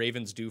think the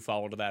Ravens do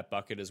fall into that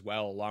bucket as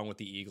well, along with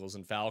the Eagles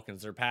and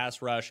Falcons. Their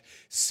pass rush,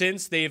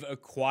 since they've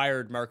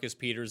acquired Marcus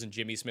Peters and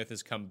Jimmy Smith,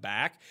 has come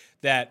back,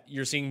 that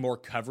you're seeing more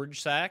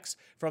coverage sacks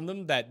from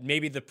them, that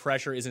maybe the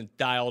pressure isn't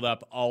dialed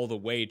up all the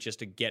way just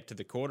to get to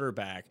the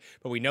quarterback.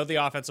 But we know the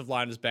offensive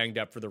line is banged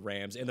up for the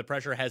Rams, and the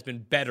pressure has been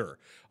better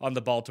on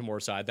the Baltimore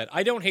side. That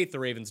I don't hate the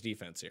Ravens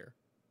defense here.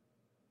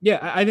 Yeah,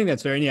 I think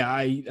that's fair. And yeah,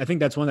 I think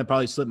that's one that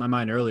probably slipped my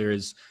mind earlier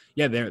is,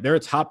 they're a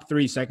top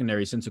 3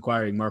 secondary since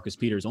acquiring Marcus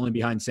Peters, only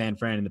behind San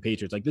Fran and the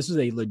Patriots. Like, this is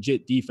a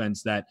legit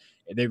defense that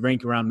they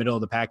rank around middle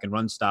of the pack and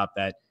run stop,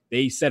 that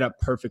they set up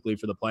perfectly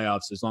for the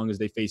playoffs as long as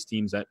they face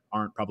teams that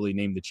aren't probably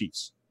named the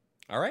Chiefs.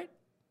 All right.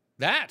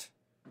 That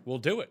will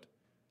do it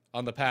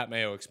on the Pat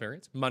Mayo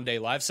Experience Monday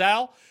Live.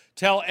 Sal,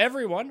 tell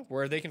everyone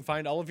where they can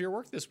find all of your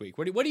work this week.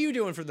 What are you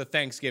doing for the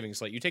Thanksgiving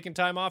slate? You taking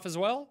time off as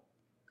well?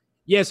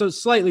 Yeah, so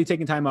slightly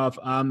taking time off.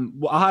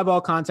 I'll have all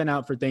content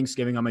out for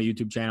Thanksgiving on my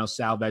YouTube channel,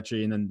 Sal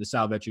Vetri, and then the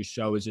Sal Vetri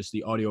Show is just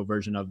the audio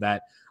version of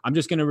that. I'm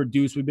just going to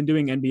reduce. We've been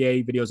doing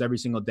NBA videos every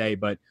single day,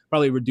 but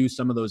probably reduce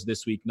some of those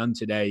this week, none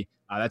today.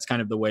 That's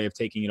kind of the way of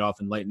taking it off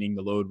and lightening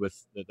the load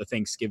with the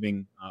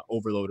Thanksgiving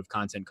overload of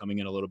content coming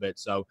in a little bit.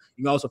 So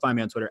you can also find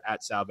me on Twitter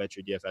at Sal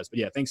Vetri DFS. But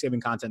yeah,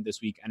 Thanksgiving content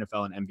this week,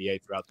 NFL and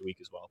NBA throughout the week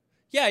as well.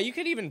 Yeah, you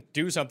could even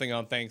do something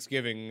on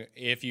Thanksgiving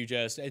if you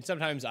and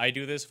sometimes I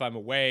do this if I'm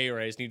away or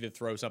I just need to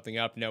throw something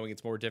up knowing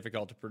it's more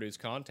difficult to produce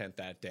content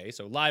that day.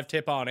 So live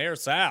tip on air,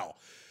 Sal.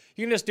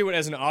 You can just do it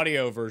as an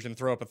audio version,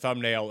 throw up a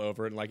thumbnail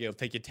over it, and it'll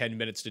take you 10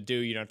 minutes to do.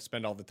 You don't have to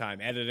spend all the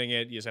time editing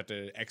it. You just have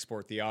to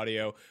export the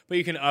audio, but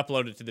you can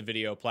upload it to the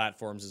video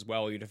platforms as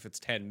well. Even if it's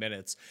 10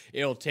 minutes,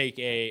 it'll take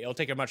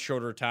a much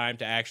shorter time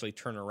to actually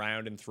turn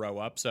around and throw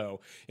up.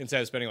 So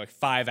instead of spending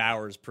 5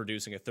 hours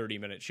producing a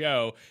 30-minute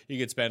show, you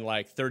could spend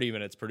 30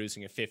 minutes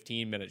producing a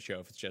 15-minute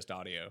show if it's just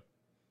audio.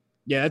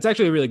 Yeah, that's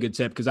actually a really good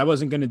tip because I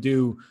wasn't going to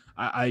do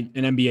an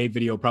NBA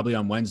video probably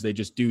on Wednesday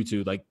just due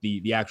to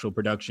the actual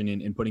production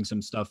and putting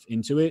some stuff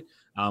into it.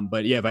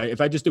 But yeah, if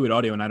I just do it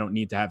audio and I don't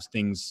need to have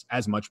things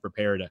as much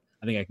prepared,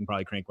 I think I can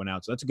probably crank one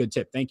out. So that's a good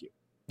tip. Thank you.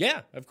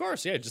 Yeah, of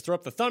course. Yeah, just throw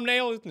up the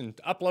thumbnail and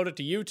upload it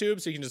to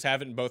YouTube so you can just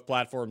have it in both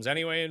platforms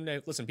anyway.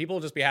 And listen, people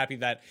will just be happy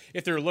that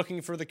if they're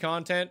looking for the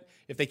content,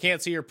 if they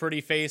can't see your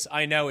pretty face,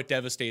 I know it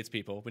devastates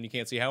people when you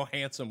can't see how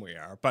handsome we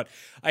are. But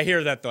I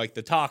hear that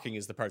the talking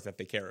is the part that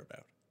they care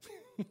about.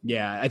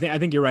 Yeah, I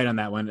think you're right on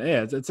that one.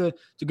 Yeah, it's a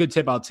good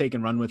tip. I'll take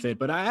and run with it.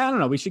 But I don't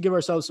know. We should give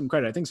ourselves some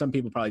credit. I think some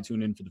people probably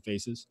tune in for the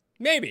faces.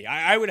 Maybe.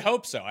 I would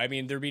hope so. I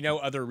mean, there'd be no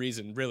other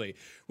reason, really.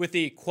 With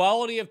the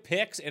quality of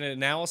picks and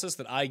analysis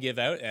that I give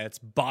out, it's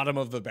bottom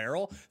of the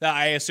barrel, that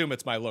I assume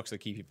it's my looks that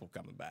keep people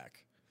coming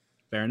back.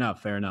 Fair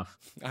enough.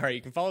 All right,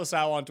 you can follow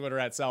Sal on Twitter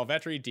at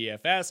SalVetri,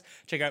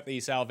 Check out the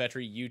Sal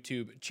Vetri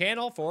YouTube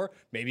channel for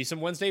maybe some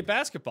Wednesday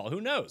basketball.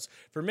 Who knows?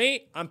 For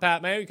me, I'm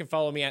Pat Mayo. You can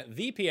follow me at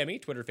the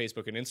PME, Twitter,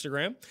 Facebook, and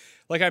Instagram.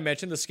 Like I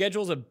mentioned, the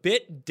schedule's a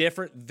bit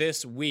different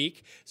this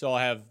week. So I'll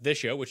have this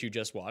show, which you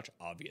just watched,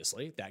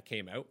 obviously. That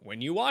came out when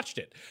you watched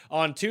it.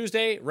 On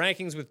Tuesday,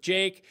 Rankings with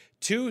Jake.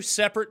 2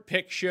 separate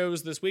pick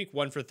shows this week,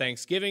 one for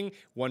Thanksgiving,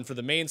 one for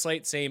the main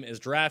slate, same as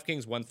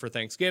DraftKings, one for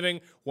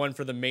Thanksgiving, one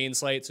for the main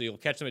slate, so you'll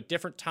catch them at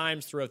different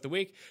times throughout the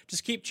week.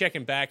 Just keep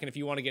checking back, and if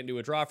you want to get into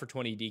a draw for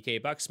 20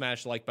 DK bucks,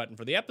 smash the like button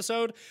for the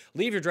episode.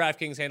 Leave your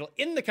DraftKings handle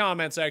in the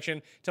comment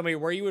section. Tell me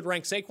where you would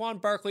rank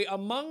Saquon Barkley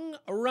among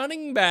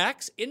running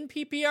backs in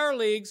PPR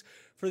leagues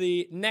for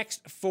the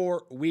next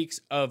 4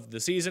 weeks of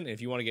the season. And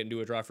if you want to get into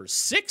a draw for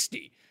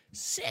 60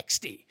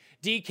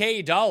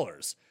 DK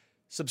dollars,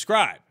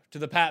 subscribe to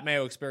the Pat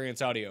Mayo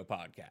Experience audio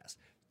podcast.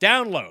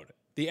 Download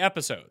the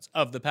episodes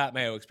of the Pat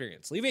Mayo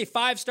Experience. Leave a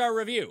 5-star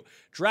review.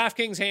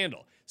 DraftKings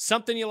handle.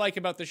 Something you like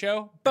about the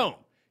show? Boom.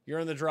 You're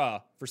in the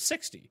draw for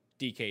 60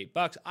 DK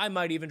bucks. I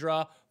might even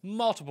draw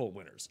multiple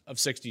winners of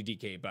 60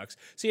 DK bucks.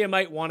 So you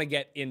might want to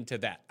get into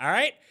that. All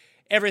right?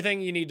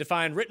 Everything you need to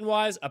find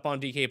written-wise up on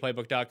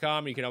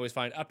DKPlaybook.com. You can always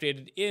find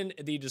updated in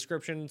the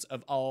descriptions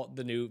of all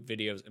the new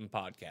videos and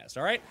podcasts.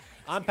 All right?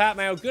 I'm Pat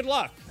Mayo. Good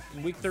luck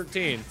in Week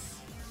 13.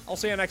 I'll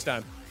see you next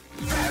time.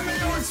 Pat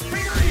Mayo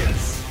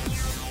Experience!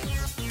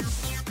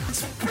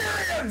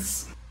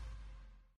 Experience!